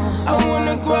 I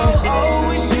wanna grow old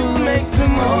with you, make the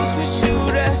most with you,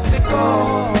 that's the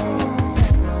goal.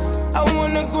 I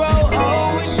wanna grow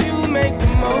old with you, make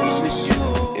the most with you.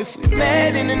 If we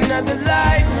met in another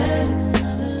life,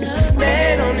 if we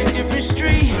met on a different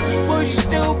street, will you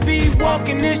still be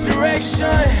walking this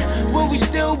direction? Will we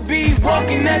still be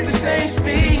walking at the same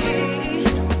speed?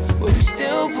 Will we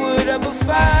still put up a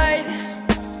fight?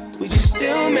 Would you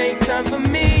still make time for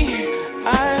me?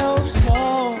 I hope so.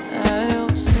 I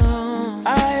hope so.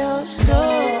 I hope so.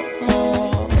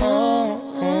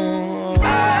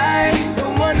 I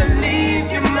don't wanna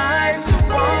leave your mind to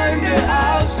wander.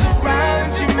 I'll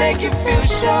surround you, make you feel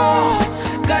sure.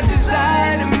 Got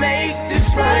desire to make this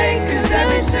right. Cause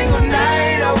every single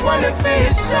night I wanna feel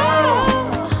your soul.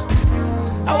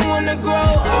 I wanna grow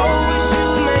old with you,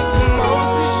 make the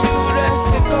most with you, that's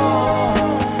the goal.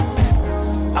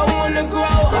 I wanna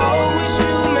grow old with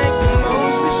you, make the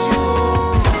most with you.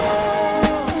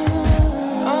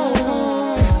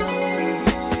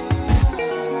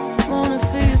 Wanna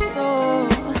feel your soul,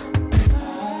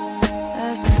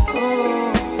 that's the goal.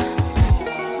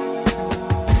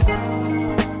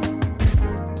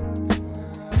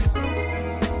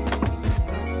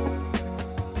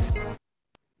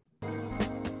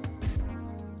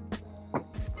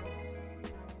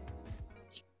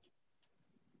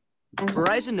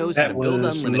 Verizon knows how That to build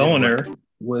was unlimited. Loner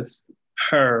with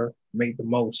Her, Make the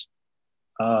Most.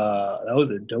 That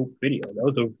was a dope video. That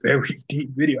was a very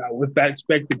deep video. I was not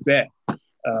expecting that.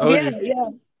 Yeah.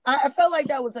 I felt like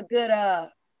that was a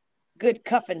good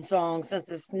cuffing song since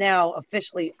it's now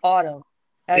officially autumn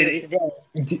as of today.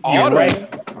 You're right.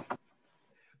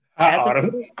 As of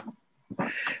Autumn. today.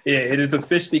 Yeah, it is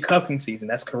officially cuffing season.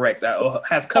 That's correct.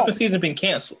 Has cuffing season been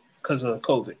canceled because of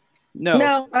COVID?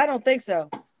 No, I don't think so.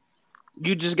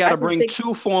 You just got to I just bring think-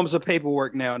 2 forms of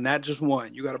paperwork now, not just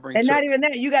one. You got to bring And 2. not even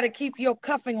that, you got to keep your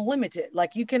cuffing limited.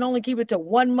 Like you can only keep it to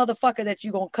one motherfucker that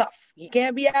you gonna cuff. You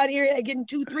can't be out here getting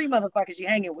 2, 3 motherfuckers you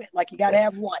hanging with. Like you got to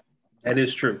have one. That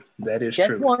is true. That is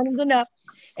Just true. one is enough.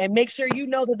 And make sure you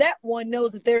know that one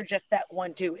knows that they're just that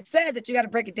one too. It's sad that you got to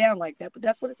break it down like that, but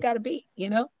that's what it's got to be. You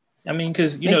know. I mean,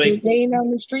 because Make sure they ain't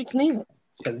on the streets neither.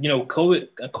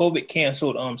 COVID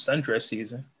canceled sundress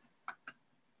season.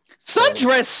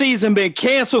 Sundress season been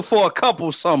canceled for a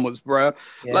couple summers, bro.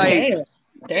 Yeah. Like,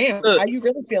 Damn. Look. How you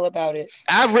really feel about it?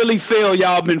 I really feel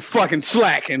y'all been fucking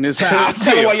slacking. Is how I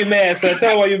Tell me why feel. you're mad, son.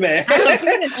 Tell me why you're mad.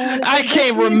 I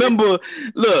can't remember.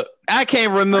 Look, I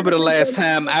can't remember the last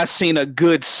time I seen a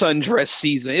good sundress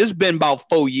season. It's been about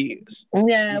 4 years.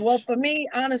 Yeah, well, for me,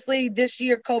 honestly, this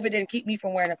year COVID didn't keep me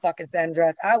from wearing a fucking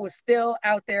sundress. I was still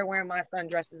out there wearing my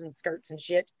sundresses and skirts and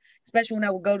shit, especially when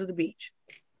I would go to the beach.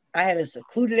 I had a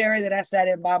secluded area that I sat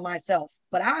in by myself,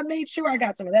 but I made sure I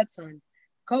got some of that sun.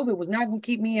 COVID was not going to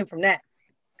keep me in from that.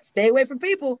 Stay away from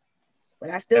people, but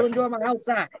I still enjoy my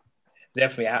outside.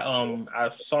 Definitely.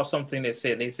 I saw something that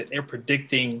said they're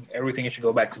predicting everything should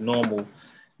go back to normal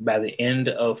by the end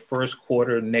of first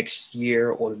quarter next year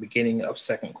or the beginning of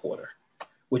second quarter,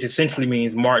 which essentially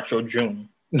means March or June.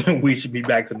 We should be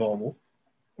back to normal.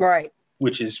 Right.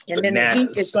 Which is And bananas. then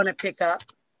the heat is going to pick up.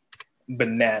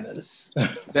 Bananas.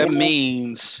 That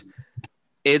means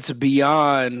it's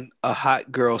beyond a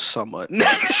hot girl summer.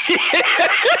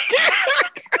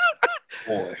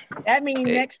 Boy. That means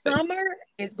next summer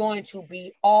is going to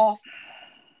be off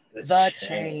the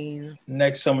chain.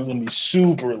 Next summer's going to be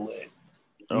super lit.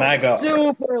 My God.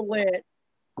 Super lit.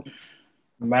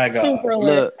 My God. Super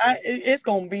lit. Look. It's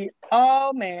going to be,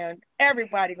 oh man,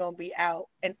 everybody going to be out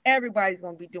and everybody's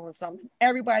going to be doing something.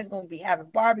 Everybody's going to be having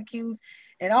barbecues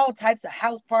and all types of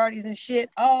house parties and shit.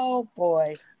 Oh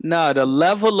boy. No, the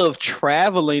level of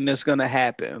traveling that's gonna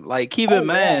happen. Like, keep in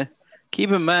mind,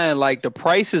 like the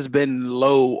price has been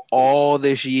low all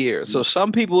this year. So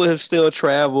some people have still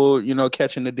traveled,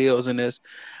 catching the deals in this.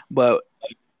 But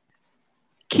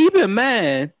keep in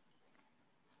mind,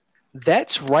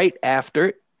 that's right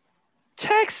after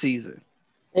tax season.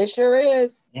 It sure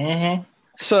is. Mm-hmm.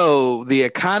 So the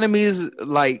economy is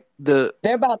like We're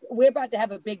about to have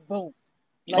a big boom.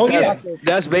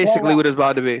 That's basically what it's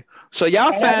about to be. So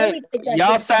y'all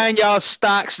find y'all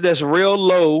stocks that's real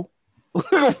low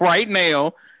right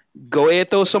now. Go ahead,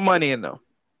 throw some money in them.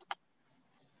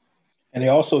 And they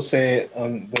also said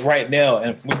right now,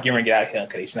 and we're getting to get out of here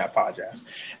because I apologize.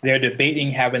 They're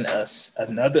debating having a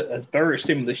third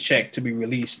stimulus check to be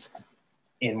released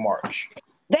in March.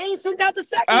 They ain't sent out the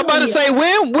second. I'm about to say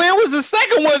when was the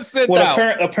second one sent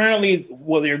out? Apparently,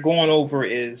 what they're going over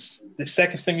is the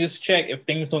second stimulus check. If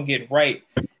things don't get right,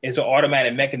 is an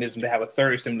automatic mechanism to have a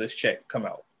third stimulus check come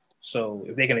out. So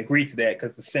if they can agree to that,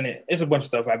 because the Senate, it's a bunch of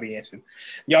stuff I be into.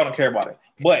 Y'all don't care about it,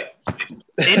 but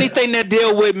anything that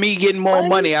deal with me getting more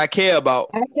money, I care about.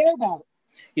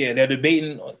 Yeah, they're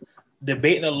debating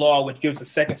a law which gives a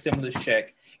second stimulus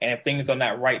check, and if things are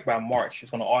not right by March,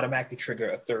 it's going to automatically trigger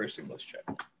a third stimulus check.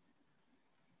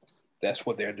 That's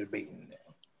what they're debating now.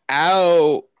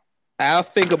 I'll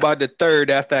think about the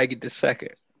third after I get the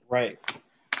second. Right,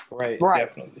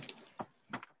 definitely.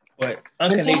 But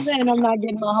until then, I'm not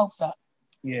getting my hopes up.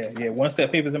 Yeah. Once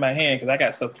that paper's in my hand, because I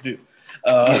got stuff to do.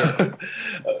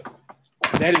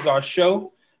 That is our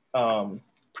show.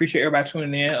 Appreciate everybody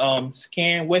tuning in.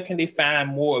 Scan, where can they find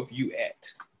more of you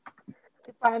at? You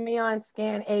can find me on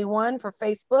Scan A1 for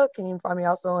Facebook, and you can find me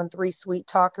also on 3 Sweet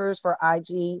Talkers for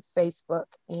IG, Facebook,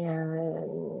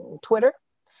 and Twitter.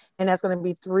 And that's going to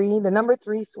be the number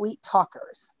 3 Sweet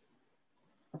Talkers.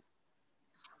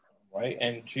 Right.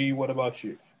 And G, what about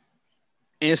you?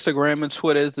 Instagram and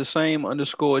Twitter is the same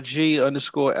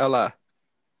 _G_LI.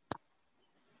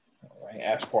 All right.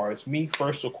 As far as me,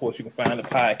 first, of course, you can find the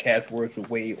podcast Words with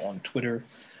Wade on Twitter,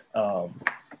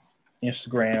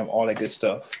 Instagram, all that good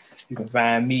stuff. You can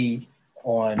find me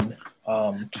on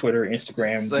Twitter,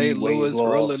 Instagram. St. Louis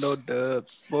rolling no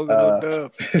dubs, smoking no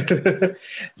dubs.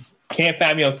 Can't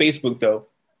find me on Facebook though,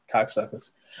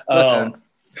 cocksuckers.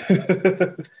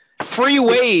 Free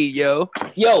Wade, yo.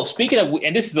 Speaking of,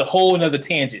 and this is a whole another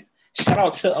tangent. Shout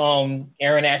out to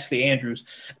Erin Ashley Andrews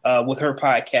with her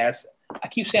podcast. I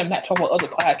keep saying I'm not talking about other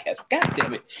podcasts. God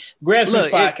damn it.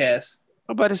 Grassroots podcast.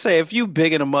 I'm about to say, if you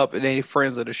bigging them up and they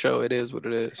friends of the show, it is what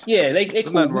it is. Yeah, they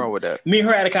cool. Nothing wrong with that. Me and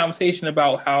her had a conversation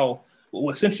about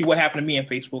essentially what happened to me on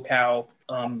Facebook, how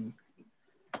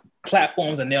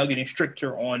platforms are now getting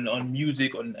stricter on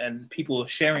music and people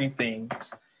sharing things.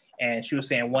 And she was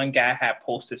saying one guy had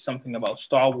posted something about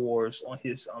Star Wars on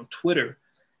his Twitter,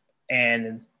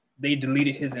 and they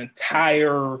deleted his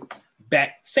entire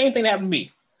same thing that happened to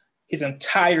me. His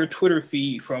entire Twitter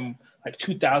feed from like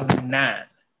 2009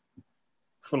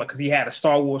 because he had a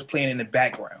Star Wars playing in the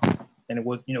background, and it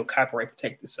was copyright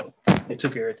protected, so they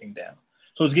took everything down.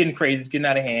 So it's getting crazy. It's getting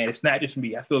out of hand. It's not just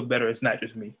me. I feel better. It's not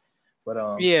just me.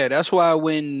 But yeah, that's why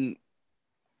when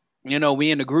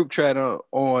we in the group chat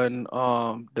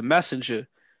on the messenger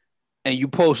and you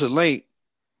post a link,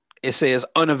 it says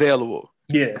unavailable.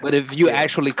 Yeah. But if you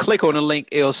actually click on the link,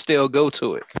 it'll still go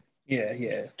to it.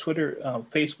 Yeah. Twitter,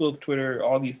 Facebook, Twitter,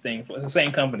 all these things. It's the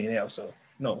same company now, so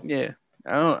no. Yeah.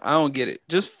 I don't get it.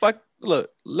 Just look,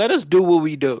 let us do what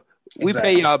we do. Exactly. We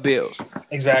pay y'all bills.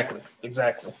 Exactly.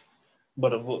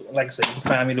 But like I said, you can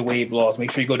find me the Wade blogs.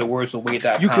 Make sure you go to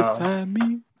wordswithwade.com. You can find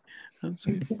me. I'm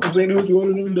saying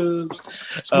on dubs.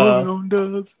 On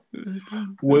dubs.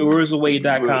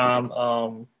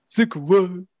 Wordswithwade.com. Sick of what?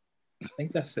 I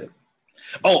think that's it.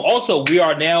 Oh, also, we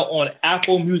are now on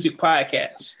Apple Music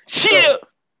Podcasts. Shit.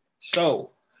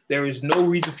 So there is no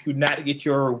reason for you not to get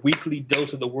your weekly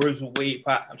dose of the Words with Wade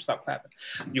Stop clapping.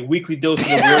 Your weekly dose of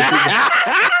the Words with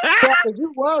Yeah, because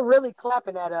you were really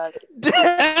clapping at us.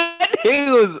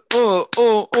 He was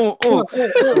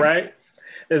right?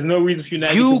 There's no reason for you not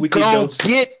to get your weekly dose. You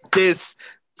get this,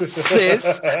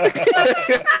 sis.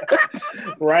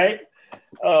 Right?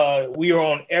 We are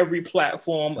on every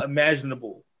platform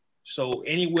imaginable. So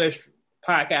anywhere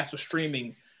podcasts are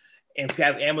streaming, and if you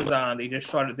have Amazon, they just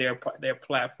started their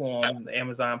platform, the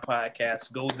Amazon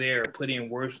podcast. Go there, put in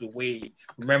Words with Wade.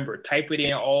 Remember, type it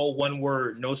in all one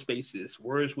word, no spaces.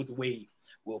 Words with Wade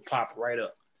will pop right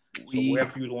up. We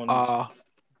wherever you want are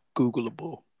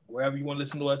Googleable. Wherever you want to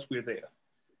listen to us, we're there.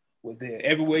 We're there.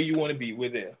 Everywhere you want to be, we're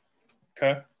there.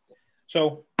 Okay.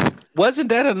 So wasn't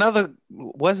that another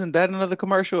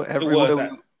commercial?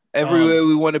 Everywhere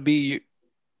we want to be,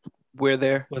 we're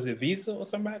there. Was it Visa or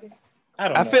somebody? I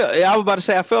don't know. I was about to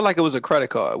say, I felt like it was a credit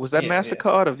card. Was that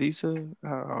MasterCard or Visa? I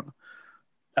don't know.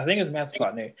 I think it's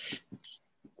MasterCard there.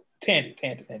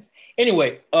 Tangent.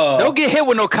 Anyway, don't get hit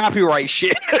with no copyright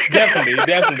shit.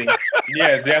 Definitely.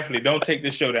 Yeah, definitely. Don't take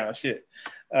this show down. Shit.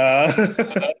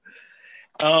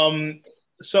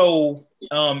 So,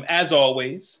 as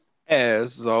always,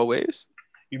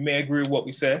 you may agree with what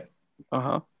we say.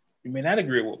 Uh-huh. You may not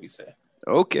agree with what we say.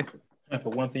 Okay. But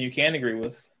one thing you can agree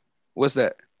with, What's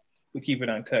that? we keep it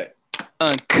uncut.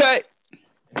 Uncut.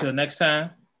 Until next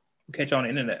time, we'll catch you on the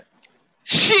internet.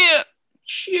 Shit.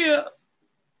 Shit.